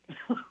Sawchuk.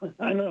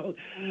 I know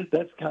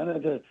that's kind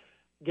of the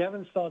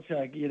Gavin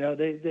Sawchuk.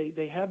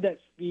 They have that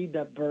speed,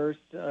 that burst.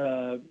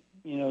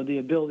 the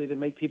ability to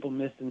make people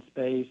miss in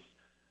space.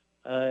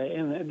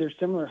 And they're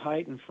similar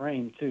height and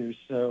frame, too.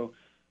 So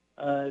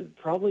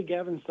probably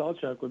Gavin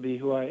Sawchuk would be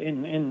who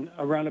in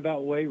a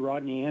roundabout way,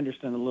 Rodney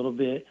Anderson a little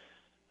bit.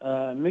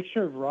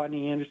 Mixture of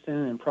Rodney Anderson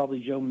and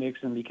probably Joe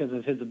Mixon because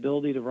of his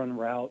ability to run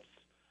routes,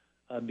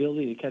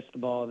 ability to catch the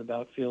ball in the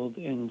backfield.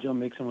 And Joe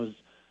Mixon was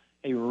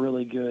a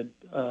really good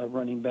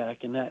running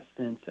back in that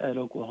sense at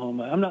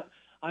Oklahoma.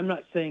 I'm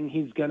not saying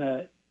he's going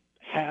to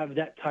have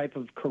that type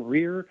of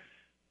career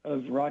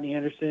of Rodney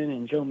Anderson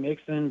and Joe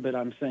Mixon, but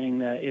I'm saying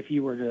that if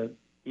you were to,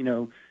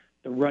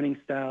 the running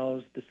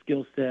styles, the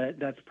skill set,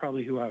 that's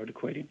probably who I would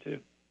equate him to.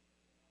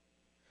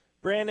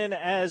 Brandon,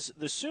 as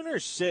the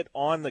Sooners sit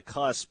on the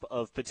cusp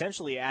of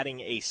potentially adding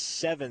a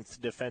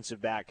 7th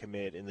defensive back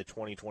commit in the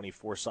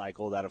 2024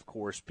 cycle, that, of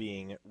course,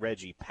 being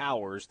Reggie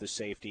Powers, the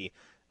safety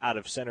out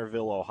of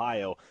Centerville,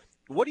 Ohio,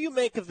 what do you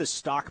make of the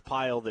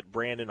stockpile that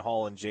Brandon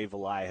Hall and Jay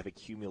Valai have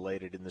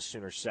accumulated in the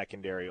Sooners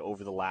secondary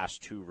over the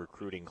last 2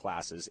 recruiting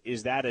classes?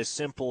 Is that as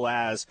simple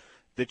as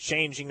the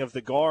changing of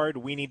the guard,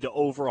 we need to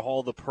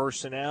overhaul the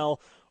personnel,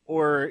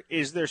 or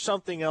is there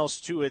something else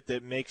to it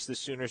that makes the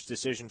Sooners'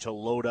 decision to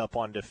load up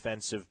on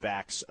defensive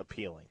backs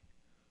appealing?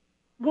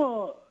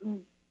 Well,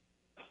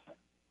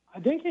 I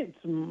think it's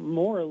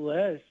more or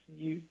less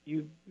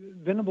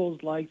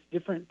Venables likes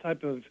different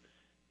type of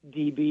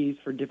DBs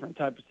for different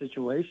type of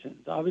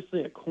situations.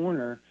 Obviously, at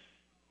corner,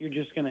 you're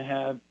just going to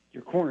have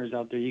your corners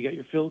out there. You got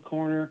your field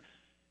corner,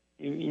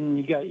 and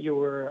you got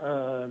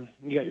your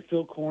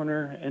field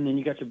corner, and then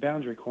you got your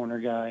boundary corner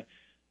guy,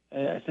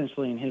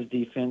 essentially in his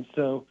defense.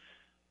 So,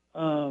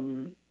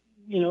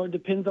 it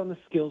depends on the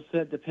skill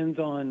set, depends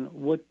on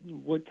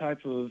what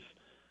type of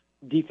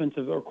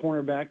defensive or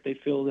cornerback they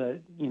feel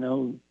that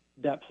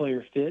that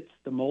player fits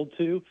the mold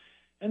to,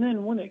 and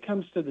then when it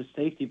comes to the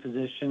safety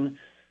position,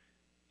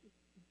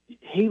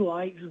 he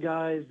likes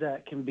guys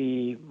that can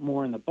be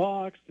more in the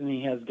box, and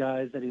he has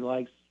guys that he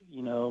likes,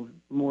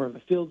 more of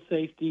a field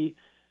safety.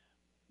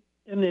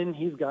 And then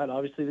he's got,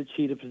 obviously, the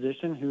cheetah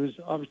position, who's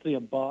obviously a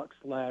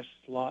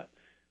box/slot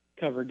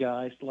cover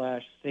guy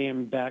 /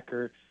 Sam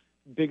backer,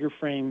 bigger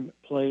frame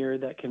player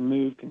that can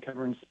move, can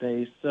cover in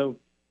space. So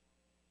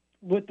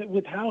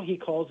with how he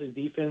calls his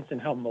defense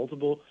and how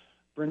multiple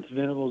Brent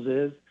Venables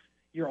is,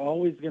 you're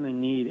always going to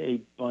need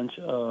a bunch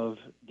of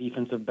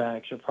defensive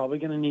backs. You're probably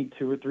going to need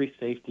 2 or 3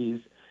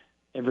 safeties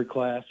every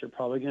class. You're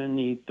probably going to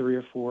need 3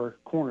 or 4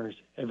 corners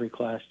every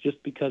class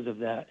just because of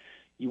that.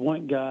 You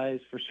want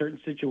guys for certain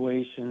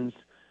situations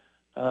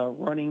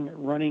running.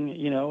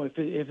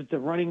 If it's a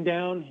running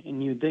down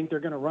and you think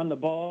they're going to run the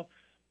ball,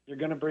 you're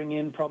going to bring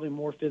in probably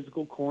more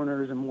physical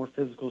corners and more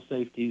physical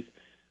safeties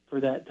for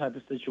that type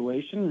of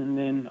situation. And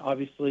then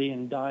obviously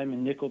in dime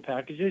and nickel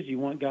packages, you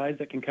want guys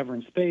that can cover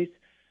in space,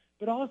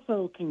 but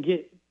also can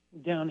get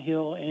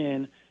downhill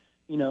and,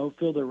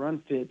 fill their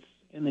run fits,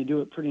 and they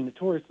do it pretty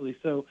notoriously.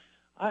 So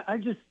I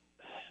just,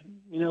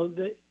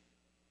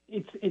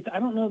 I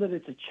don't know that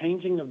it's a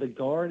changing of the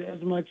guard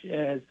as much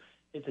as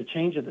it's a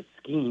change of the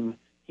scheme.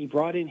 He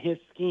brought in his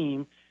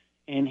scheme,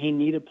 and he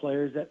needed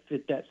players that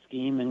fit that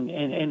scheme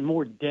and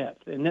more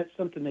depth. And that's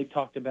something they've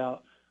talked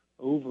about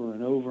over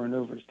and over and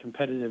over, is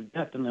competitive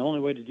depth. And the only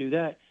way to do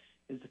that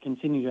is to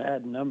continue to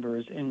add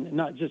numbers, and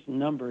not just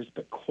numbers,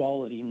 but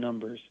quality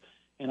numbers.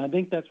 And I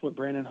think that's what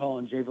Brandon Hall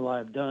and Jay Valai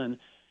have done.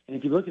 And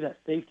if you look at that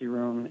safety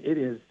room, it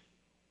is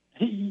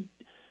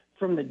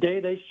from the day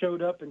they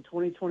showed up in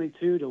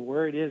 2022 to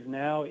where it is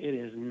now, it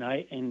is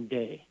night and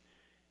day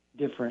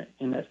different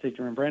in that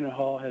safety room. Brandon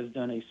Hall has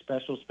done a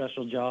special,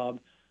 special job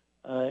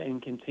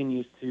and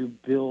continues to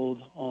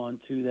build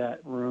onto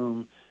that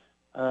room.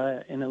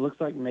 And it looks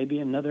like maybe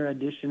another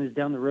addition is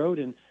down the road.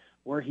 And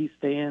where he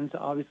stands,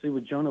 obviously,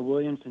 with Jonah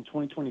Williams in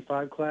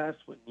 2025 class,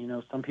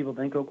 some people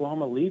think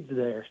Oklahoma leads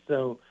there.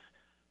 So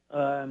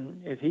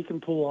if he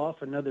can pull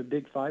off another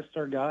big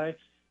 5-star guy,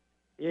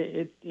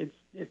 it's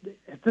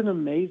an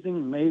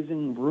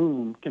amazing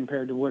room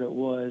compared to what it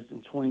was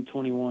in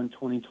 2021,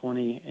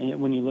 2020, and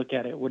when you look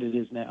at it, what it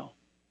is now.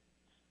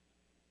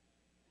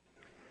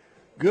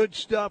 Good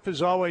stuff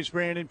as always,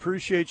 Brandon.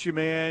 Appreciate you,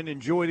 man.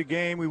 Enjoy the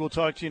game. We will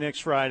talk to you next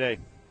Friday.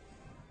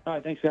 All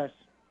right, thanks, guys.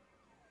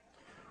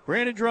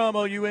 Brandon Drum,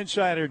 OU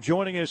Insider,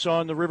 joining us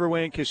on the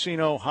Riverwind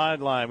Casino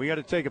Hotline. We got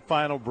to take a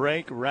final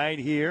break right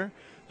here.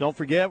 Don't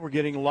forget, we're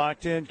getting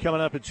locked in coming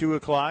up at 2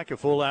 o'clock, a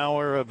full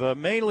hour of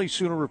mainly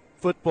Sooner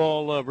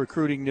football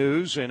recruiting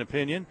news and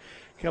opinion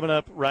coming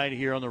up right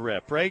here on the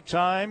Rep. Break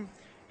time,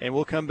 and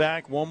we'll come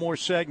back, one more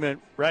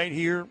segment right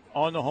here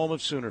on the home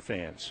of Sooner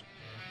fans.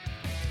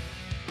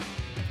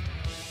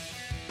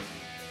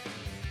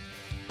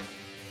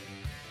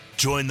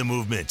 Join the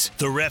movement.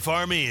 The Ref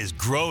Army is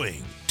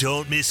growing.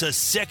 Don't miss a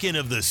second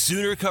of the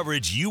Sooner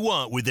coverage you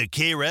want with the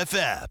KREF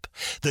app,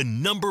 the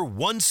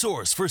 #1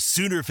 source for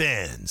Sooner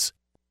fans.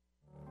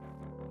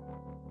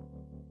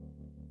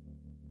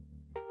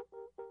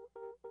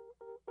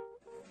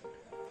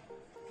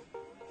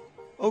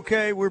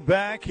 Okay, we're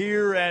back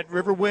here at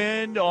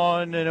Riverwind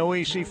on an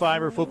OEC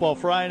Fiber Football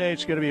Friday.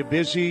 It's going to be a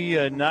busy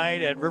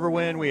night at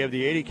Riverwind. We have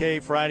the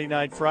 80K Friday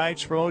Night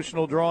Frights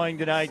promotional drawing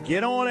tonight.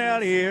 Get on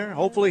out here.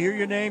 Hopefully hear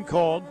your name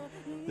called.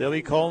 They'll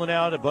be calling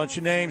out a bunch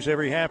of names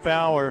every half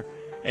hour,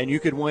 and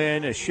you could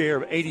win a share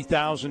of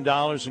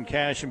 $80,000 in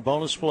cash and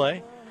bonus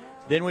play.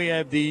 Then we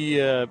have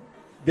the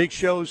big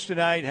shows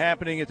tonight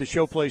happening at the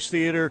Showplace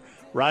Theater.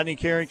 Rodney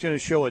Carrington, a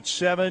show at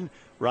 7.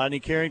 Rodney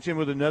Carrington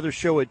with another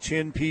show at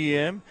 10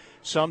 p.m.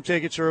 Some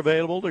tickets are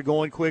available. They're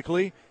going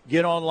quickly.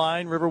 Get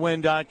online,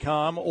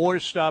 riverwind.com, or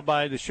stop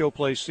by the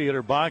Showplace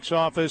Theater box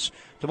office.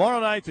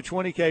 Tomorrow night, the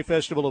 20K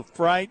Festival of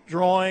Fright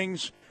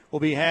drawings will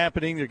be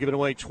happening. They're giving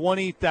away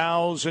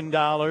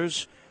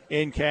 $20,000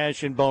 in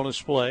cash and bonus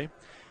play.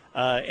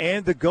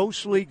 And the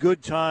Ghostly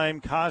Good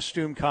Time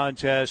Costume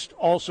Contest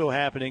also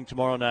happening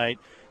tomorrow night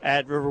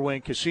at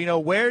Riverwind Casino.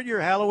 Wear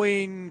your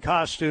Halloween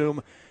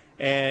costume,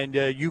 and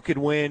you could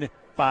win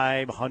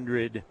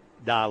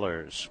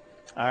 $500.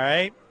 All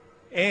right?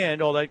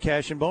 And all that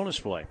cash and bonus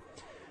play.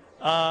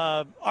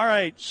 All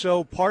right,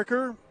 so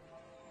Parker,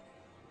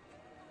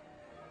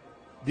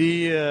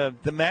 the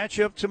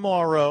matchup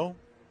tomorrow,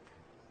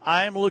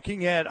 I'm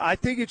looking at, I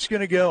think it's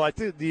going to go, I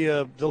think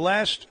the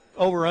last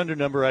over-under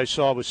number I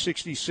saw was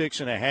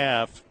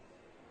 66.5.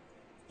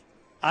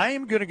 I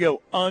am going to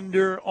go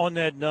under on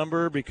that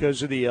number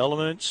because of the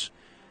elements.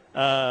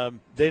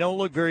 They don't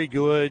look very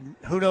good.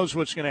 Who knows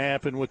what's going to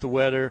happen with the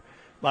weather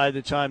by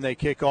the time they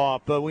kick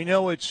off, but we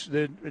know it's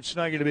not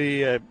going to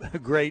be a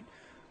great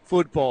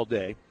football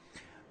day.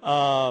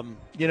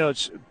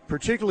 It's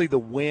particularly the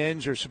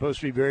winds are supposed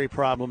to be very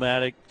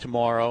problematic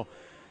tomorrow,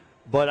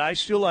 but I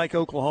still like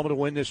Oklahoma to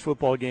win this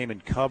football game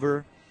and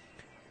cover.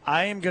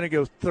 I am going to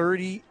go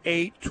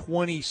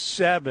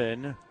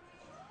 38-27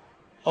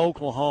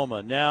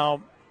 Oklahoma.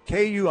 Now,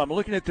 KU, I'm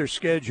looking at their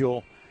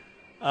schedule.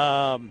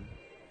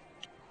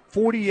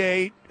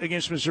 48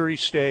 against Missouri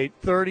State,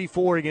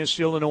 34 against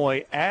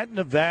Illinois. At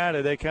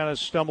Nevada, they kind of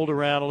stumbled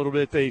around a little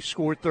bit. They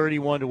scored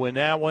 31 to win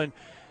that one.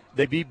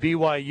 They beat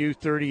BYU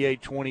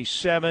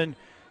 38-27.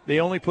 They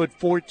only put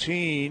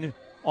 14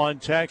 on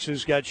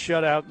Texas, got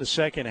shut out in the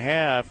second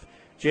half.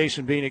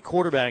 Jason Bean at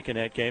quarterback in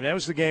that game. That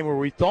was the game where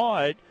we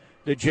thought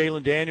that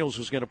Jalen Daniels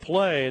was going to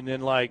play, and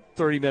then like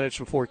 30 minutes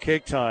before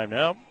kick time,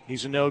 no,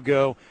 he's a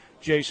no-go.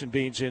 Jason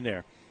Bean's in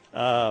there.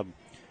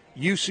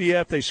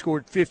 UCF, they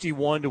scored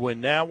 51 to win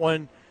that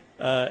one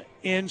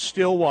in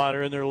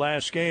Stillwater in their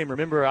last game.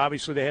 Remember,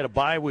 obviously, they had a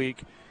bye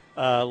week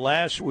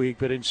last week,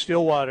 but in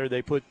Stillwater,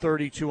 they put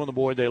 32 on the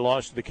board. They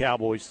lost to the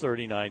Cowboys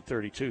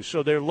 39-32.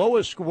 So their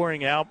lowest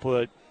scoring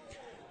output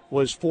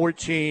was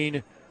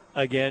 14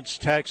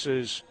 against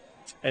Texas,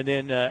 and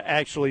then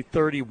actually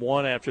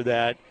 31 after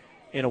that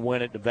in a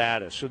win at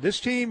Nevada. So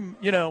this team,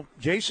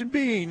 Jason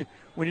Bean,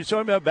 when you're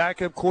talking about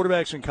backup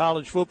quarterbacks in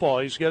college football,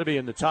 he's got to be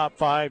in the top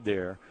 5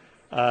 there.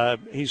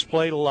 He's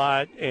played a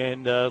lot,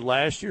 and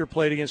last year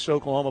played against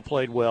Oklahoma,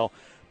 played well.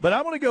 But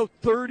I'm going to go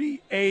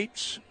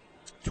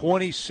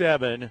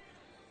 38-27.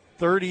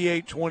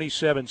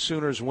 38-27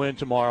 Sooners win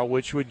tomorrow,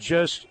 which would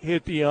just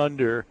hit the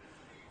under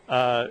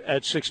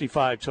at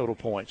 65 total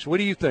points.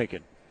 What are you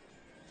thinking?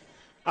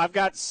 I've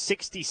got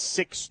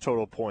 66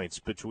 total points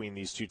between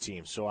these two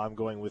teams, so I'm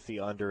going with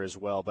the under as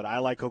well. But I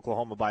like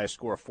Oklahoma by a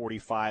score of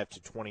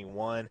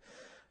 45-21.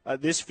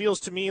 This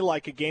feels to me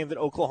like a game that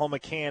Oklahoma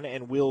can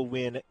and will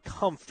win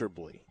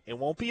comfortably. It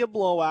won't be a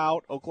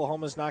blowout.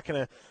 Oklahoma's not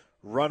going to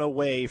run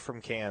away from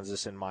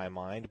Kansas in my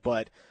mind,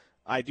 but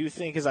I do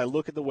think as I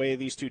look at the way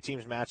these two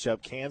teams match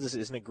up, Kansas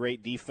isn't a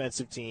great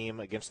defensive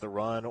team against the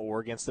run or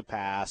against the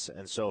pass,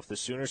 and so if the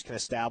Sooners can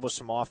establish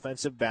some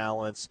offensive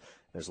balance,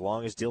 as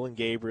long as Dylan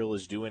Gabriel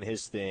is doing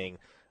his thing,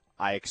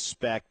 I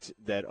expect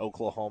that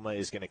Oklahoma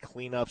is going to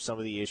clean up some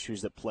of the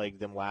issues that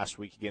plagued them last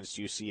week against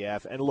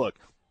UCF. And look,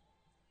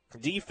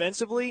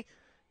 defensively,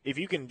 if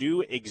you can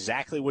do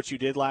exactly what you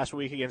did last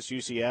week against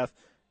UCF,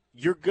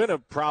 you're going to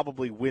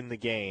probably win the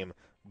game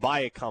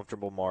by a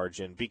comfortable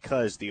margin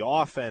because the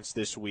offense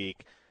this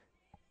week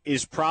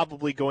is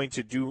probably going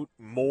to do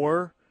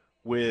more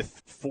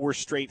with 4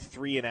 straight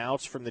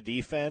 3-and-outs from the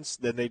defense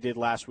than they did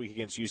last week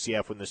against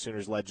UCF when the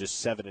Sooners led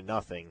just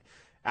 7-0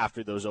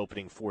 after those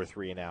opening 4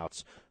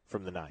 3-and-outs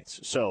from the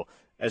Knights. So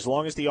as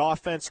long as the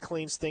offense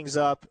cleans things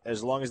up,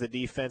 as long as the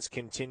defense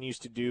continues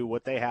to do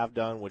what they have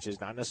done, which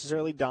is not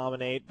necessarily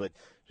dominate, but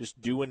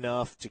just do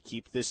enough to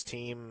keep this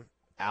team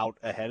out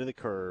ahead of the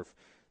curve,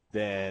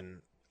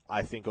 then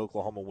I think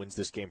Oklahoma wins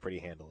this game pretty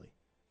handily.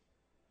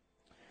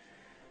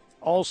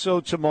 Also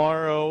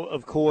tomorrow,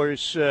 of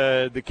course,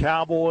 the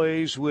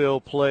Cowboys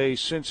will play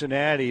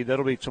Cincinnati.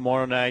 That'll be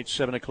tomorrow night,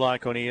 7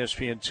 o'clock on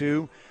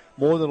ESPN2.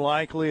 More than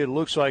likely, it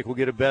looks like we'll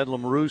get a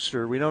Bedlam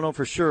Rooster. We don't know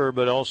for sure,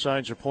 but all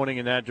signs are pointing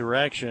in that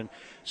direction.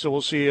 So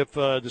we'll see if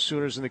the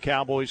Sooners and the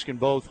Cowboys can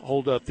both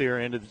hold up their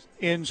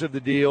ends of the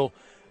deal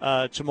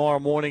tomorrow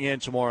morning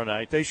and tomorrow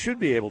night. They should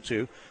be able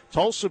to.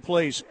 Tulsa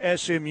plays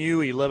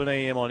SMU, 11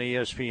 a.m. on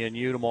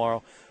ESPNU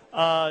tomorrow.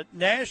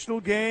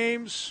 National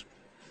games,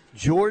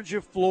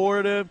 Georgia,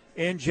 Florida,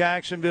 in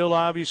Jacksonville,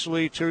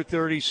 obviously,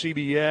 2:30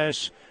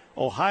 CBS.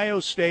 Ohio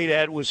State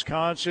at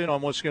Wisconsin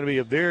on what's going to be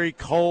a very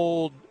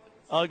cold,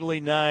 ugly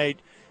night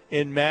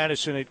in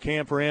Madison at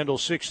Camp Randall,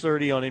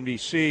 6:30 on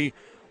NBC.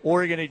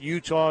 Oregon at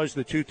Utah is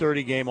the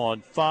 2:30 game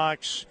on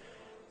Fox.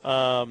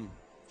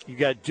 You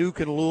got Duke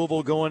and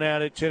Louisville going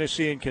at it,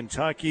 Tennessee and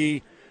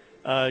Kentucky,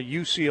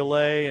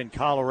 UCLA and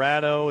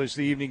Colorado is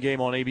the evening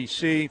game on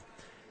ABC.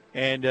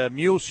 And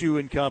Muleshoe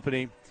and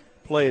company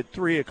play at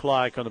 3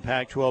 o'clock on the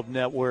Pac-12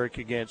 network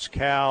against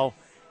Cal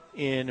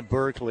in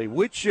Berkeley.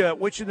 Which of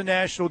the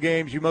national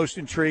games you most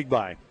intrigued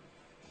by?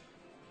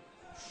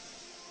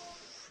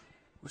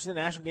 Which of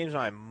the national games am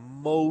I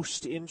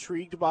most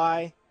intrigued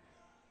by?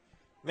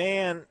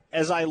 Man,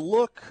 as I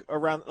look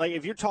around, like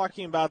if you're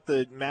talking about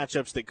the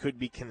matchups that could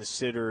be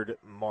considered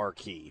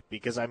marquee,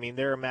 because, I mean,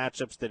 there are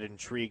matchups that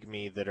intrigue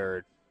me that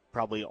are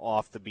probably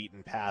off the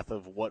beaten path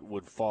of what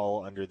would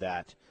fall under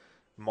that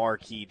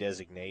marquee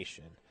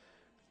designation.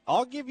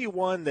 I'll give you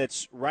one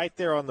that's right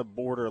there on the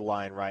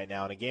borderline right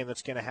now, and a game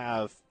that's going to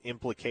have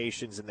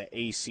implications in the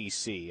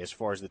ACC as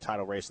far as the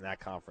title race in that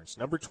conference.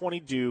 Number 20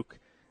 Duke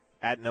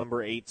at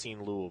number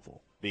 18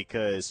 Louisville,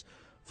 because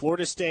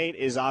Florida State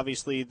is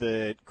obviously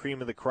the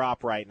cream of the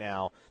crop right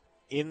now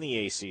in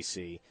the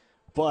ACC,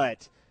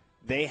 but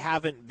they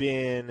haven't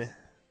been,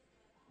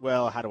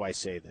 well, how do I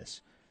say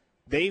this?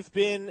 They've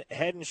been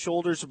head and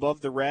shoulders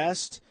above the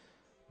rest,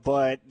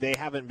 but they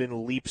haven't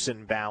been leaps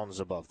and bounds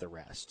above the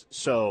rest.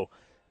 So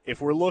if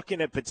we're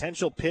looking at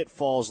potential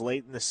pitfalls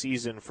late in the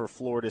season for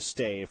Florida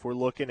State, if we're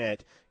looking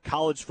at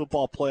college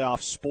football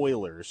playoff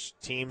spoilers,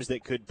 teams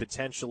that could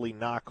potentially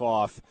knock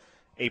off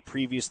a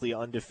previously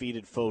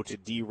undefeated foe to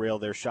derail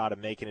their shot of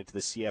making it to the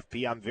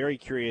CFP, I'm very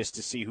curious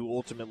to see who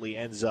ultimately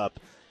ends up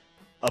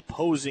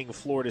opposing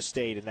Florida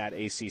State in that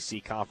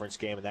ACC conference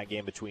game, and that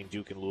game between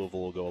Duke and Louisville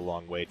will go a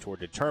long way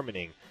toward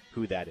determining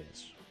who that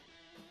is.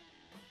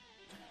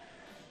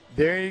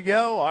 There you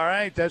go. All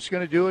right, that's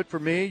going to do it for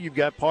me. You've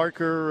got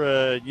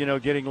Parker,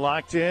 getting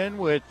locked in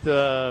with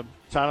Tyler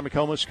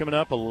McComas coming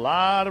up. A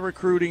lot of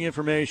recruiting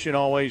information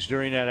always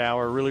during that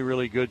hour. Really,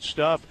 really good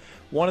stuff.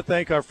 Want to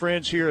thank our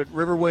friends here at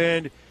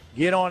Riverwind.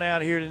 Get on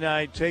out here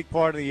tonight. Take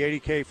part in the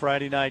 80K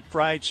Friday Night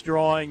Frights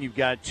drawing. You've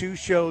got 2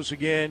 shows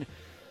again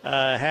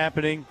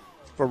happening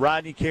for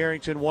Rodney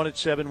Carrington, 1 at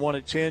 7, 1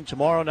 at 10.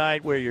 Tomorrow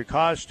night, wear your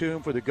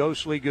costume for the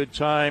Ghostly Good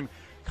Time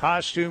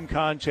costume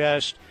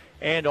contest,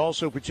 and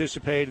also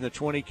participate in the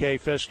 20K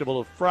Festival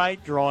of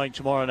Fright drawing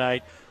tomorrow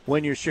night.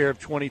 Win your share of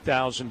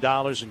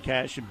 $20,000 in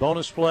cash and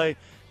bonus play.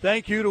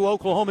 Thank you to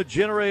Oklahoma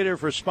Generator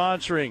for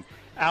sponsoring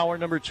hour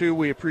number 2.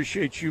 We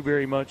appreciate you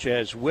very much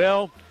as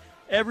well.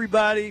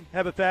 Everybody,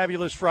 have a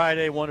fabulous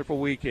Friday, wonderful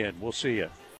weekend. We'll see you.